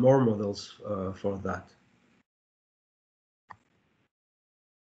are more models for that.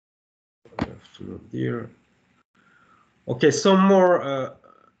 I have to look there. Okay, some more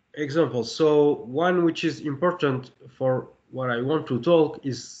examples. So one which is important for what I want to talk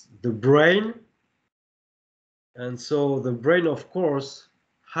is the brain. And so the brain, of course,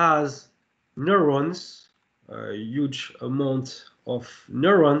 has neurons, a huge amount of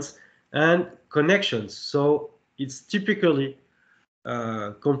neurons and connections. So it's typically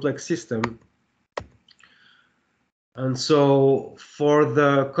a complex system. And so for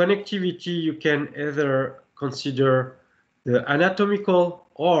the connectivity, you can either consider the anatomical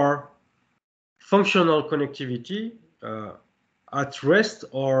or functional connectivity at rest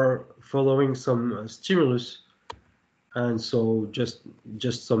or following some stimulus. And so just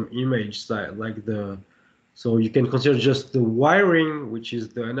some image like the, so you can consider just the wiring, which is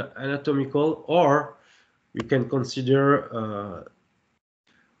the anatomical, or you can consider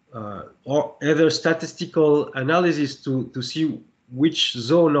or either statistical analysis to see which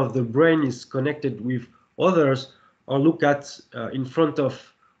zone of the brain is connected with others, or look at in front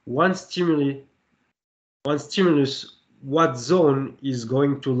of one stimulus, what zone is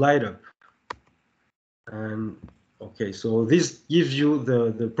going to light up. And okay, so this gives you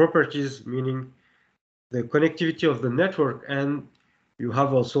the properties, meaning the connectivity of the network, and you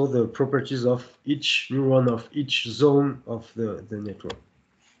have also the properties of each neuron of each zone of the network.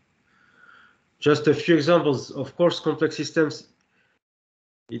 Just a few examples. Of course, complex systems,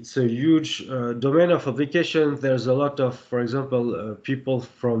 it's a huge domain of application. There's a lot of, for example, people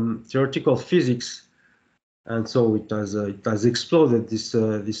from theoretical physics, and so it has exploded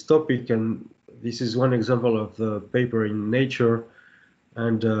this topic. And this is one example of the paper in Nature,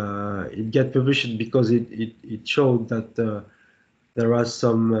 and it got published because it showed that there was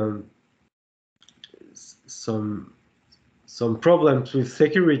some problems with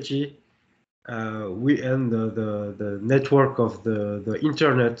security. And the network of the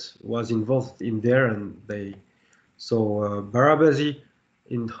internet was involved in there, and they Barabasi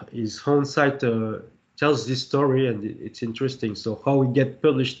in his own site tells this story, and it's interesting. So how we get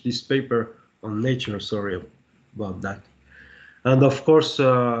published this paper on Nature? Sorry about that. And of course,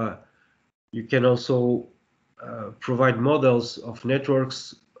 you can also provide models of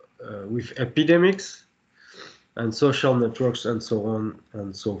networks with epidemics and social networks and so on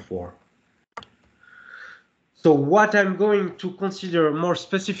and so forth. So what I'm going to consider more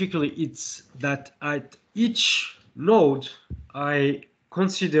specifically is that at each node, I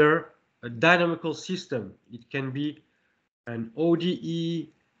consider a dynamical system. It can be an ODE,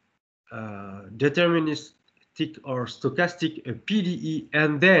 deterministic or stochastic, a PDE,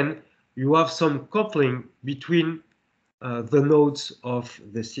 and then you have some coupling between the nodes of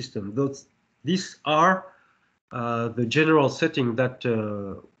the system. These are the general setting that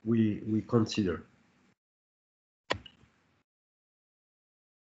we consider.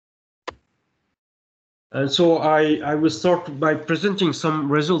 And so I will start by presenting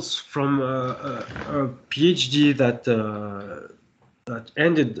some results from a PhD that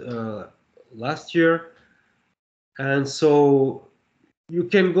ended last year. And so you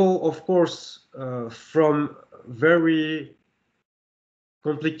can go, of course, from very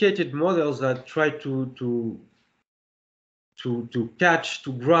complicated models that try to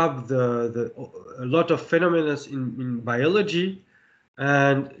grab a lot of phenomena in biology.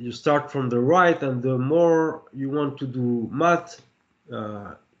 And you start from the right, and the more you want to do math,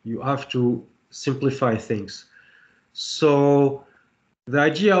 you have to simplify things. So the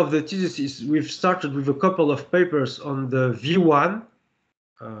idea of the thesis is we've started with a couple of papers on the V1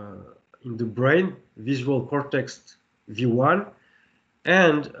 in the brain, visual cortex V1.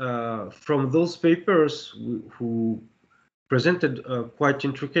 And from those papers, who presented a quite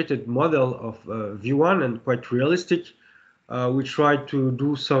intricate model of V1 and quite realistic. We tried to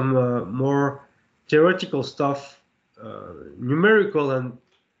do some more theoretical stuff, numerical, and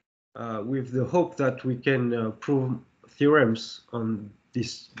with the hope that we can prove theorems on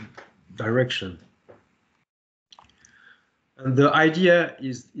this direction. And the idea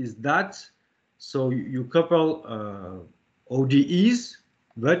is that, so you couple ODEs,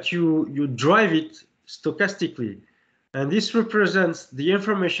 but you drive it stochastically, and this represents the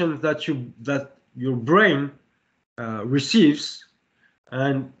information that your brain receives,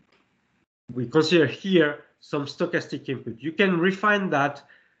 and we consider here some stochastic input. You can refine that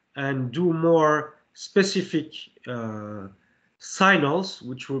and do more specific signals,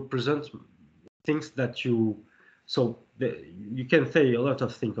 which represent things that you can say a lot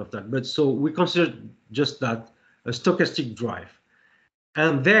of things of that, but so we consider just that a stochastic drive.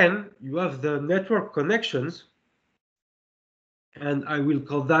 And then you have the network connections, and I will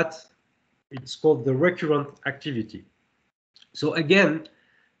call that, it's called the recurrent activity. So again,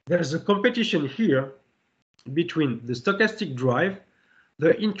 there's a competition here between the stochastic drive,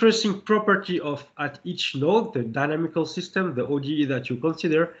 the interesting property of at each node, the dynamical system, the ODE that you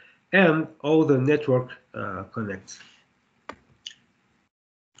consider, and how the network connects.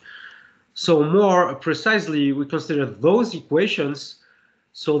 So more precisely, we consider those equations.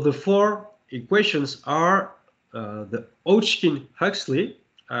 So the four equations are the Hodgkin-Huxley.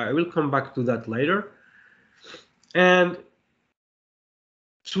 I will come back to that later. And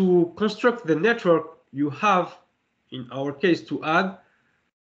to construct the network, you have, in our case, to add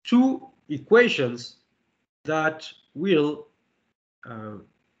two equations that will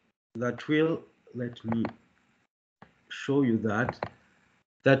let me show you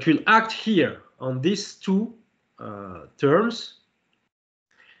that will act here on these two terms.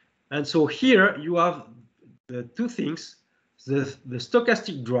 And so here you have the two things, the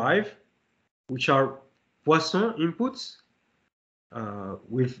stochastic drive, which are Poisson inputs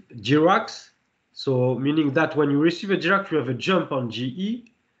with Diracs. So meaning that when you receive a Dirac, you have a jump on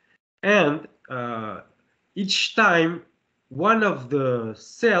GE. And each time one of the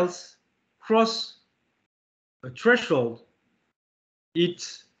cells cross a threshold,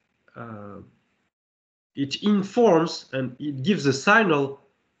 it informs and it gives a signal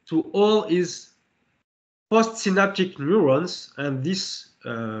to all its postsynaptic neurons, and this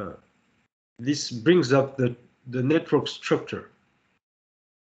brings up the network structure.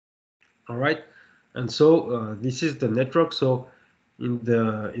 All right, and so this is the network. So in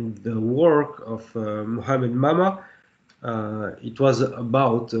the work of Mohamed Mama, it was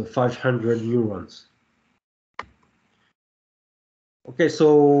about 500 neurons. Okay,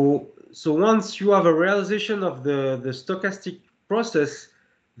 so once you have a realization of the stochastic process,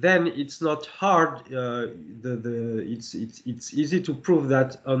 then it's not hard. It's easy to prove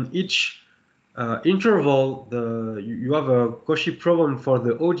that on each interval, you have a Cauchy problem for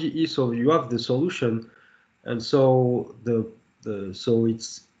the ODE, so you have the solution, and so so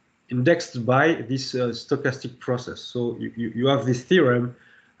it's indexed by this stochastic process. So you have this theorem,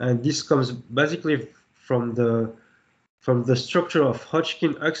 and this comes basically from the structure of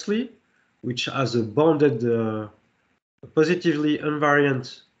Hodgkin-Huxley, which has a bounded positively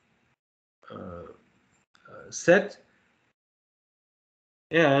invariant set,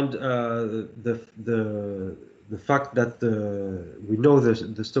 and the fact that we know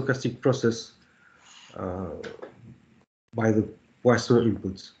the stochastic process by the Poisson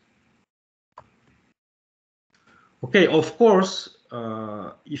inputs. Okay, of course,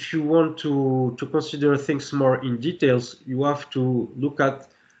 if you want to consider things more in details, you have to look at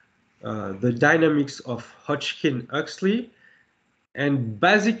the dynamics of Hodgkin-Huxley, and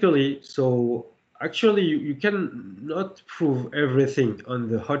basically, so actually you cannot prove everything on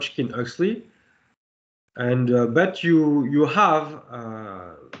the Hodgkin-Huxley, and but you have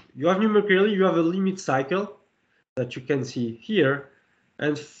numerically you have a limit cycle that you can see here,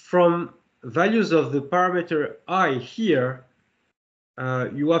 and from values of the parameter I here,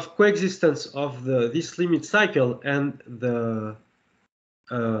 you have coexistence of this limit cycle and the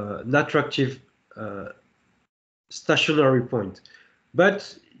attractive stationary point.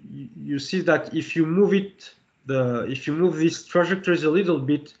 But you see that if you move these trajectories a little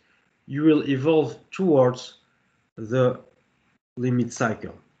bit, you will evolve towards the limit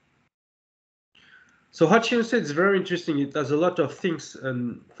cycle. So Hodgkin-Huxley is very interesting. It has a lot of things,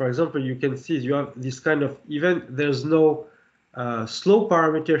 and for example, you can see you have this kind of, even there's no slow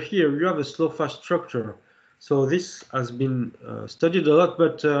parameter here, you have a slow fast structure. So this has been studied a lot,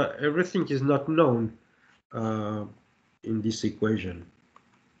 but everything is not known in this equation.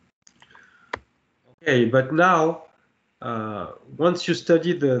 Okay, but now once you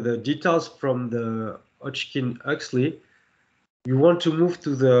study the details from the Hodgkin-Huxley, you want to move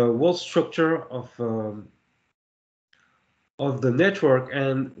to the whole structure of the network.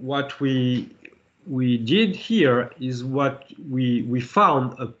 And what we did here is what we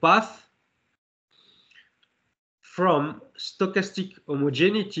found a path from stochastic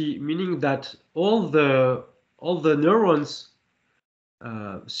homogeneity, meaning that all the neurons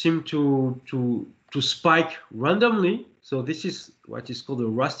seem to spike randomly. So this is what is called a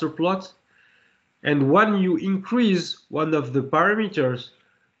raster plot. And when you increase one of the parameters,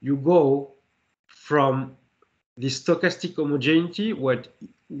 you go from the stochastic homogeneity,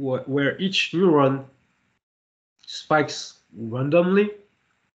 where each neuron spikes randomly,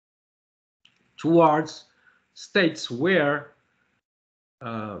 towards states where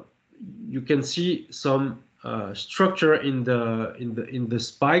you can see some structure in the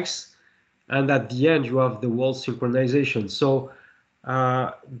spikes, and at the end you have the wall synchronization. So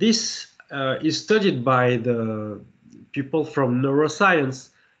this is studied by the people from neuroscience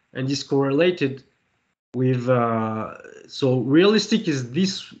and is correlated with so realistic is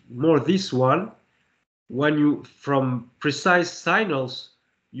this one. When you from precise signals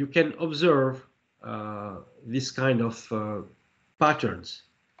you can observe this kind of patterns.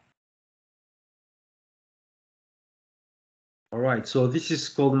 All right, so this is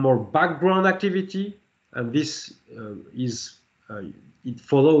called more background activity, and this it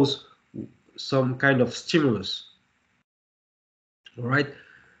follows some kind of stimulus. All right,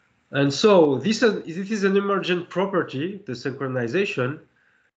 and so this is an emergent property, the synchronization.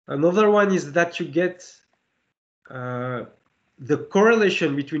 Another one is that you get the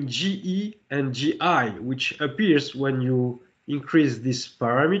correlation between GE and GI, which appears when you increase this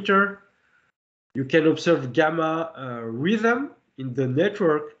parameter. You can observe gamma rhythm in the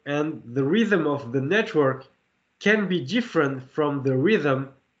network, and the rhythm of the network can be different from the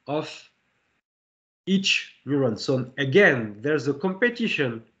rhythm of each neuron. So again, there's a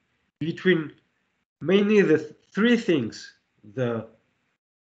competition between mainly the three things: the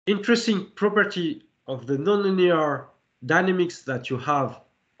interesting property of the nonlinear dynamics that you have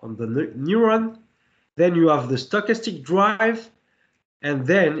on the neuron, then you have the stochastic drive, and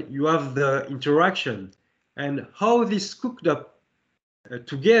then you have the interaction. And how this cooked up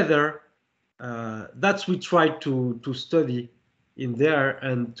together, that's we try to study in there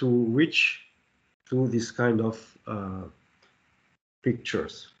and to reach to this kind of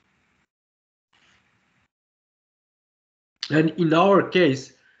pictures. And in our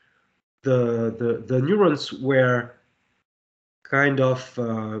case, the neurons were kind of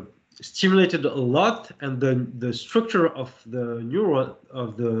stimulated a lot, and the structure of the neuron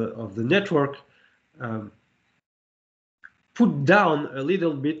of the network put down a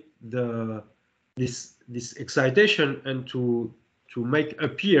little bit this excitation, and to make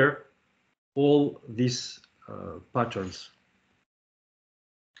appear all these patterns.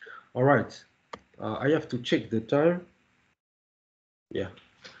 All right, I have to check the time. Yeah.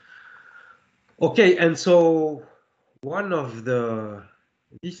 Okay, and so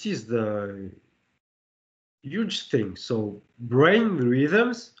this is the huge thing. So brain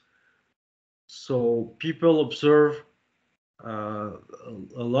rhythms. So people observe a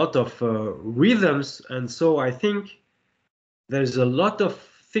lot of rhythms, and so I think there's a lot of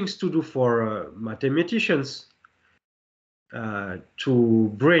things to do for mathematicians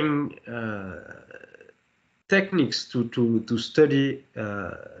to bring techniques to study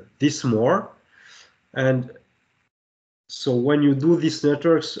this more. And so when you do these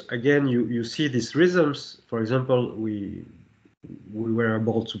networks, again, you see these rhythms. For example, we were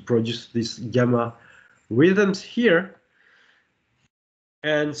able to produce these gamma rhythms here.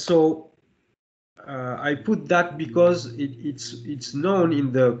 And so I put that because it's known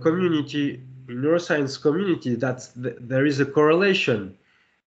in the community, in neuroscience community, that there is a correlation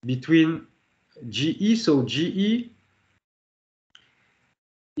between GE. So GE,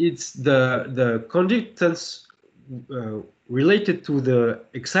 it's the conductance related to the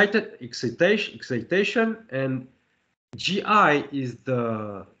excitation, and GI is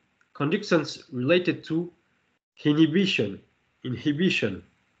the conductance related to inhibition.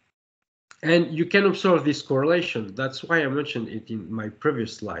 And you can observe this correlation. That's why I mentioned it in my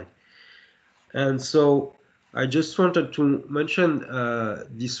previous slide. And so I just wanted to mention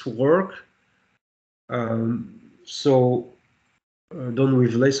this work. Done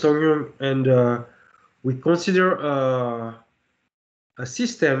with Leisong, and we consider a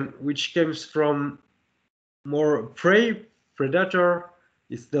system which comes from more prey-predator.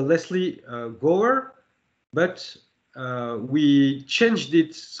 It's the Leslie Gower, but we changed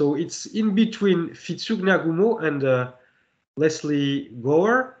it, so it's in between Fitsug Nagumo and Leslie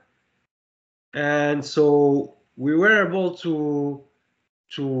Gower, and so we were able to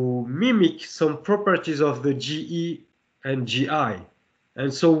mimic some properties of the GE and GI.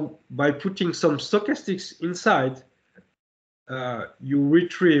 And so by putting some stochastics inside, you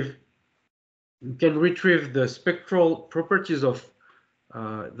can retrieve the spectral properties of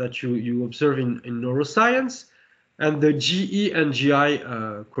that you observe in neuroscience, and the GE and GI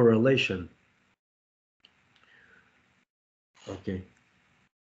correlation. Okay.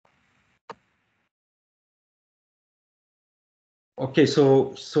 Okay,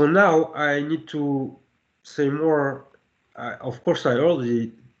 so now I need to say more. Of course, I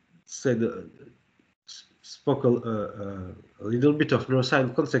already said spoke a little bit of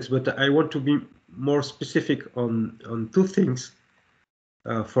neuroscience context, but I want to be more specific on two things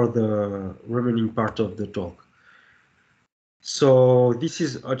for the remaining part of the talk. So this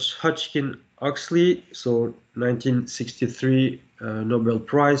is Hodgkin-Huxley, so 1963 Nobel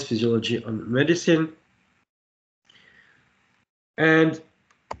Prize, Physiology and Medicine. And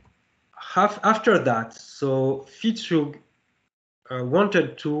after that, so Fitzhugh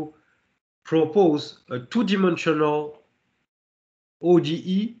wanted to propose a two-dimensional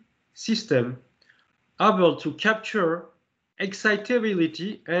ODE system able to capture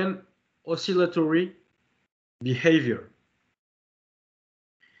excitability and oscillatory behavior.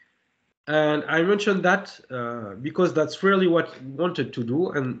 And I mentioned that because that's really what we wanted to do,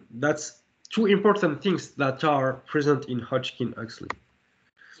 and that's two important things that are present in Hodgkin-Huxley.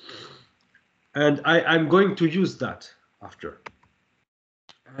 And I'm going to use that after.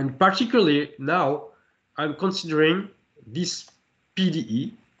 And particularly now, I'm considering this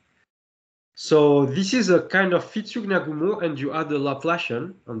PDE. So this is a kind of Fitzhugh-Nagumo, and you add the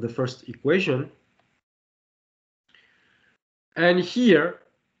Laplacian on the first equation. And here,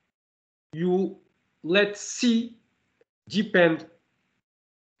 you let C depend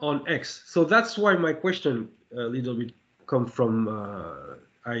on X. So that's why my question a little bit come from,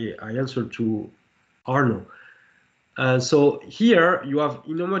 I answered to Arno. So here you have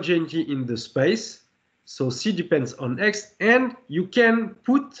inhomogeneity in the space. So C depends on X, and you can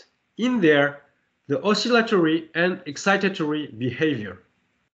put in there the oscillatory and excitatory behavior.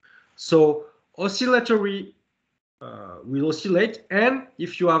 So oscillatory will oscillate, and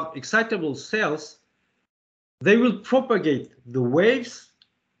if you have excitable cells, they will propagate the waves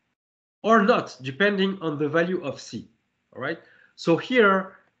or not, depending on the value of C. All right. So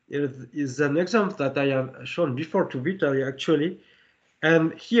here is an example that I have shown before to Vitaly actually,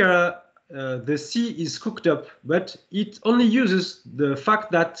 and here the C is cooked up, but it only uses the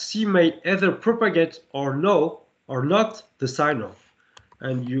fact that C may either propagate or no or not the signal,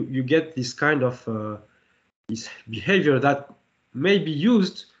 and you get this kind of this behavior that may be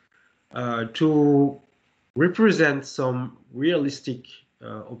used to represent some realistic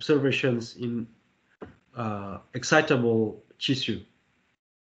observations in excitable tissue.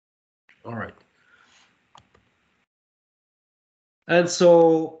 All right. And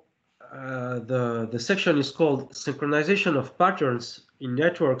so the section is called synchronization of patterns in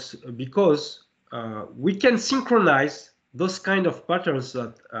networks, because we can synchronize those kind of patterns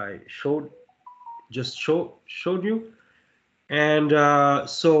that I just showed you. And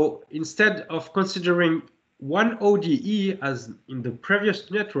so instead of considering one ODE as in the previous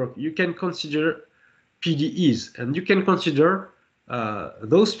network, you can consider PDEs, and you can consider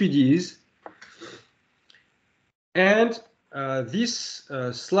those PDEs. And this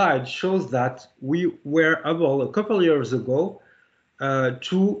slide shows that we were able a couple of years ago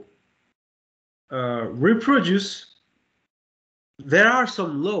to reproduce. There are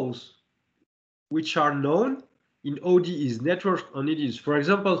some laws which are known in ODEs, network ODEs. For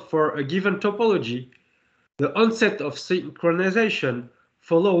example, for a given topology, the onset of synchronization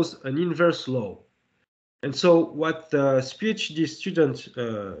follows an inverse law. And so what the PhD student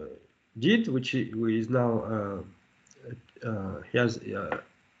did, which is now he has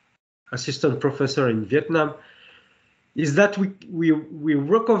assistant professor in Vietnam, is that we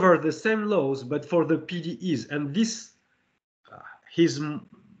recover the same laws, but for the PDEs. And this is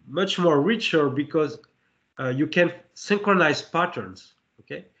much more richer because you can synchronize patterns,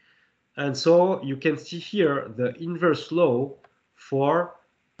 okay? And so you can see here the inverse law for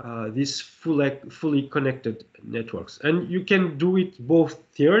these fully connected networks. And you can do it both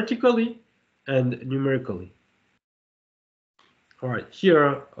theoretically and numerically. All right,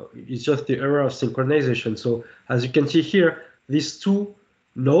 here is just the error of synchronization. So as you can see here, these two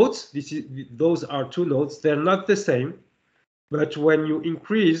nodes, those are two nodes, they're not the same. But when you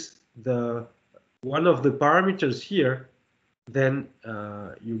increase one of the parameters here, then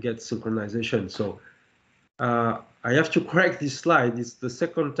you get synchronization. So I have to correct this slide. It's the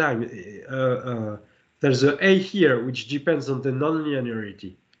second time. There's an A here, which depends on the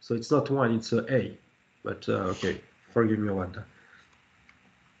nonlinearity. So it's not 1, it's an A. But okay, forgive me about that.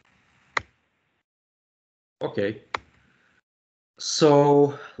 Okay.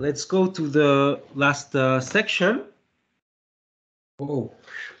 So let's go to the last section. Oh,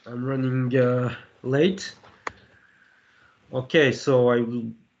 I'm running late. Okay, so I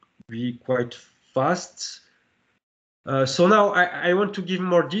will be quite fast. So now I want to give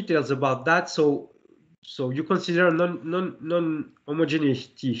more details about that. So you consider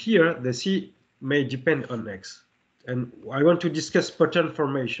non-homogeneity here. The C may depend on X, and I want to discuss pattern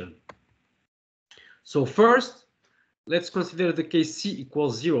formation. So first, let's consider the case C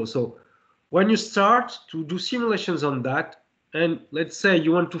equals 0. So when you start to do simulations on that, and let's say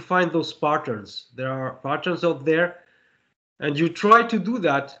you want to find those patterns, there are patterns out there, and you try to do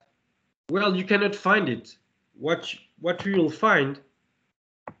that, well, you cannot find it. What you will find,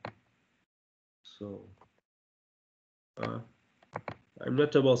 so I'm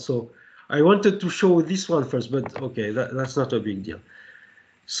not able, so I wanted to show this one first, but okay, that's not a big deal.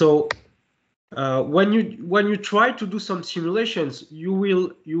 So when you try to do some simulations, you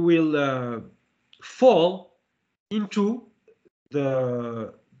will fall into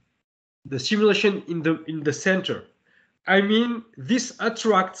the simulation in the center. I mean, this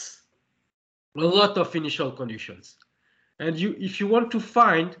attracts a lot of initial conditions, and if you want to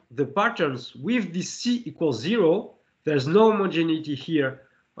find the patterns with this C equals 0, there's no homogeneity here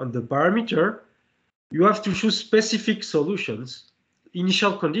on the parameter. You have to choose specific solutions,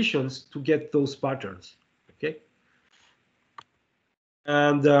 initial conditions, to get those patterns. Okay,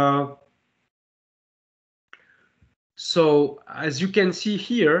 and so as you can see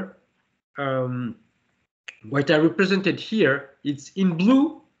here, what I represented here, it's in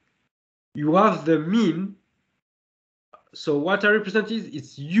blue. You have the mean. So what I represent is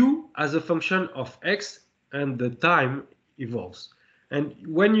it's u as a function of x, and the time evolves. And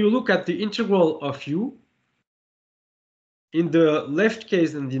when you look at the integral of u, in the left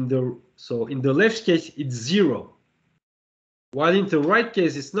case and in the left case it's 0, while in the right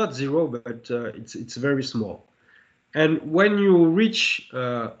case it's not 0, but it's very small. And when you reach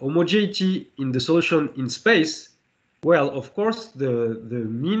homogeneity in the solution in space, well, of course the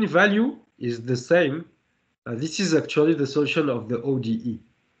mean value is the same. This is actually the solution of the ODE.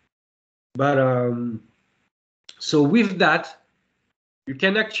 But so with that, you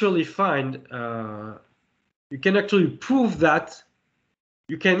can actually find, you can actually prove that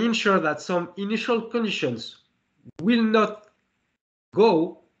you can ensure that some initial conditions will not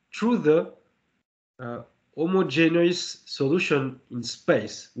go through the homogeneous solution in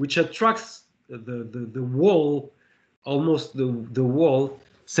space, which attracts the whole, almost the whole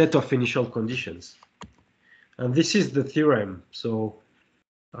set of initial conditions. And this is the theorem. So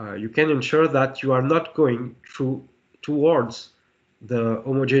you can ensure that you are not going towards the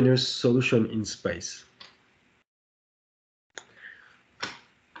homogeneous solution in space.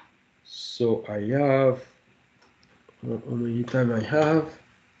 So I have, how many time I have?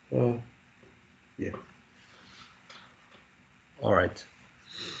 Yeah. All right.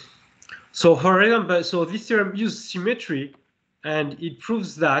 So however, so this theorem uses symmetry, and it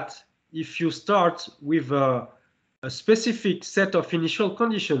proves that if you start with a specific set of initial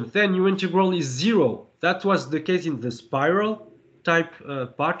conditions, then your integral is 0. That was the case in the spiral type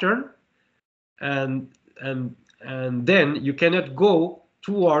pattern, and then you cannot go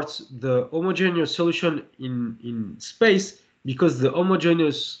towards the homogeneous solution in space, because the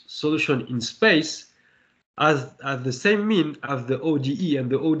homogeneous solution in space has the same mean as the ODE, and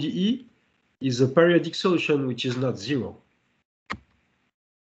the ODE is a periodic solution which is not 0.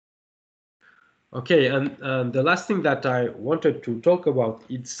 Okay, and the last thing that I wanted to talk about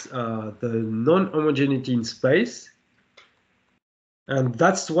is the non-homogeneity in space. And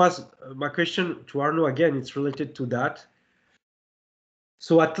that was my question to Arno again. It's related to that.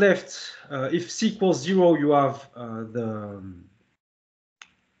 So at left, if C equals 0, you have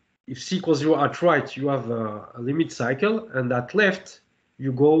if C equals 0 at right, you have a limit cycle, and at left,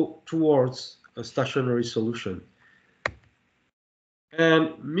 you go towards a stationary solution.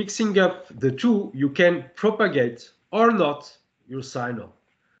 And mixing up the two, you can propagate or not your signal.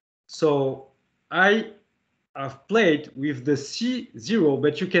 So I have played with the C0,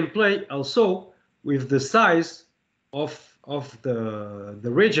 but you can play also with the size of the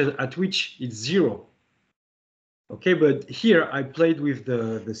region at which it's 0. Okay, but here I played with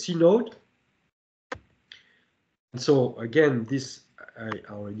the C node. And so again, this I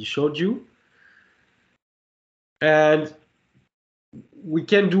already showed you. And we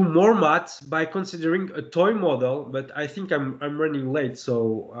can do more maths by considering a toy model, but I think I'm running late.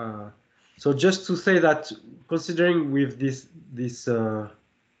 So so just to say that considering with this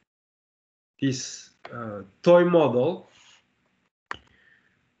toy model,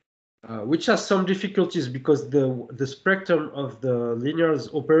 which has some difficulties because the spectrum of the linear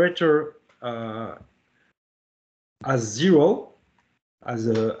operator as 0 as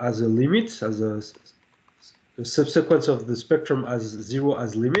a limit, as a subsequence of the spectrum as 0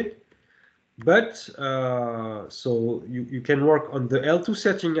 as limit. But so you can work on the L2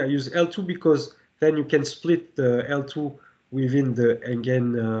 setting. I use L2 because then you can split the L2 within the,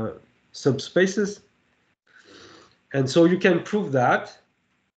 again, subspaces. And so you can prove that.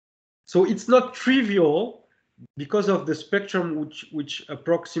 So it's not trivial because of the spectrum which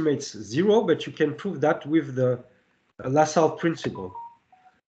approximates 0, but you can prove that with the LaSalle principle.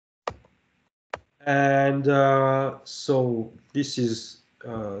 And so this is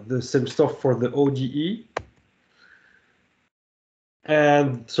the same stuff for the ODE.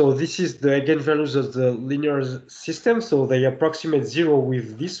 And so this is the eigenvalues of the linear system. So they approximate 0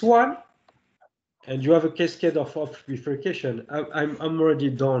 with this one. And you have a cascade of bifurcation. I'm already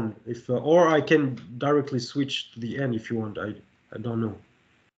done. If or I can directly switch to the end if you want. I don't know.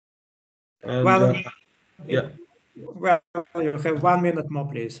 And, well, yeah. Well, you have 1 minute more,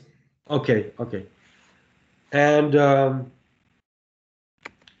 please. Okay. Okay. And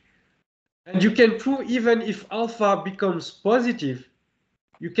you can prove even if alpha becomes positive,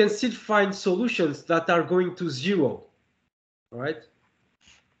 you can still find solutions that are going to 0, right?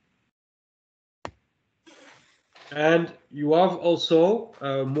 And you have also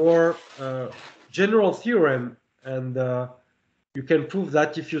a more general theorem, and you can prove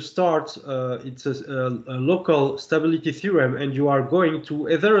that if you start, it's a local stability theorem, and you are going to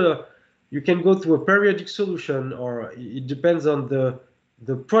either you can go to a periodic solution, or it depends on the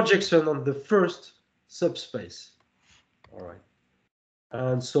projection on the first subspace. All right.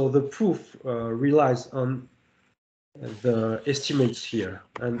 And so the proof relies on the estimates here.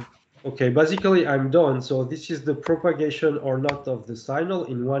 And okay, basically I'm done. So this is the propagation or not of the signal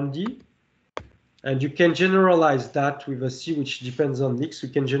in 1D. And you can generalize that with a C which depends on X. You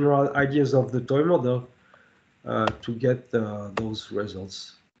can generalize ideas of the toy model to get those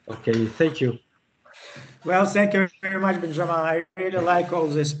results. Okay, thank you. Well, thank you very much, Benjamin. I really like all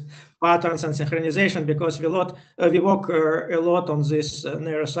these patterns and synchronization because we work a lot on these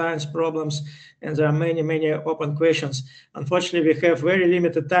neuroscience problems, and there are many, many open questions. Unfortunately, we have very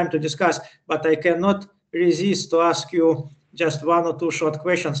limited time to discuss, but I cannot resist to ask you just 1 or 2 short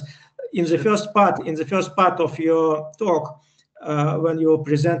questions. In the first part of your talk, when you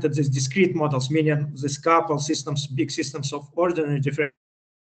presented these discrete models, meaning these couple systems, big systems of ordinary differential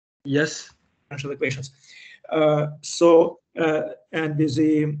equations. And with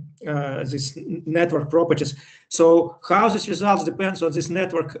these network properties. So how this results depends on this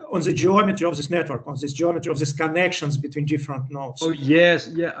network, on the geometry of this network, on this geometry of these connections between different nodes. Oh yes,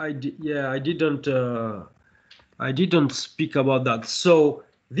 yeah, I didn't speak about that. So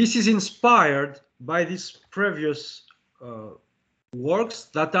this is inspired by these previous works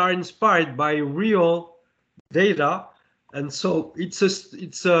that are inspired by real data, and so it's a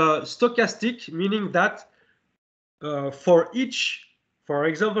stochastic, meaning that for each, for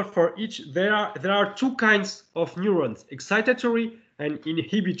example, for each there are 2 kinds of neurons, excitatory and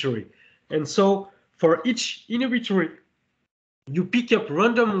inhibitory, and so for each inhibitory you pick up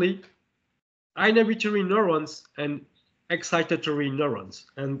randomly inhibitory neurons and excitatory neurons,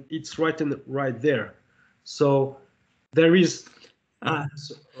 and it's written right there. So there is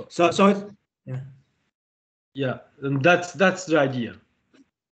yeah, and that's the idea.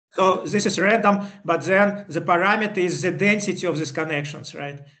 So this is random, but then the parameter is the density of these connections,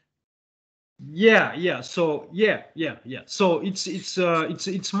 right? Yeah. So yeah. So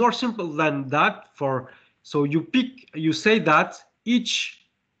it's more simple than that. So you say that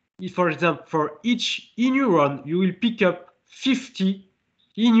for example, for each e-neuron, you will pick up 50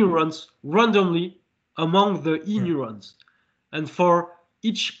 e-neurons randomly among the e-neurons. And for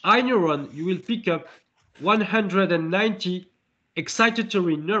each I-neuron, you will pick up 190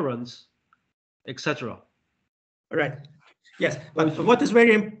 excitatory neurons, etc. Right. Yes. But what is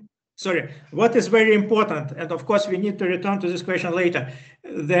very important, and of course we need to return to this question later,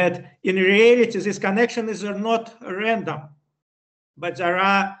 that in reality these connections are not random, but there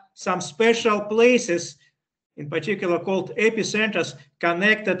are some special places, in particular called epicenters,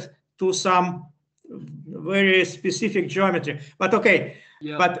 connected to some very specific geometry. But okay,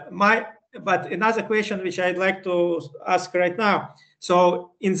 yeah. But another question which I'd like to ask right now.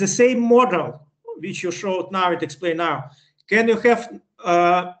 So in the same model which you showed now, it explained now, can you have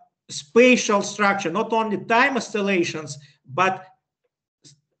spatial structure, not only time oscillations, but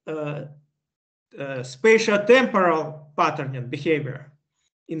spatial temporal patterning behavior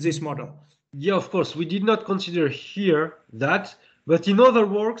in this model? Yeah, of course, we did not consider here that, but in other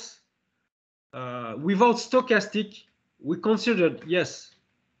works, without stochastic, we considered, yes.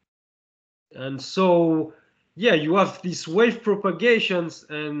 And so, yeah, you have these wave propagations,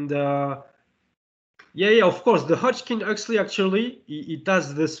 and yeah, of course, the Hodgkin-Huxley actually, it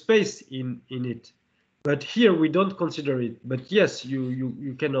has the space in it. But here we don't consider it. But yes,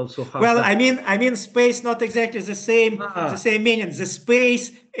 you can also have. Well, that. I mean space not exactly the same meaning. The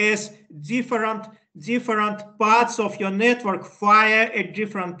space is different parts of your network fire at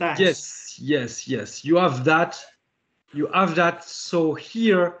different times. Yes. You have that. So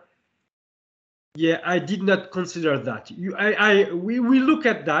here, yeah, I did not consider that. We look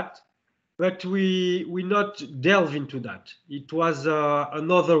at that, but we not delve into that. It was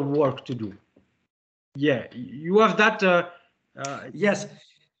another work to do. Yeah, you have that. Yes.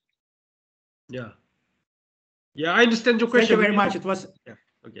 Yeah, I understand your question. Thank you very much. It was. Yeah.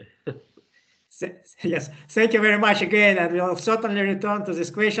 Okay. Yes, thank you very much again, and we'll certainly return to these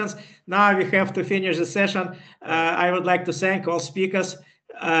questions. Now we have to finish the session. I would like to thank all speakers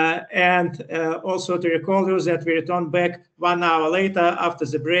and also to recall you that we return back 1 hour later after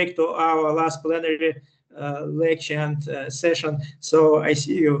the break to our last plenary lecture and session. So I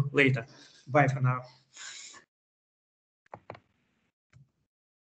see you later. Bye for now.